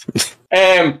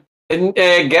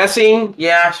 Guessing,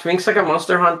 yeah, Sphinx like a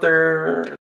Monster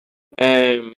Hunter.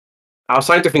 I was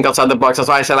trying to think outside the box. That's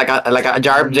why I said like a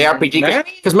JRPG.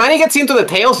 Because Manny gets into the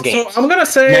Tales game. So I'm gonna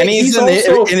say Manny's an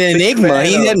enigma.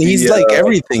 He's like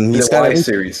everything. He's got Y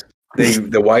series.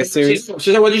 The Y series. What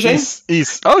did you say?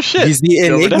 Oh shit! He's the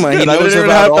enigma. He knows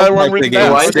about about all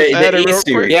the E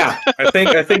series. Yeah, I think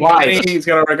Manny's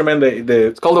gonna recommend the.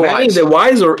 It's called the Ys. The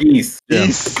Ys or East?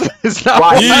 East. It's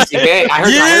not Ys. Okay, I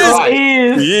heard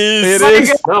It is.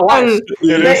 No, Ys.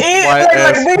 We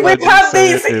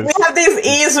have these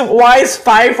E's Y's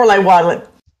 5 for like what?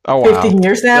 Oh wow. 15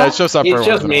 years now. Yeah, it's just It's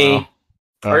just me.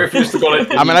 I refuse to call it.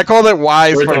 I mean, I called it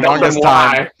Y's for the longest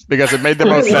time because it made the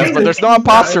most sense, but there's no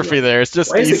apostrophe there. It's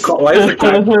just why is it called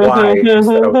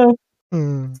Y?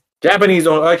 Japanese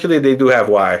don't actually. They do have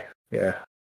Y. Yeah.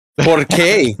 ¿Por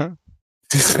qué? All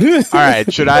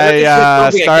right, should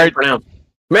I start?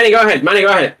 Manny, go ahead.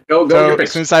 Go. So,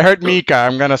 since I heard Mika,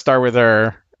 I'm gonna start with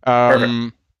her.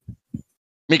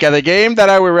 Mika, the game that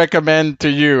I would recommend to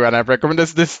you, and I've recommended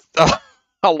this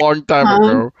a long time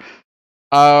ago.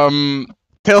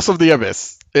 Tales of the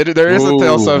Abyss. There is a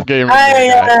Tales of game.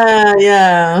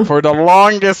 Yeah. For the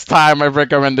longest time, I've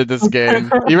recommended this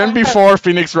game. Even before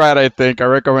Phoenix Wright, I think I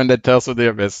recommended Tales of the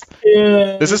Abyss.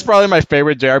 Yeah. This is probably my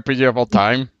favorite JRPG of all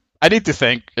time. I need to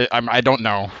think. I don't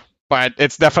know, but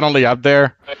it's definitely up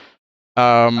there.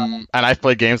 And I've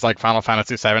played games like Final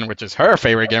Fantasy VII, which is her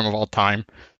favorite game of all time.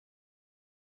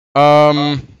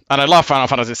 And I love Final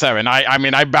Fantasy VII. I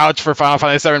mean, I vouch for Final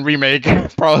Fantasy VII Remake.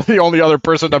 Probably the only other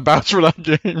person that vouched for that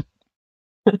game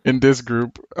in this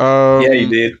group. Yeah, you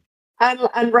did.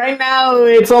 And right now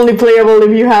it's only playable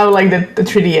if you have like the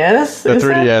 3DS. The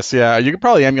 3DS, yeah. You could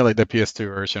probably emulate the PS2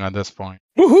 version at this point.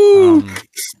 Woohoo!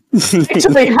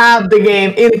 Actually have the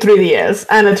game in 3DS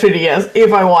and a 3DS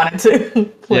if I wanted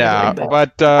to. Yeah, like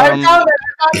but I found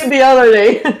it the other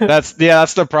day. that's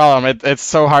the problem. It's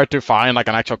so hard to find like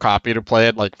an actual copy to play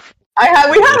it. Like we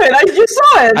have it. I just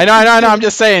saw it. I know. I'm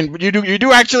just saying you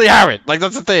do actually have it. Like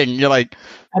that's the thing. You're like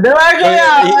I do actually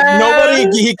have it.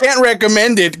 Nobody, he can't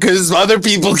recommend it because other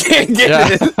people can't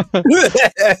get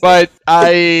it. But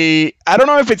I don't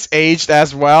know if it's aged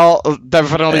as well.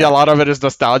 Definitely a lot of it is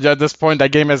nostalgia at this point.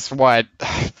 That game is what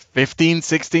 15,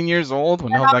 16 years old.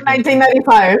 When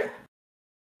 1995.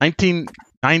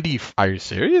 1990. Are you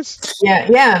serious?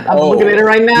 Yeah. I'm looking at it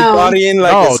right now. Body in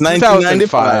like it's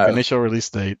 1995 initial release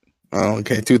date. Oh,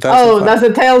 okay, 2005. Oh, that's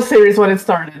the Tales series when it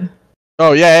started.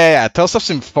 Oh yeah. Tales of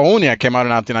Symphonia came out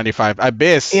in 1995.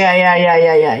 Abyss.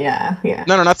 Yeah.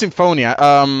 No, not Symphonia.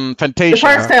 Fantasia.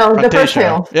 The first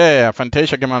Tale. Yeah.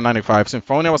 Fantasia came out in 95.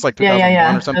 Symphonia was like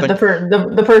 2001 or something.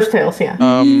 The first Tales, yeah.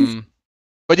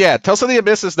 But yeah, Tales of the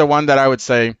Abyss is the one that I would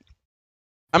say.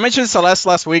 I mentioned Celeste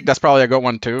last week. That's probably a good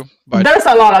one too. But there's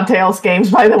a lot of Tales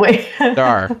games, by the way.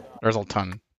 There's a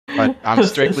ton. But I'm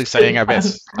strictly saying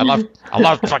Abyss. I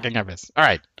love fucking Abyss. All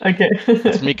right. Okay.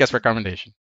 That's Mika's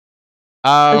recommendation.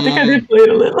 I think I did play it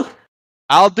a little.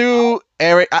 I'll do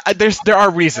Eric. There are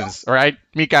reasons, all right,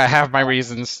 Mika. I have my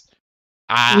reasons.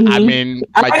 I mean,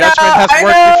 my judgment has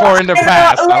worked before in the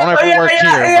past. I don't know if it worked here.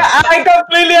 Yeah, I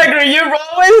completely agree. You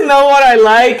always know what I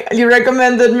like. You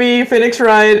recommended me Phoenix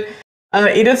Wright,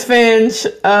 Edith Finch.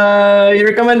 You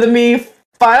recommended me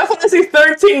Final Fantasy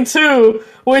 13 too,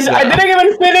 which I didn't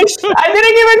even finish. I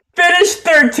didn't even finish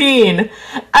 13,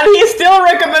 and he still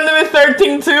recommended me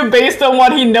 13 too, based on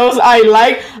what he knows I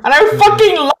like, and I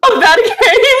fucking love that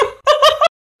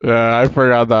game. Yeah, I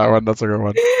forgot that one. That's a good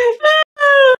one.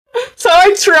 So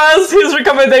I trust his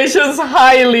recommendations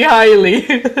highly.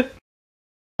 He's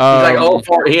like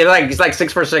 0-4. He's like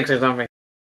 6 for 6 or something.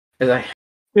 He's like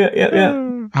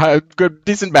yeah. Good,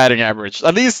 decent batting average.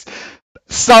 At least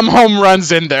some home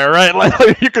runs in there, right?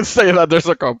 Like you could say that there's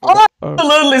a couple.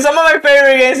 Absolutely, some of my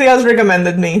favorite games he has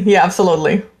recommended me. Yeah,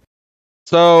 absolutely.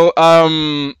 So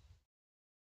I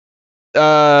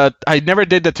never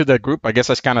did that to the group. I guess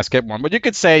I kind of skipped one, but you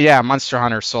could say Monster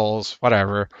Hunter Souls,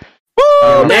 whatever.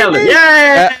 Nailed it!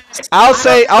 Yeah.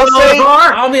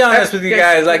 I'll be honest with you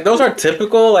guys. Like those are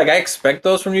typical. Like I expect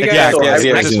those from you guys.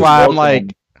 Exactly. Which is why I'm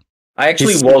like, I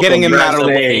actually welcome them out of the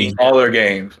way all their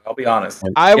games. I'll be honest.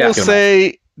 I will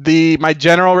say my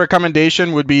general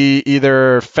recommendation would be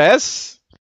either Fez,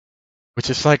 which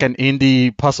is like an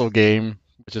indie puzzle game,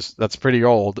 that's pretty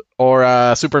old,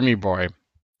 or Super Meat Boy.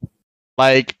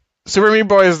 Like Super Meat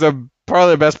Boy is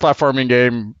probably the best platforming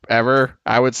game ever.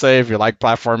 I would say if you like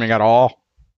platforming at all,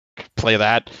 play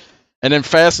that. And then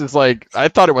Fez is like, I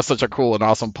thought it was such a cool and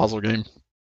awesome puzzle game.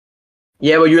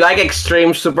 Yeah, but you like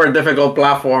extreme, super difficult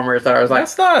platformers. That I was like,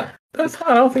 that's not.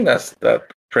 I don't think that's that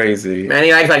crazy. Man,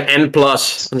 he likes like N+. And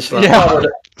stuff. Yeah,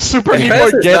 Super Meat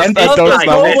Boy gets that those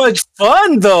so much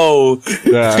fun though.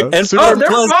 Yeah, and they're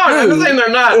fun. I'm not saying they're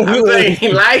not. I'm saying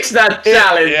he likes that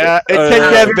challenge. Yeah, it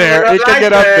can get there. It can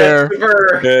get up there.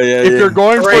 If you're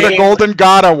going for the Golden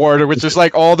God Award, which is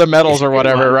like all the medals or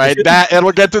whatever, right? That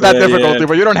it'll get to that difficulty,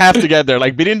 but you don't have to get there.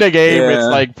 Like beating the game, it's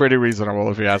like pretty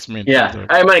reasonable if you ask me. Yeah. All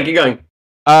right, Mike, keep going.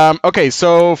 Okay,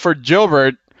 so for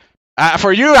Gilbert,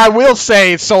 for you, I will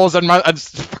say Souls and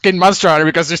fucking Monster Hunter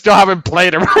because you still haven't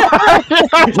played them.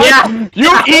 Yeah,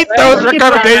 you eat those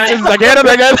recommendations again and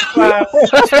again.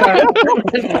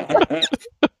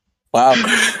 Wow.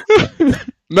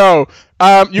 No,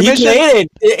 you mentioned played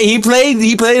it.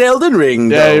 He played Elden Ring.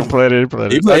 Though. Yeah, he played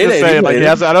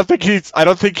it. I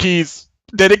don't think he's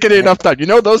dedicated enough time. You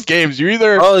know those games. You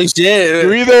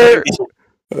either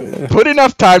put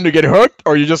enough time to get hooked,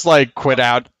 or you just like quit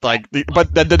out. But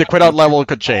then the quit out level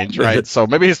could change, right? So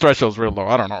maybe his threshold's real low.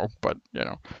 I don't know, but you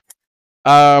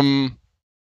know.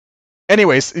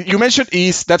 Anyways, you mentioned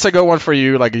East. That's a good one for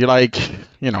you. Like you like,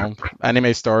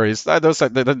 anime stories. Those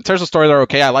in terms of stories are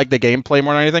okay. I like the gameplay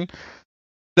more than anything.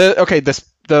 The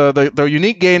the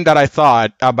unique game that I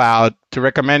thought about to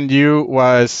recommend you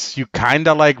was you kind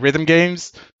of like rhythm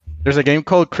games. There's a game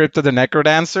called Crypt of the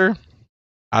Necrodancer.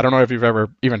 I don't know if you've ever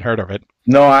even heard of it.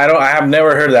 No, I don't. I have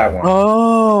never heard that one.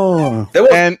 Oh,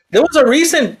 there was a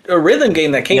recent rhythm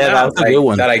game that came out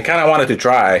that, that I kind of wanted to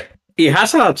try. It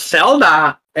has a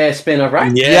Zelda spin-off,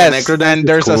 right? Yeah, yes, and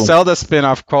there's a Zelda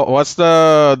spin-off called. What's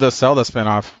the Zelda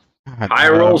spin-off?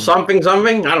 Hyrule something.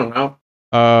 I don't know.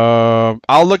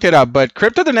 I'll look it up. But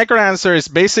Crypt of the Necrodancer is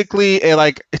basically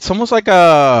it's almost like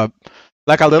a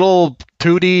little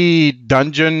 2D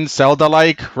dungeon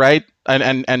Zelda-like, right?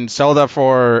 And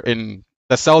Zelda in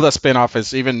the Zelda spin-off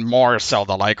is even more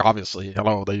Zelda-like, obviously.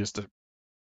 Hello, they used to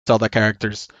Zelda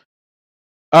characters.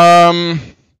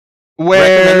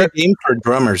 Recommended game for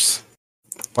drummers.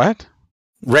 What?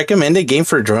 Recommended game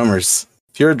for drummers.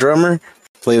 If you're a drummer,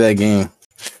 play that game.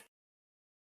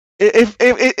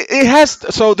 It has,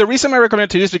 so the reason I recommend it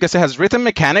to you is because it has rhythm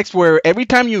mechanics where every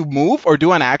time you move or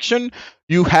do an action,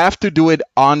 you have to do it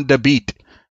on the beat.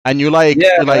 And you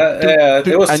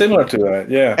it was similar to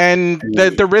that, yeah. And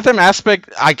the rhythm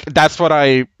aspect, that's what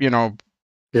I,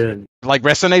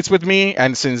 resonates with me.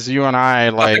 And since you and I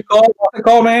What's it called,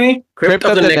 Manny? Crypt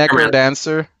of the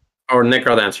Necrodancer. Or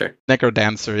Necrodancer.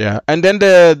 Necrodancer, yeah. And then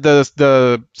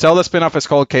the Zelda spin-off is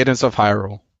called Cadence of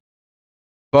Hyrule.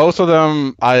 Both of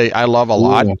them I love a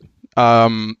lot.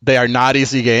 They are not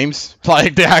easy games.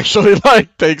 They actually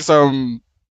take some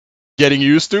getting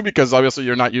used to, because obviously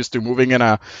you're not used to moving in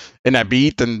a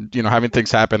beat and having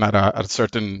things happen at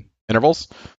certain intervals.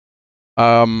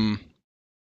 But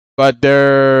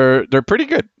they're pretty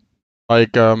good.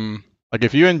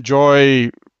 If you enjoy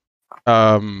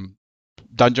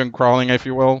dungeon crawling, if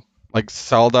you will, like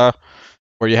Zelda,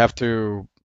 where you have to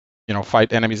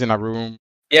fight enemies in a room.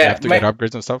 Yeah, you have to get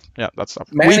upgrades and stuff. Yeah, that's stuff.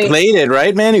 We played it,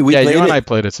 right, Manny? You and I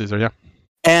played it, Caesar. Yeah.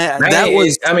 And Manny, that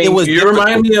was. You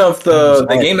remind me of the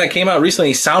game that came out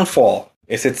recently, Soundfall.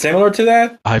 Is it similar to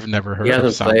that? I've never heard of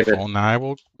Soundfall. Now I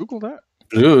will Google that.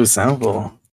 Ooh,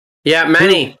 Soundfall. Yeah,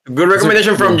 Manny. Good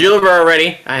recommendation from Gilbert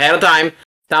already ahead of time.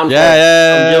 Soundfall.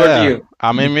 Yeah.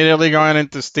 I'm immediately going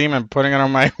into Steam and putting it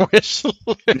on my wish list.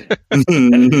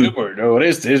 No,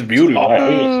 it is beautiful.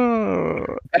 All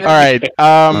right.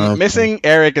 Missing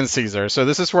Eric and Caesar. So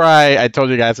this is where I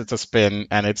told you guys it's a spin,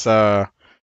 and it's a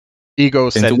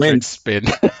egocentric spin.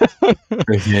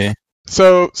 Okay.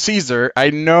 So Caesar, I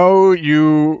know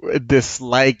you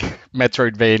dislike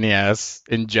Metroidvanias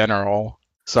in general,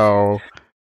 so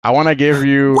I want to give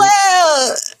you.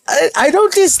 Well, I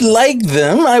don't dislike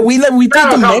them. We played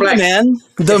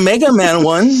the Mega Man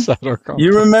one.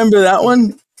 You remember that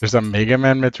one? There's a Mega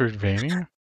Man Metroidvania?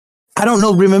 I don't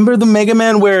know. Remember the Mega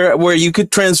Man where you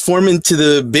could transform into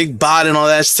the big bot and all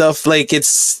that stuff?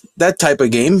 It's that type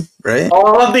of game, right?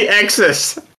 All of the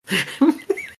X's.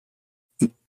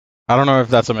 I don't know if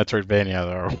that's a Metroidvania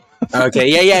though. Okay,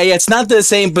 yeah. It's not the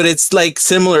same, but it's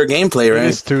similar gameplay, right?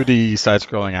 It's 2D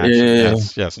side-scrolling action.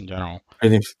 Yes, in general. I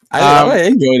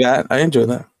enjoy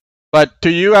that. But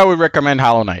to you, I would recommend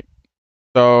Hollow Knight.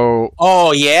 So.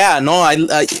 Oh yeah, no,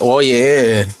 oh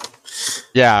yeah.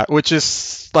 Yeah, which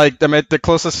is the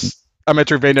closest a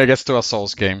Metroidvania gets to a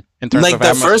Souls game in terms of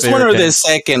the first one or the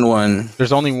second one.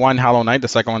 There's only one Hollow Knight. The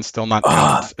second one's still not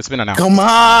out. It's been announced. Come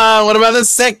on, what about the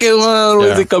second one?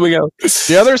 When's it coming out?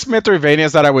 The other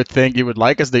Metroidvanias that I would think you would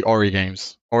like is the Ori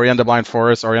games. Ori and the Blind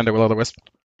Forest, Ori and the Will of the Wisp.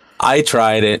 I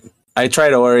tried it. I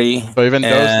tried Ori. So even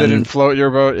those didn't float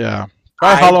your boat, yeah.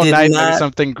 Try Hollow Knight, maybe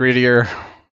something grittier.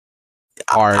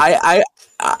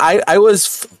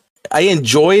 I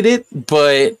enjoyed it,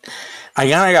 but I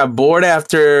kind of got bored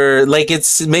after.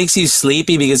 It makes you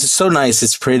sleepy because it's so nice,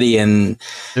 it's pretty, and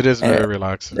it is very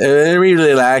relaxing. Very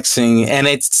relaxing, and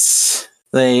it's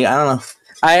I don't know.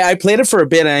 I played it for a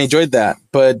bit and I enjoyed that,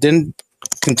 but didn't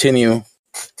continue.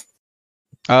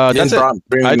 That's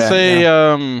it. I'd say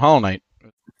Hollow Knight.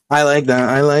 I like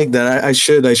that. I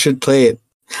should play it.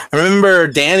 I remember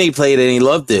Danny played it and he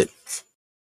loved it.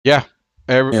 Yeah.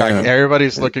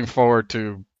 Everybody's looking forward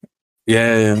to.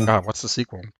 Yeah. God, what's the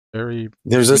sequel?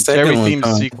 There's a second one.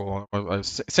 Themed sequel.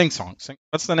 Sing Song.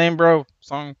 What's the name, bro?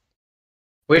 Song.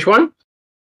 Which one?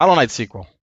 Hollow Knight sequel.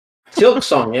 Silk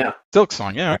Song. Yeah. Silk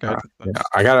Song. Yeah. Okay.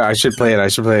 I should play it. I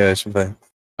should play it.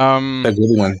 A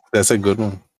good one. That's a good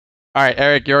one. All right,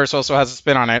 Eric. Yours also has a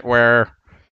spin on it where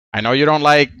I know you don't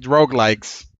like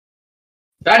roguelikes.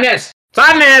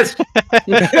 Sadness.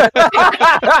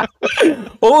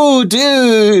 Oh,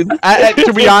 dude.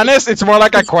 To be honest, it's more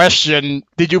like a question.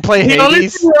 Did you play Hades? The only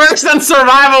thing worse than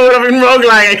survival would have been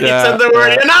roguelike. I said the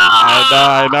word. No!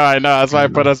 I know. That's why I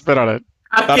put a spin on it.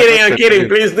 I'm kidding.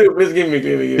 Please give me.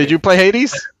 Did you play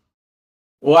Hades?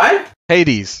 What?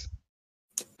 Hades.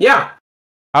 Yeah.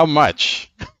 How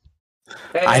much?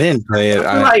 I didn't play it.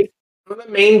 Like one of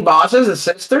the main bosses, the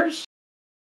sisters.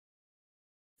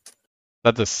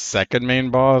 That's the second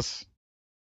main boss.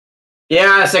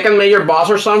 Yeah, second major boss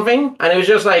or something, and it was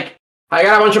just like I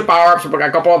got a bunch of power-ups, like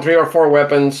a couple of 3 or 4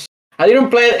 weapons. I didn't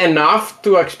play it enough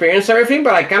to experience everything,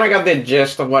 but I kind of got the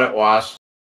gist of what it was.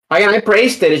 Again, I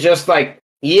praised it. It's just like,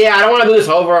 yeah, I don't want to do this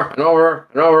over and over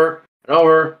and over and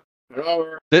over and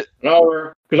over and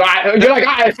over. Because you're like,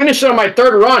 I finished it on my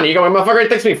 3rd run. You go, motherfucker, it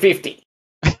takes me 50.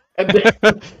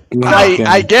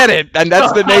 I get it, and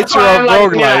that's the nature of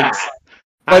roguelikes. Yeah.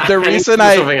 But the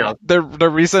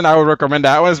reason I would recommend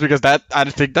that one is because I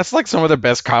think that's like some of the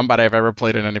best combat I've ever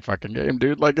played in any fucking game,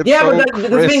 dude. Like, it's so but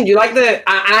the thing, you like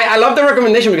I love the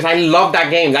recommendation because I love that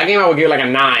game. That game I would give like a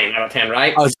 9 out of 10,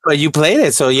 right? Oh, but you played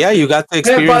it, so yeah, you got the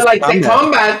experience. But like the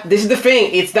combat, this is the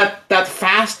thing. It's that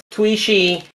fast,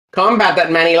 twitchy combat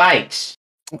that Manny likes.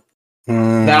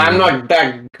 That I'm not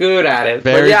that good at it.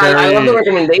 I love the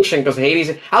recommendation because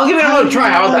Hades. I'll give it another try.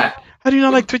 How about that? How do you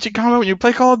not like twitchy combat when you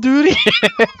play Call of Duty?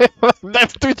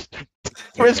 That's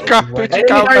twitchy combat. In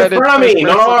front of me,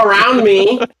 not all around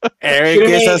me. Eric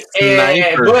is a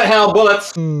sniper. Bullet hell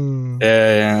bullets.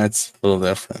 Yeah, it's a little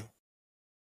different.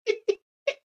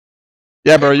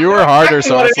 Yeah, bro, you were harder,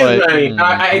 so it's like...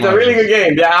 it's a really good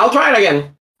game. Yeah, I'll try it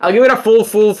again. I'll give it a full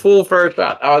first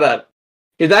shot. How about that?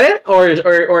 Is that it, or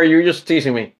are you just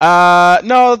teasing me?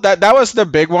 No, that was the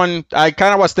big one. I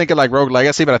kind of was thinking like Rogue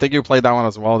Legacy, but I think you played that one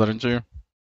as well, didn't you?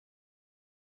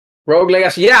 Rogue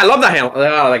Legacy, yeah, I love that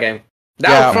game.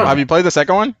 That was fun. Have you played the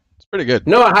second one? It's pretty good.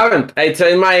 No, I haven't. It's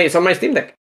on my Steam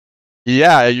Deck.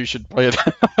 Yeah, you should play it.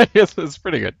 It's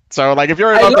pretty good. So, like, if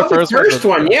you're I love the first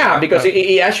one, yeah, because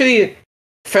it actually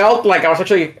felt like I was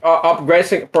actually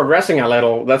progressing a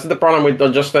little. That's the problem with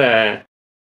just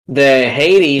the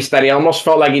Hades, that it almost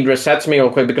felt like it resets me real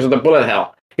quick because of the bullet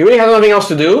hell. It really has nothing else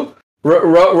to do.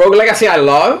 Rogue Legacy I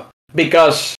love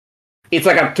because it's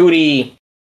like a 2D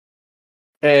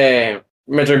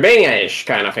Metroidvania-ish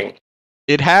kind of thing.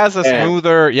 It has a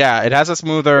smoother,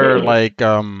 like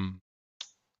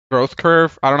growth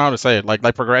curve. I don't know how to say it, like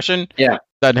progression. Yeah.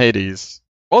 Than Hades.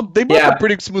 Well, they both have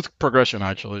pretty smooth progression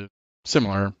actually,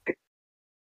 similar.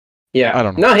 Yeah, I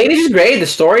don't know. No, Hades is great. The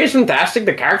story is fantastic.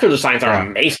 The character designs are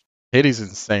amazing. Hades is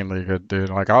insanely good, dude.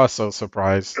 Like, I was so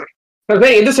surprised. But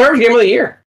it deserves Game of the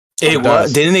Year. It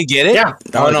was. Didn't it get it? Yeah.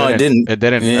 Oh, no, it didn't. It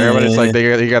didn't. Yeah, Everybody's like,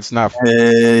 he got snuffed.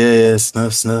 Yeah.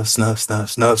 Snuff.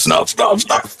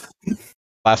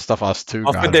 Last of Us 2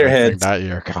 Off got with their heads. that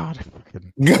year. God.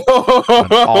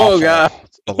 Oh, God.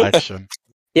 Selection.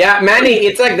 Yeah, Manny,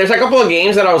 it's like there's a couple of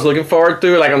games that I was looking forward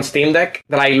to, like on Steam Deck,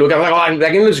 that I look at, I'm like, oh,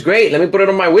 that game looks great. Let me put it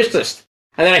on my wish list.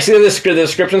 And then I see the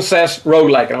description says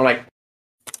roguelike, and I'm like,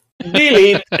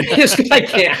 delete. I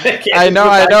can't. I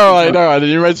know. And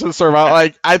you mentioned survival.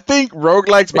 Like, I think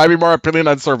roguelikes might be more appealing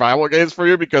than survival games for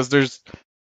you because there's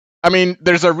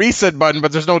a reset button,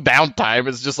 but there's no downtime.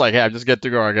 It's just like, hey, I just get to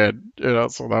go again. You know,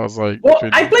 so that was like... Well,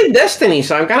 I played Destiny,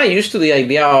 so I'm kind of used to the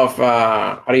idea of,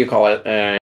 how do you call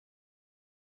it?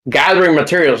 Gathering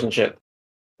materials and shit.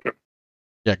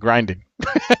 Yeah, grinding.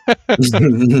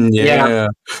 Yeah.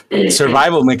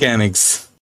 Survival mechanics.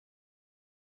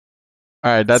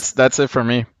 All right, that's it for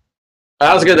me.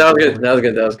 That was good.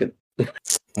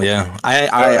 Yeah,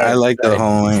 I like the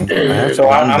whole thing. So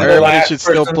everybody should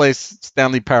still play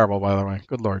Stanley Parable, by the way.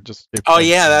 Good lord, just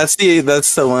yeah, that's the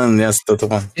one. Yes, that's the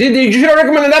one. You should have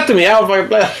recommended that to me. I've already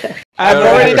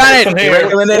done it.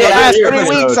 Recommended the last 3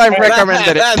 weeks, I've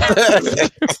recommended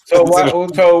it.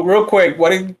 So real quick, what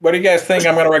do you guys think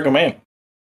I'm going to recommend?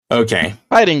 Okay,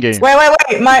 fighting game. Wait.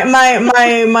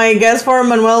 My guess for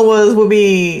Manuel would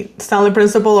be Stanley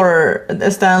Principle or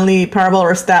Stanley Parable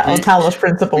or Talos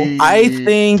Principle. I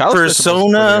think Talos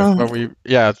Persona. But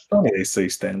they say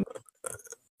Stanley.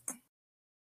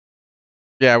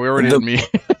 Yeah, we already did me.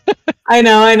 I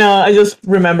know. I just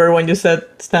remember when you said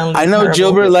Stanley. I know Parable.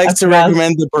 Gilbert likes to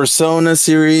recommend the Persona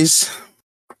series.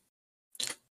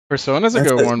 Persona's a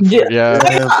good one. No.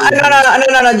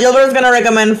 Gilbert's gonna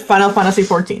recommend Final Fantasy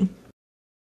 14.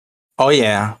 Oh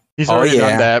yeah, he's already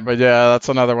done that, but yeah, that's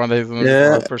another one.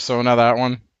 Persona, that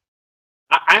one.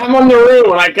 I'm on the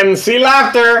room and I can see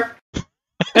laughter.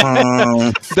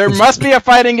 There must be a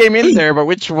fighting game in there, but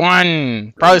which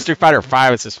one? Probably Street Fighter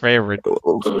 5 is his favorite. But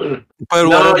no,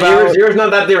 what about yours?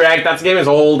 Not that direct. That game is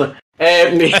old. What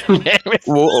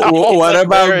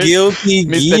about Guilty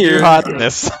Gear? Mr.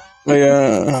 Hotness.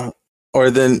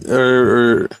 Or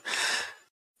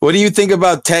what do you think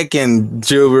about Tekken,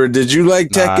 Gilbert? Did you like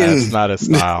Tekken? It's not his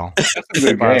style. That's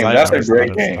a good game. That's a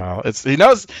great game.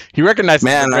 He recognizes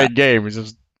it's a great game. It's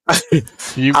just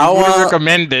You would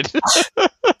recommend it.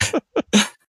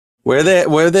 Where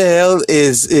the hell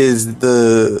is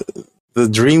the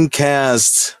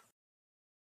Dreamcast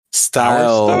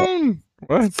style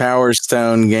Power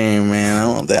Stone game, man? I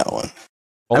want that one.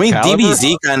 I mean,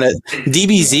 DBZ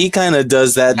kind of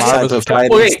does that type of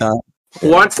fighting stuff.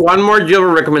 One more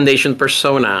Gilbert recommendation: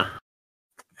 Persona.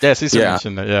 Yes, he's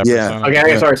mentioned that. Yeah. Yeah.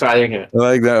 Okay, sorry, I didn't hear it. I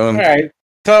like that one. All right.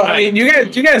 So I mean,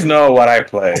 you guys know what I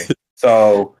play.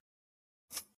 So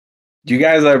you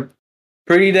guys are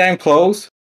pretty damn close.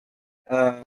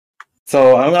 So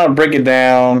I'm gonna break it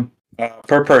down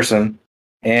per person,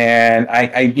 and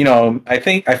I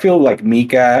feel like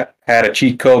Mika had a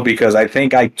cheat code because I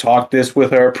think I talked this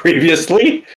with her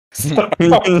previously. You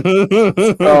literally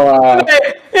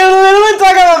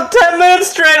talk about 10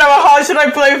 minutes straight about how should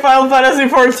I play Final Fantasy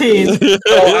 14. So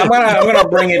I'm gonna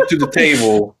bring it to the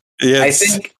table. Yes. I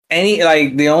think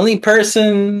the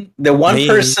one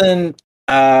person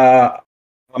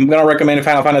I'm gonna recommend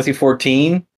Final Fantasy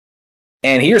 14.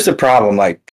 And here's the problem: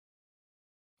 like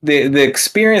the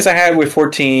experience I had with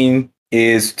 14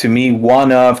 is, to me,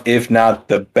 one of, if not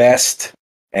the best.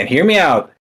 And hear me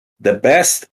out: the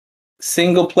best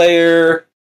single player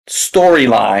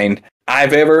storyline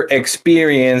I've ever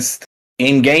experienced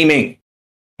in gaming.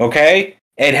 Okay,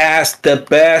 it has the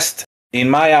best, in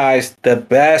my eyes, the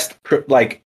best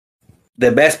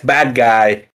bad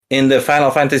guy in the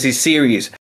Final Fantasy series.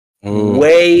 Ooh.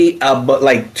 Way above,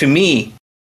 like, to me,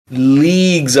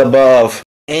 leagues above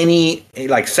any,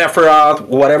 like, Sephiroth,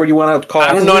 whatever you want to call it.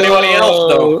 I don't know anybody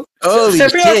else, though.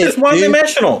 Sephiroth is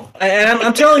one-dimensional. And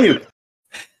I'm telling you.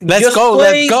 Let's go.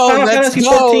 Final Fantasy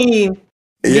 14.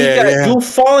 You'll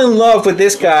fall in love with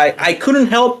this guy. I couldn't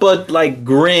help but, like,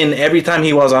 grin every time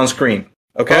he was on screen.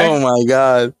 Okay? Oh, my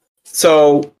God.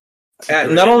 So,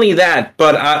 not only that,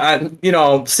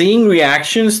 but, seeing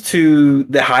reactions to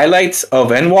the highlights of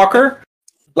Endwalker,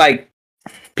 like,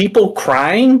 people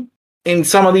crying in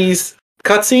some of these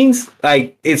cutscenes,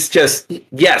 like, it's just,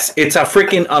 yes, it's a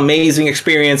freaking amazing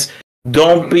experience.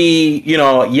 Don't be,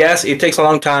 yes, it takes a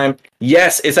long time.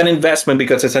 Yes, it's an investment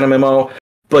because it's an MMO,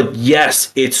 but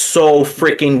yes, it's so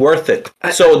freaking worth it.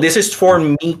 So this is for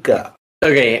Mika.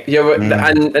 Okay, yeah, and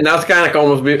that's kind of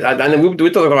almost, and we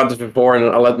talked about this before, and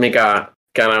I'll let Mika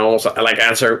kind of also like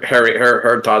answer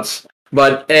her thoughts.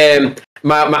 But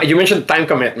you mentioned time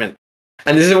commitment.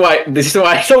 And this is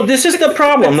why. So this is the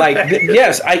problem. Like,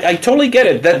 yes, I totally get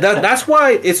it. That's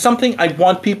why it's something I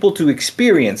want people to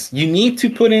experience. You need to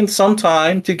put in some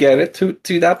time to get it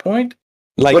to that point.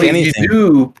 Like, but anything. If you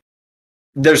do,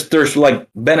 there's like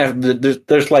benefit.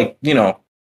 There's like a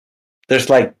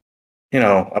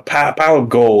pile of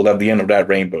gold at the end of that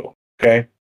rainbow. Okay,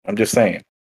 I'm just saying.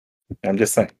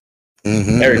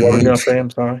 Mm-hmm. Eric, what were you gonna say?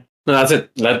 I'm sorry. No, that's it.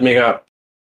 Let Mika.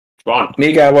 Go on.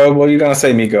 Mika, what are you gonna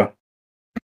say, Mika?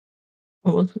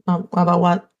 About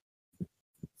what?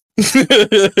 Damn!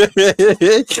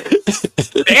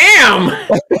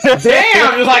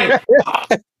 It's like,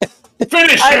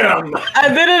 finish him! I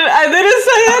didn't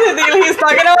say anything. He's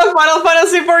talking about Final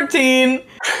Fantasy 14.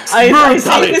 I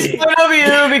see his point of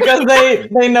view because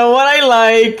they know what I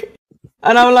like,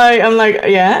 and I'm like,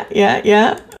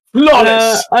 yeah.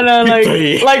 Flawless. And I'm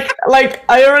like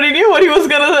I already knew what he was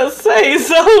gonna say,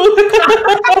 so.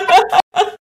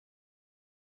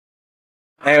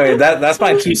 Anyway, that's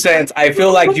my 2 cents. I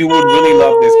feel like you would really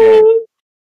love this game.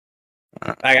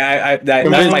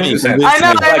 That's my 2 cents.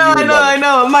 I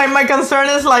know. My concern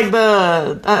is like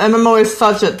the MMO is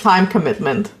such a time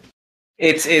commitment.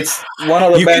 It's one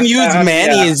of the you best. You can use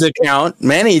Manny's account.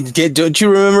 Manny, don't you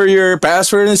remember your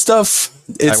password and stuff?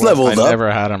 It's leveled up. I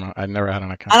never had an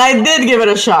account. And I did give it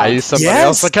a shot. I used somebody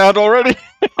else's account already.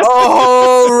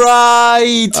 Oh,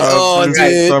 right. Dude.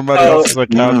 Somebody else's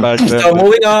account back then. So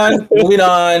moving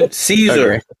on.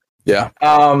 Caesar. Okay. Yeah.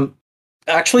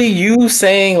 Actually, you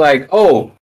saying like, I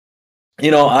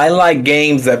like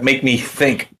games that make me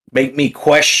think, make me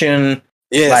question,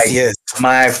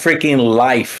 my freaking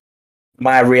life,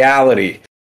 my reality.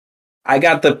 I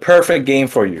got the perfect game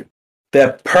for you.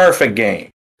 The perfect game.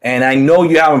 And I know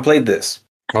you haven't played this.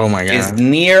 Oh my God. It's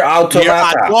Nier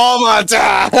Automata.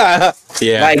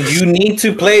 Yeah. Like, you need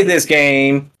to play this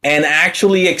game and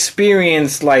actually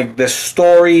experience, like, the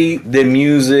story, the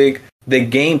music, the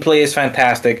gameplay is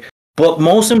fantastic. But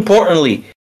most importantly,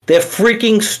 the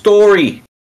freaking story.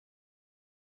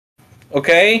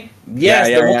 Okay? Yes,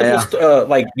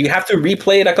 like, you have to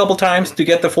replay it a couple times to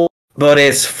get the full, but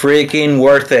it's freaking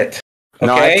worth it.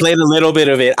 No, I played a little bit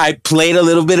of it.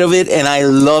 And I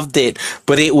loved it.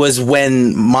 But it was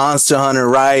when Monster Hunter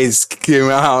Rise came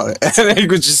out, and it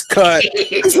was just cut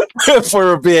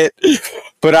for a bit.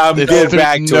 But I'll get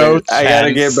back to it. I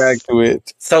gotta get back to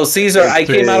it. So Caesar, I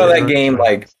came out of that game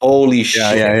like, holy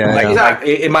shit!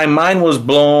 In my mind was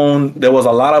blown. There was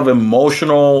a lot of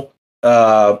emotional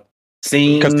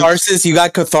scenes. Catharsis. You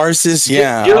got catharsis.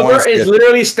 Yeah. Gilbert is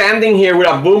literally standing here with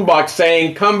a boombox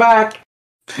saying, "Come back."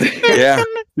 Yeah.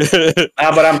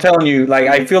 But I'm telling you, like,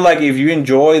 I feel like if you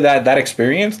enjoy that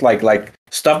experience, like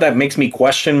stuff that makes me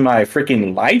question my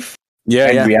freaking life,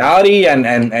 reality, and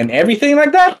everything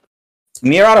like that,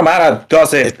 Nier Automata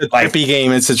does it. It's a trippy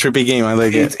game. It's a trippy game. I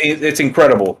like it. It's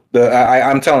incredible.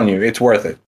 I'm telling you, it's worth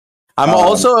it. I'm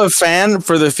also a fan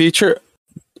for the future.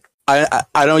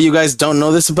 I know you guys don't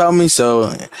know this about me,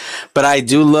 but I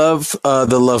do love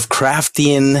the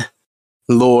Lovecraftian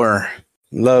lore.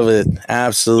 Love it.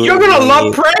 Absolutely. You're going to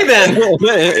love Prey then. Oh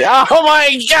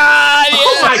my God.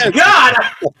 Oh my God.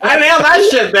 I nailed that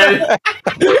shit, man.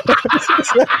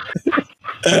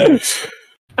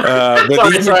 But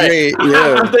these are great.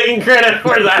 Yeah. I'm taking credit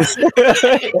for that.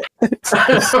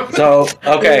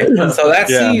 So that's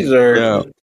Caesar. Yeah.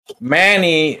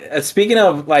 Manny, speaking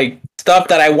of like stuff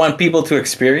that I want people to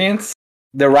experience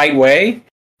the right way,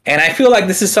 and I feel like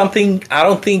this is something I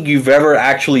don't think you've ever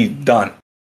actually done.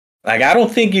 Like, I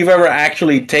don't think you've ever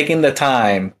actually taken the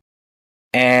time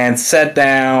and sat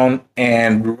down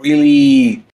and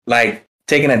really, like,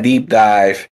 taken a deep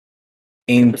dive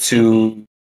into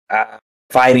a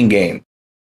fighting game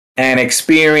and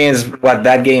experience what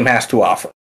that game has to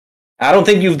offer. I don't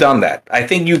think you've done that. I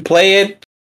think you play it,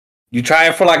 you try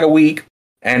it for like a week,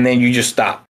 and then you just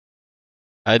stop.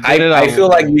 I feel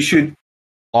like you should...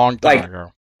 Long time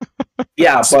ago.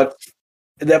 Yeah, but...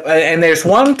 And there's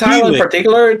one title in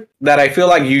particular that I feel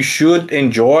like you should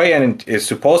enjoy, and is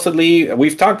supposedly,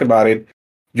 we've talked about it,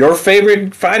 your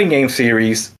favorite fighting game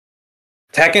series,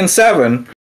 Tekken 7.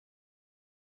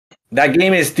 That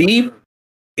game is deep,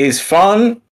 is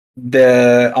fun,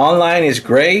 the online is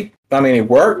great, I mean, it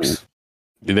works.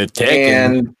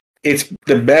 And it's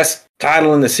the best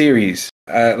title in the series.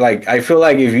 Like, I feel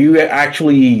like if you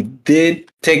actually did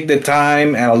take the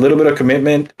time and a little bit of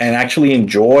commitment and actually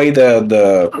enjoy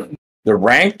the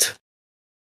ranked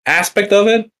aspect of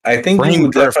it, I think you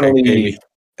would definitely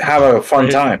have a fun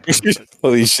time.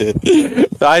 Holy shit.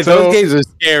 Those games are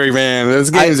scary, man. Those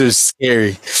games are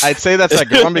scary. I'd say that's a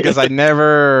good one because I've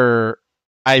never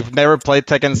played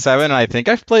Tekken 7, and I think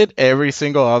I've played every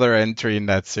single other entry in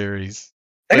that series.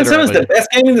 Tekken 7 is the best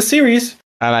game in the series.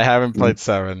 And I haven't played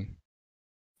 7.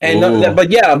 And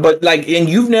and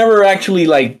you've never actually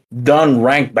like done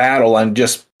ranked battle and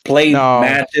just played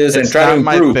matches and tried to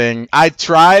improve. My thing. I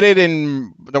tried it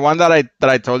in the one that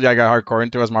I told you I got hardcore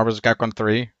into was Marvel vs. Capcom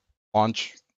 3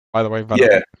 launch. By the way,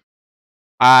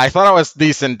 I thought I was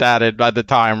decent at it at the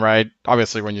time, right?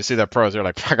 Obviously, when you see the pros, you're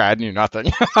like, "Fuck, I knew nothing."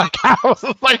 Like, I was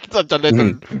like such a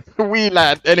little wee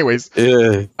lad. Anyways,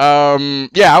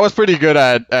 I was pretty good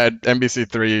at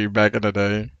MBC3 back in the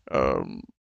day.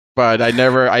 But I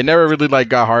never really like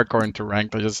got hardcore into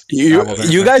ranked. I just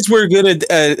you guys were good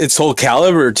at Soul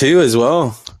Calibur too, as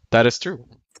well. That is true.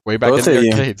 Way back in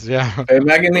the arcades, Way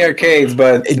back in the arcades,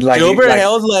 but like Gilbert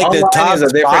held like the top is a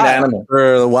different animal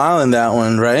for a while in that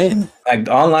one, right? Like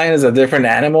online is a different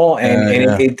animal,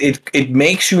 and it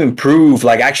makes you improve.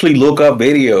 Like actually look up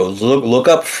videos, look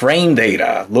up frame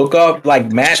data, look up like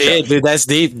matchups. Dude, that's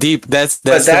deep. That's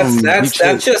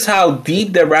just how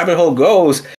deep the rabbit hole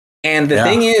goes. And the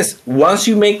thing is, once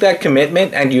you make that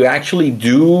commitment and you actually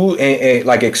do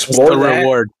like explore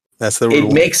reward. That's the reward.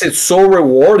 It makes it so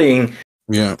rewarding.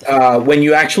 Yeah. When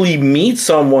you actually meet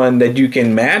someone that you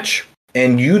can match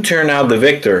and you turn out the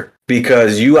victor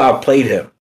because you outplayed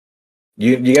him.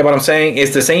 You get what I'm saying?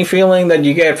 It's the same feeling that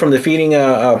you get from defeating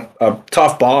a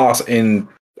tough boss in,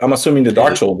 I'm assuming, the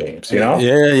Dark Souls games, you know?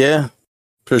 Yeah.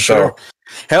 For sure.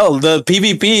 Hell, the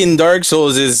PvP in Dark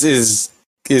Souls is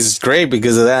great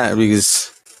because of that,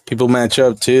 because people match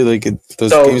up too. Like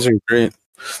those games are great.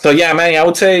 So yeah, man, I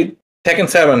would say Tekken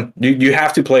 7, you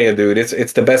have to play it, dude.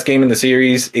 It's the best game in the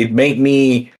series. It made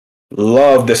me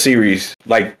love the series.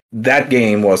 Like, that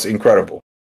game was incredible.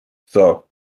 So,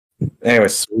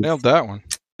 anyways. Nailed that one.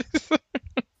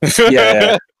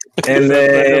 Yeah. And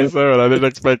then... I didn't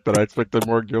expect that. I expected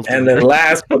more guilty. And then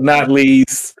last but not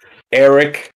least,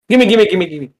 Eric.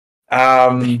 Gimme.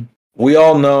 We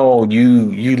all know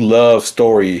you love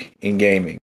story in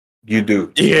gaming. You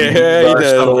do. Yeah, he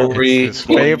does. Story. His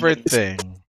favorite thing.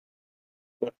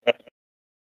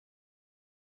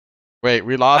 Wait,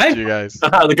 we lost you guys. Go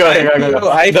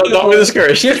ahead. Don't be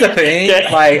discouraged. Here's the thing.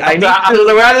 Okay. Like, I need After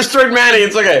the way I destroyed Manny,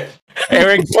 it's okay.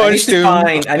 Eric punched him.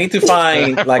 I need to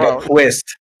find like a twist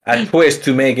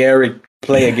to make Eric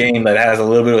play a game that has a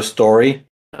little bit of story,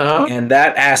 and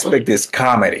that aspect is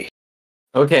comedy.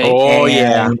 Okay. Oh, And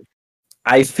yeah.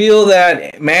 I feel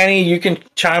that Manny, you can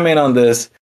chime in on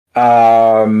this.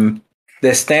 The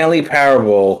Stanley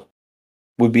Parable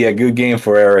would be a good game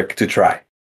for Eric to try.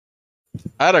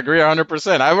 I'd agree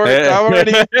 100%. I've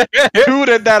already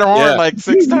tooted that horn like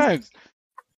 6 times.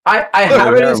 I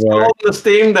have it installed on the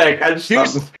Steam Deck. I just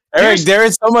Eric, there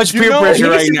is so much peer pressure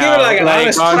right now. Like an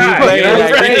honest on try, you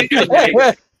playing you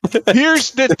know?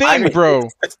 Here's the thing, bro.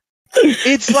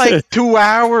 It's like 2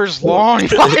 hours long.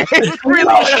 Like, it's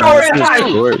really short.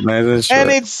 And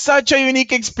it's such a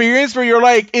unique experience where you're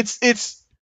like, it's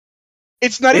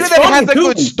not even that it has a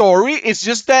good story. It's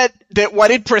just that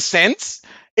what it presents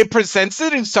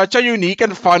it in such a unique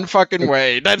and fun fucking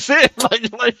way. That's it.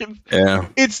 Like Yeah.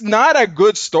 it's not a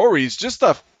good story. It's just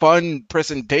a fun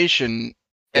presentation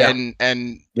and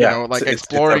you know, like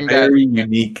exploring it's a very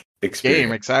unique that experience.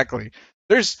 game. Exactly.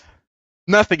 There's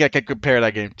nothing I can compare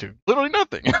that game to. Literally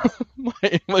nothing.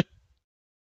 like,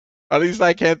 at least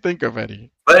I can't think of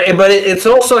any. But it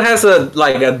also has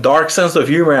a dark sense of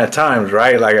humor at times,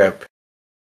 right? Like a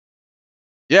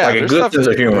There's good stuff sense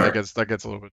of humor. That gets a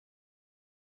little bit.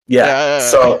 Yeah.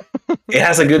 So it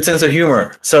has a good sense of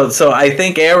humor. So I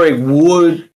think Eric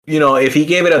would, if he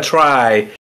gave it a try,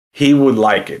 he would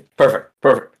like it. Perfect.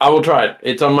 I will try it.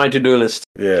 It's on my to-do list.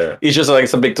 Yeah. It's just like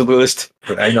it's a big to-do list.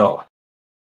 I know.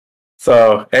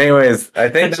 So, anyways, I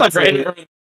think that's it.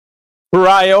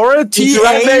 Priority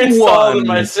right there installed in A1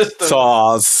 my system.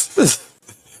 sauce.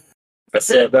 That's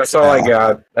it. That's all I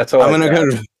got. That's all I'm gonna go.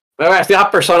 I still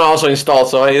have Persona also installed,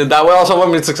 so that will also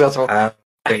won't be successful. I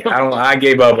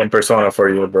gave up on Persona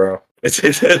for you, bro.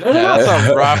 That's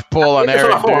a rough pull on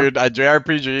Eric, dude. A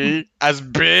JRPG as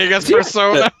big as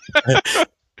Persona.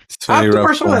 After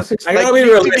Persona 6, I gotta be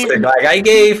realistic. Like I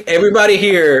gave everybody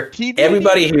here.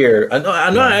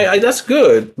 That's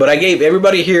good. But I gave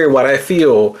everybody here what I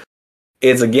feel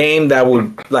is a game that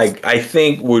would,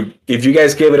 if you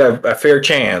guys give it a fair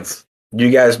chance, you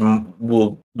guys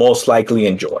will most likely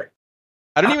enjoy.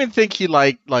 I don't even think he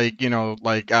liked a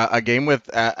game with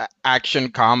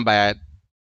action combat,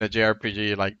 the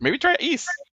JRPG. Like maybe try Ys.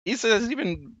 Ys has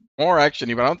even more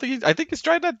action. But I think he's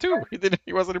tried that too.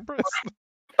 He wasn't impressed.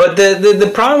 But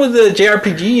the problem with the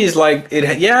JRPG is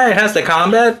it has the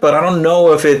combat, but I don't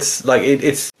know if it's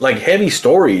it's heavy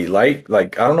story. Like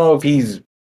I don't know if he's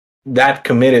that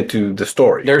committed to the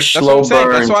story. There's slow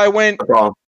burn. That's why I went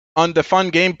on the fun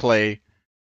gameplay.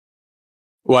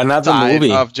 Why not the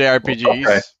movie of JRPGs?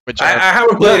 Okay. Which I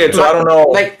haven't played it, so I don't know.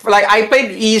 Like I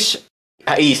played Ys.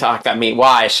 I mean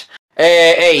Wise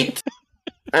 8,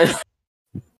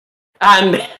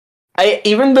 and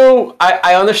even though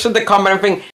I understood the combat and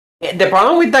thing, the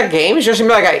problem with that game is just you're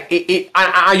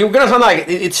gonna sound like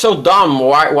it's so dumb.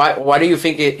 Why do you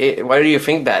think it? Why do you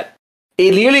think that?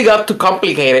 It really got too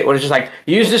complicated. Where it's just like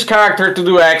use this character to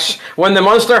do X. When the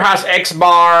monster has X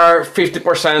bar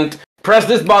 50%, press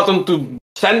this button to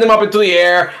send them up into the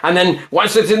air, and then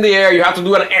once it's in the air, you have to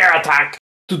do an air attack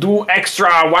to do extra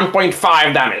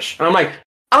 1.5 damage. And I'm like,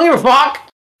 I don't give a fuck.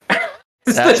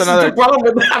 That's another problem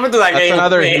with happened to that game. That's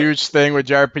another huge thing with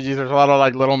JRPGs. There's a lot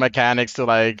of little mechanics to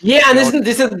Yeah, and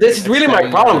this is really my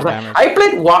problem. I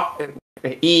played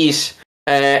Ys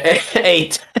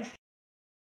 8.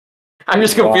 I'm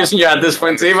just confusing you at this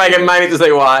point. See if I can manage to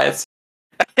say why.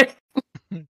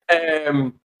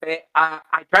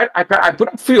 I put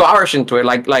a few hours into it,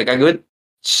 like a good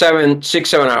 7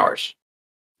 hours,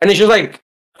 and it's just like,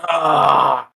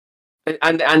 and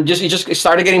it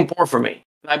started getting poor for me.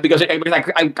 Because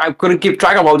I couldn't keep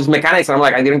track of all these mechanics, and I'm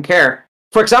like, I didn't care.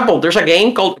 For example, there's a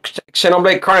game called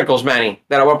Xenoblade Chronicles, Manny,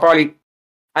 that I will probably...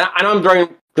 I know I'm drawing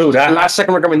last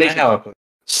second recommendation.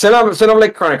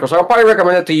 Xenoblade Chronicles. I'll probably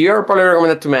recommend it to you, or probably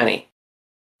recommend it to Manny.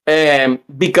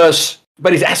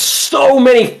 But it has so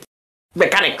many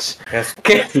mechanics. Yes.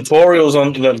 Tutorials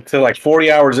until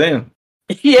 40 hours in.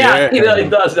 Yeah,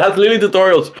 it does. It has literally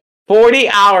tutorials. 40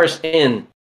 hours in.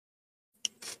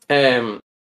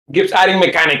 Keeps adding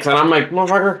mechanics, and I'm like,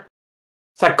 motherfucker.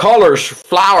 It's like colors,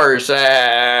 flowers,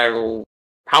 how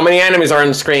many enemies are on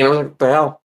the screen. I was like, what the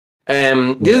hell?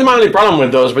 This is my only problem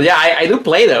with those, but yeah, I do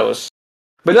play those.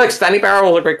 But Stanley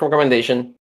Parable was a great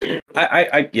recommendation.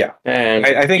 I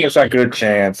think it's a good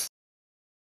chance.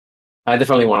 I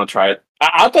definitely want to try it.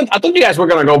 I thought you guys were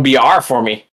gonna go BR for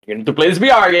me. You need to play this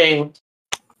BR game.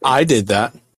 I did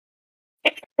that.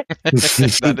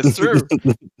 That is true.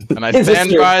 And I This is stand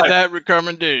true. by that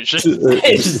recommendation.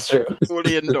 It's true.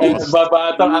 Fully endorsed. But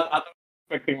I thought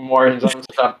expecting more in some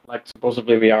stuff like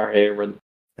supposedly VR here. But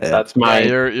that's my.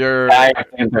 You're I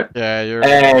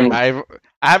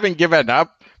haven't given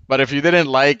up, but if you didn't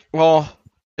like, well,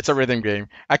 it's a rhythm game.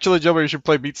 Actually, Gilbert, you should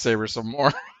play Beat Saber some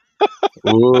more.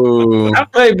 Ooh. I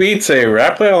play Beat Saber. I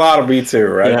play a lot of Beat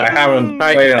Saber. Right? Yeah. I haven't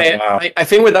played it in a while. I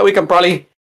think with that we can probably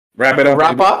Wrap it up.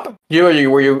 wrap up. You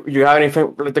have any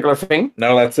particular thing?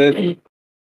 No, that's it.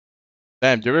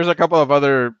 Damn, there's a couple of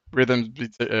other rhythm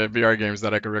VR games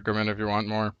that I could recommend if you want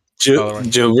more.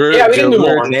 Gilbert, Yeah, we can do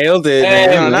more. nailed it.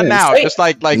 No, not now. Wait. Just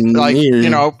like Gotta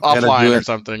offline do or it.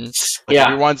 something. Like Yeah. if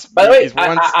he wants, By the way, if he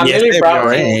wants- I'm Yes, really proud.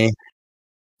 right.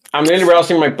 I'm really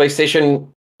browsing my PlayStation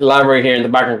library here in the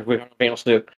background because we have nothing else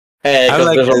to do. Because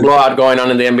like there's a it. blowout going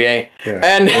on in the NBA. Yeah.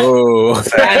 And, Oh,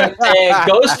 and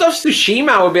Ghost of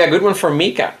Tsushima would be a good one for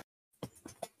Mika. the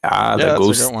yeah, that's a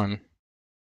ghost. good one.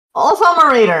 Also, I'm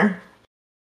a reader.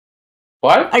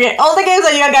 What? Okay, all the games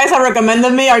that you guys have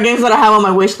recommended me are games that I have on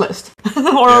my wish list or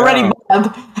already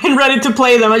bought and ready to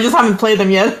play them. I just haven't played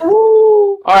them yet.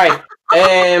 All right.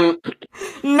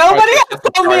 Nobody has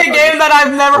told me a game that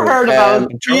I've never heard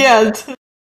about yet.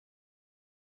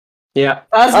 Yeah.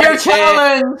 That's All your right,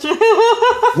 challenge.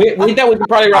 we thought we could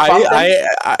probably wrap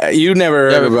up. then. You never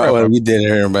Yeah, heard we about. wrap Well, up. we did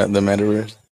hear about the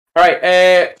metaverse. All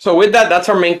right. So with that, that's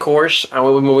our main course, and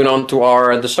we'll be moving on to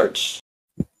our desserts.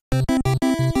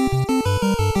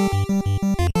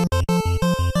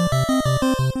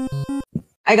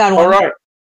 I got one. All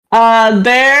right.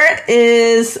 There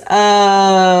is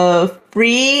a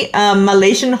free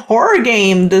Malaysian horror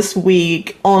game this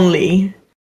week only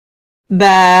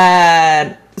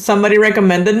that somebody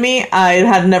recommended me. I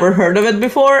had never heard of it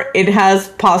before. It has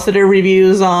positive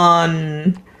reviews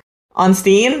on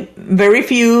Steam. Very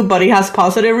few, but it has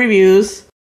positive reviews.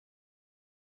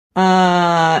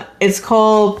 It's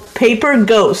called Paper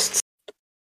Ghosts.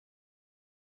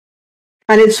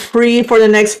 And it's free for the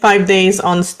next 5 days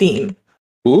on Steam.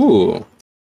 Ooh.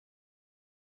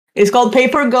 It's called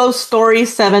Paper Ghost Story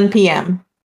 7 p.m.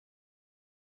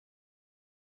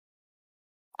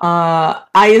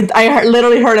 I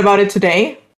literally heard about it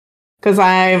today because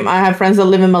I have friends that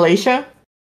live in Malaysia.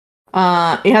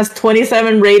 It has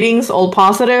 27 ratings, all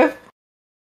positive,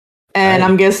 and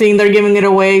I'm guessing they're giving it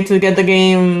away to get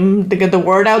the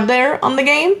word out there on the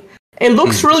game. It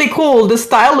looks really cool. The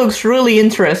style looks really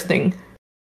interesting.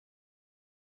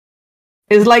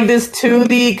 It's like this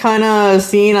 2D kind of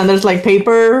scene, and there's like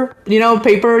paper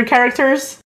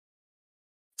characters.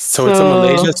 So it's a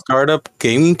Malaysia startup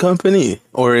gaming company,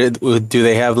 or do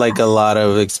they have like a lot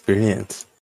of experience?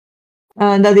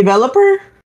 The developer,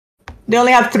 they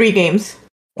only have 3 games,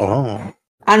 Oh.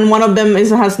 and one of them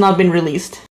has not been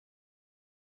released.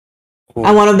 Cool.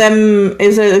 And one of them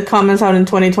comes out in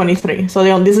 2023. So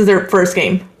this is their first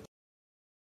game.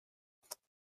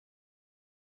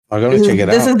 I'm gonna check it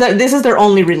out. This is their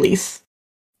only release.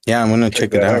 Yeah, I'm gonna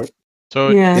check it out. So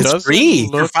Yeah. it It's doesn't free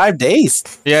for look- 5 days.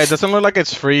 Yeah, it doesn't look like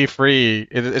it's free.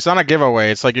 It's not a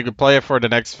giveaway. It's like you could play it for the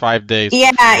next 5 days.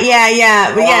 Yeah.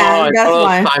 Oh, That's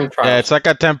why. Time trial. Yeah, it's like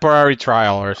a temporary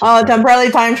trial or Oh, something. temporary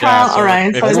time trial. Yeah, so All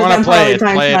right. If So it's you a want to play temporary it,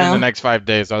 time play it in trial. the next 5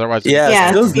 days. Otherwise, Yeah, Yes,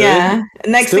 still good. yeah.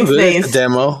 Next Still 6 good. days. A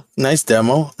demo, nice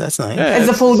demo. That's nice. Yeah, It's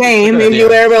a full a game good if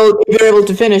you're idea. able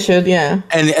to finish it. Yeah.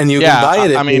 And you Yeah, can buy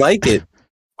it if I mean- you like it.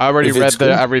 I already If read it's the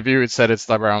good. a review. It said it's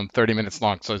around 30 minutes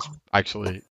long, so it's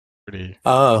actually pretty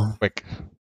Oh, quick.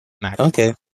 Snack.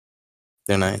 okay.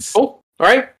 They're nice. Oh, all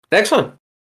right. Next one.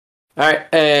 All right.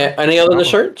 Any other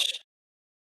desserts?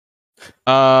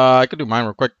 I could do mine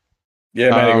real quick. Yeah,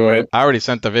 Manny, go ahead. I already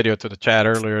sent the video to the chat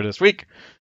earlier this week.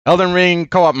 Elden Ring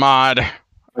co-op mod.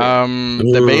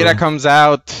 The beta Ooh. comes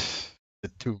out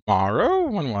tomorrow.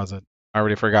 When was it? I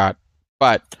already forgot.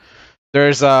 But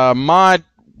there's a mod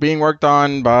being worked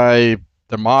on by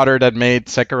the modder that made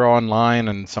Sekiro Online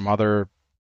and some other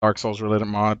Dark Souls related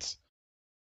mods.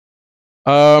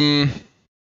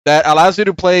 That allows you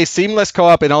to play seamless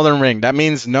co-op in Elden Ring. That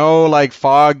means no like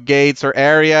fog gates or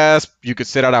areas. You could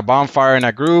sit at a bonfire in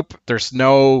a group. There's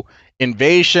no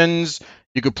invasions.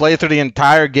 You could play through the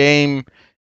entire game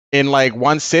in like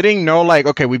one sitting. No like,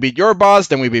 okay, we beat your boss,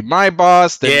 then we beat my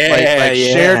boss. Then like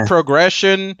Yeah. shared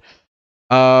progression.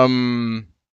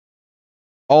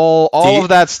 All of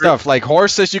that stuff. Like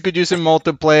horses you could use in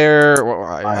multiplayer. Well,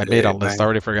 I made a list. I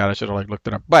already forgot. I should have like looked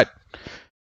it up. But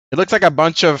it looks like a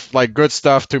bunch of like good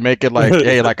stuff to make it like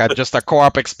hey, like just a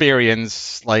co-op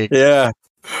experience, like Yeah.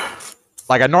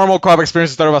 like a normal co-op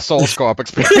experience instead of a Souls co-op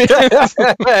experience.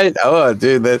 Oh,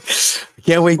 dude, that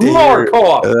can't wait to More hear.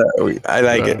 co-op. I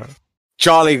like it.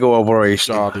 Jolly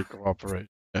cooperation. Jolly cooperation.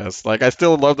 Yes, like I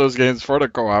still love those games for the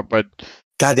co-op, but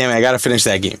God damn it, I gotta finish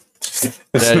that game.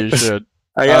 yeah, you should.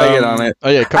 I gotta get on it. Oh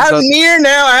yeah, it comes I'm out. near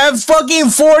now. I have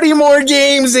fucking 40 more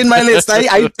games in my list.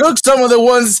 I took some of the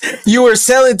ones you were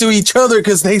selling to each other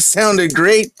because they sounded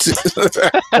great.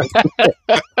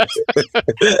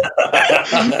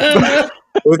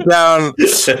 Put down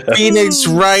Phoenix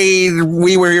Wright.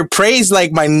 We were praised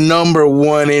like my number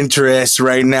one interest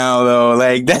right now, though.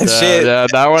 Like that shit. Yeah,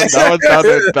 that one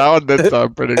did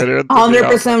sound pretty good.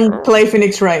 100% play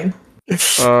Phoenix Wright.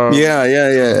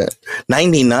 Yeah.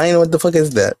 99. What the fuck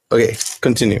is that? Okay,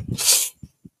 continue.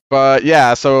 But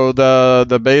yeah, so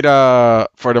the beta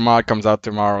for the mod comes out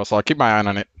tomorrow, so I'll keep my eye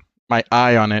on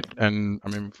it. And I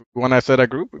mean, when I said a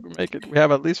group, we can make it. We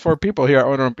have at least 4 people here at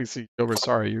Owner on PC. Gilbert,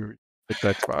 sorry, you picked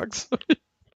Xbox.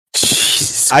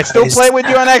 I still play with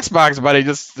you on Xbox, buddy.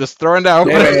 Just throwing down.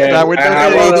 Call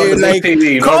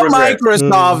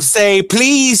Microsoft, say,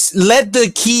 please let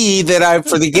the key that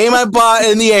for the game I bought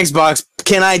in the Xbox,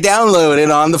 can I download it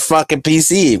on the fucking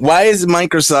PC? Why is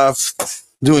Microsoft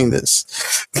doing this?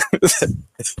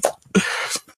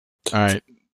 All right,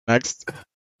 next.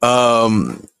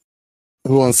 Who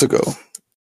wants to go?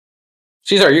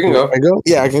 Cesar, you can go. I go?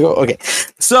 Yeah, I can go. Okay.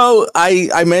 So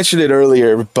I mentioned it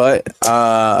earlier, but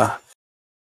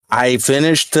I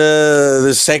finished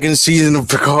the second season of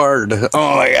Picard.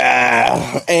 Oh my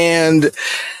god. And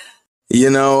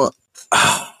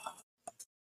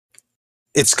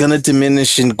it's gonna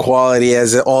diminish in quality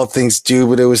as all things do,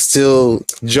 but it was still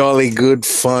jolly good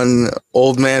fun.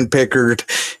 Old man Pickard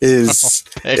is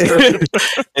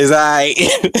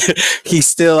he's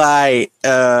still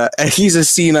he's a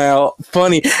senile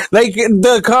funny. Like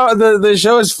the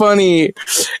show is funny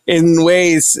in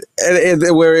ways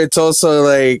where it's also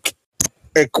like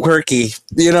quirky,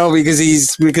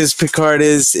 because Picard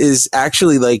is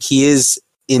actually like he is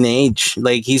in age,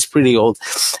 like he's pretty old,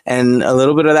 and a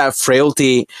little bit of that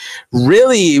frailty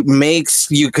really makes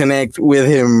you connect with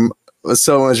him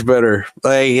so much better.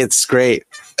 Like it's great.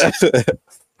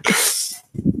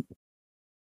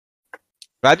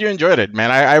 Glad you enjoyed it, man.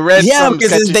 I read some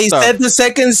because they stuff. said the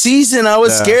second season. I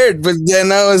was scared, but then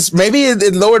maybe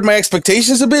it lowered my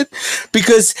expectations a bit,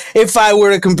 because if I were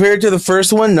to compare it to the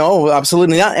first one, no,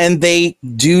 absolutely not. And they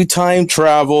do time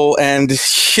travel, and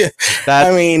that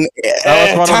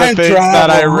was one of the things that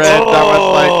I read. That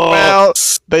was like, well,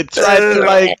 they tried to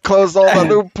like close all the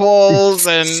loopholes,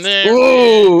 and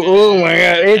oh my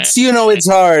god, it's it's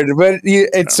hard, but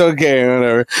it's okay,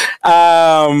 whatever.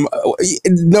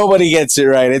 Nobody gets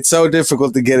it right. It's so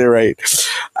difficult to get it right.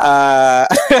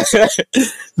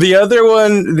 The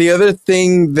other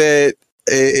thing that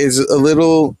is a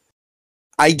little,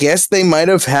 I guess they might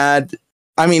have had,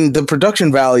 I mean, the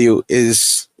production value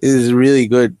is really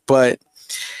good, but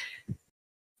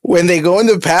when they go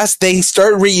into the past, they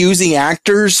start reusing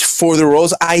actors for the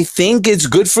roles. I think it's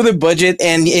good for the budget,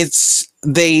 and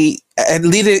they at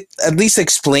least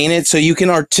explain it so you can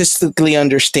artistically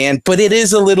understand, but it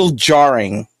is a little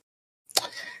jarring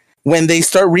when they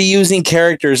start reusing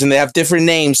characters and they have different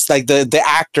names, like the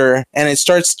actor, and it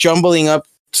starts jumbling up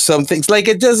some things. Like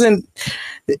it wasn't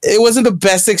the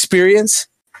best experience,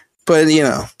 but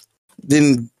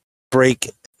didn't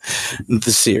break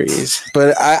the series.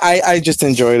 But I just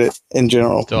enjoyed it in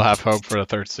general. Still have hope for the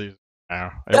third season. No,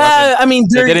 I mean,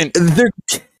 they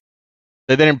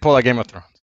didn't pull a Game of Thrones.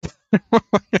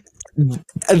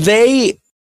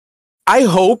 I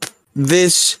hope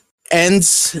this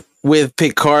ends with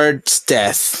Picard's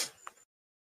death.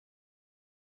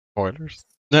 Spoilers.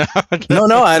 No,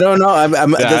 I don't know.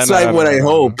 That's what I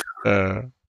hope.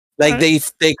 Like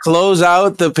they close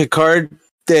out the Picard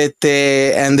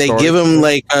and they give him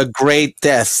like a great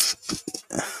death.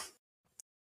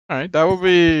 All right, that would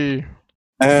be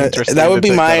interesting. That would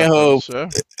be my hope. All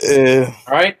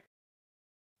right.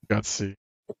 Let's see,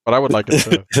 but I would like it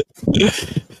to.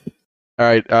 All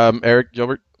right, Eric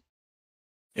Gilbert.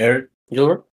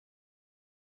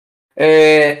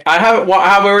 I have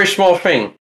a very small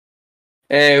thing,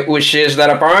 which is that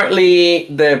apparently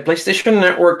the PlayStation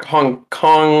Network Hong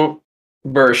Kong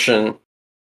version,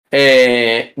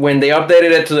 when they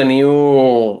updated it to the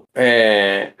new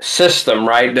system,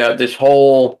 right? This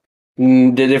whole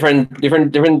the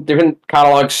different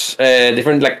catalogs,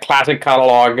 different like classic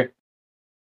catalog,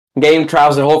 game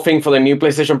trials, the whole thing for the new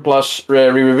PlayStation Plus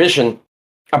revision.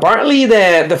 Apparently,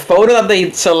 the photo that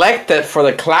they selected for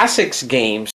the classics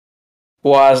games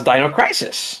was Dino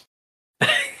Crisis.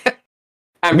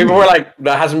 And people were like,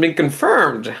 that hasn't been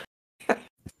confirmed.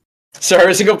 So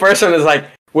every single person is like,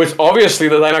 which obviously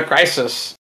the Dino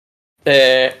Crisis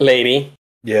lady,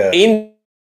 in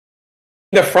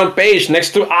the front page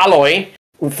next to Aloy,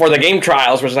 for the game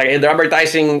trials, which is like they're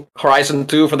advertising Horizon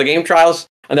 2 for the game trials,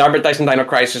 and they're advertising Dino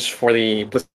Crisis for the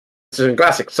PlayStation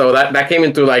Classic. So that came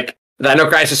into like Dino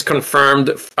Crisis confirmed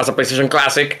as a PlayStation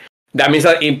Classic. That means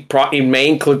that it may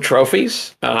include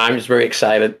trophies. I'm just very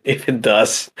excited if it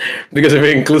does, because if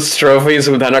it includes trophies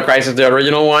with Dino Crisis, the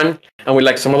original one, and with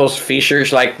like some of those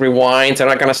features like rewinds and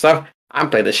that kind of stuff, I'm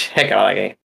playing the heck out of that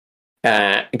game.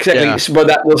 Exactly, yeah. But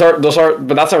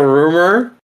that's a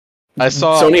rumor. I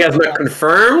saw Sony has not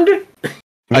confirmed.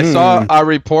 I saw a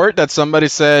report that somebody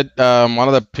said one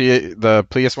of the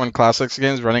PS1 Classics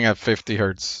games running at 50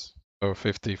 hertz, so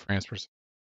 50 frames per second.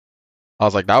 I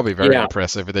was like, that would be very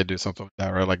impressive if they do something like that,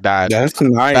 right? Like that. That's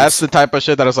nice. That's the type of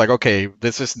shit that I was like, okay,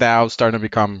 this is now starting to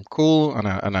become cool and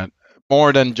a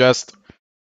more than just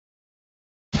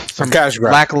some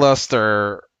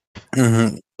lackluster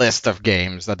list of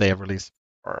games that they have released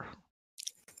before.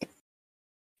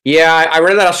 Yeah, I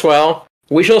read that as well.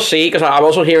 We shall see, because I'm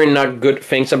also hearing not good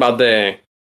things about the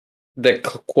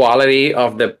quality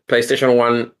of the PlayStation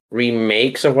 1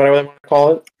 remakes of whatever they want to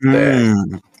call it.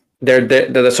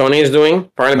 The Sony is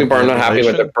doing. Apparently, people are not happy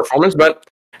with the performance. But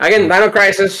again, Dino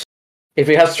Crisis, if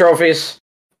it has trophies,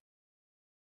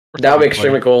 that would be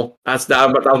extremely cool. That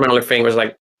was my only thing. Was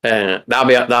like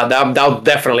that'll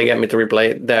definitely get me to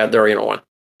replay the original one.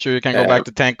 Sure, you can go back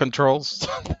to tank controls.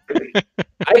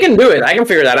 I can do it. I can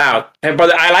figure that out.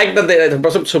 But I like that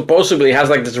it supposedly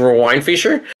has like this rewind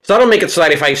feature. So that'll make it so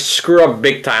that if I screw up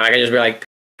big time, I can just be like,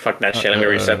 "Fuck that shit, let me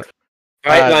reset."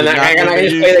 Right? I can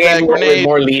just play the game with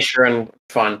more leisure and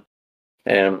fun.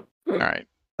 All right,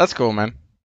 that's cool, man.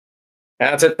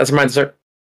 That's it. That's my answer.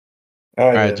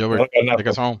 All right, Gilbert, take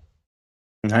us home.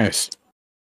 Nice.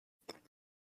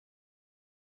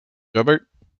 Gilbert?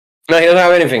 No, he doesn't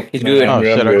have anything. He's good. Oh,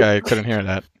 shit, okay, I couldn't hear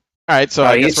that. All right, so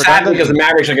I guess he's sad because the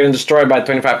Mavericks are getting destroyed by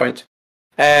 25 points.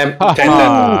 10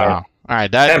 all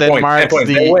right, that marks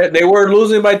they were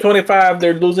losing by 25.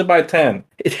 They're losing by 10.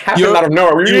 It happened out of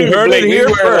nowhere. You heard it here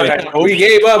first. We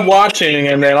gave up watching,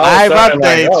 and then all live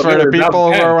updates for the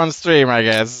people who are on stream, I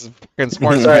guess. Fucking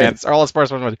sports fans, all the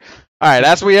sports fans. All right,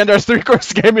 as we end our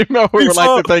 3-course gaming mode, we would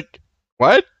like to thank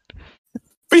what?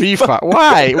 FIFA.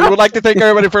 Why? We would like to thank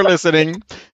everybody for listening.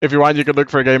 If you want, you can look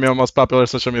for gaming on most popular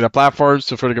social media platforms.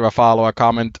 Feel free to give a follow, a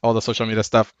comment, all the social media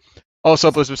stuff.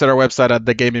 Also, please visit our website at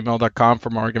thegamingmill.com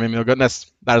for more gaming meal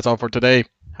goodness. That is all for today.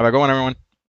 Have a good one, everyone.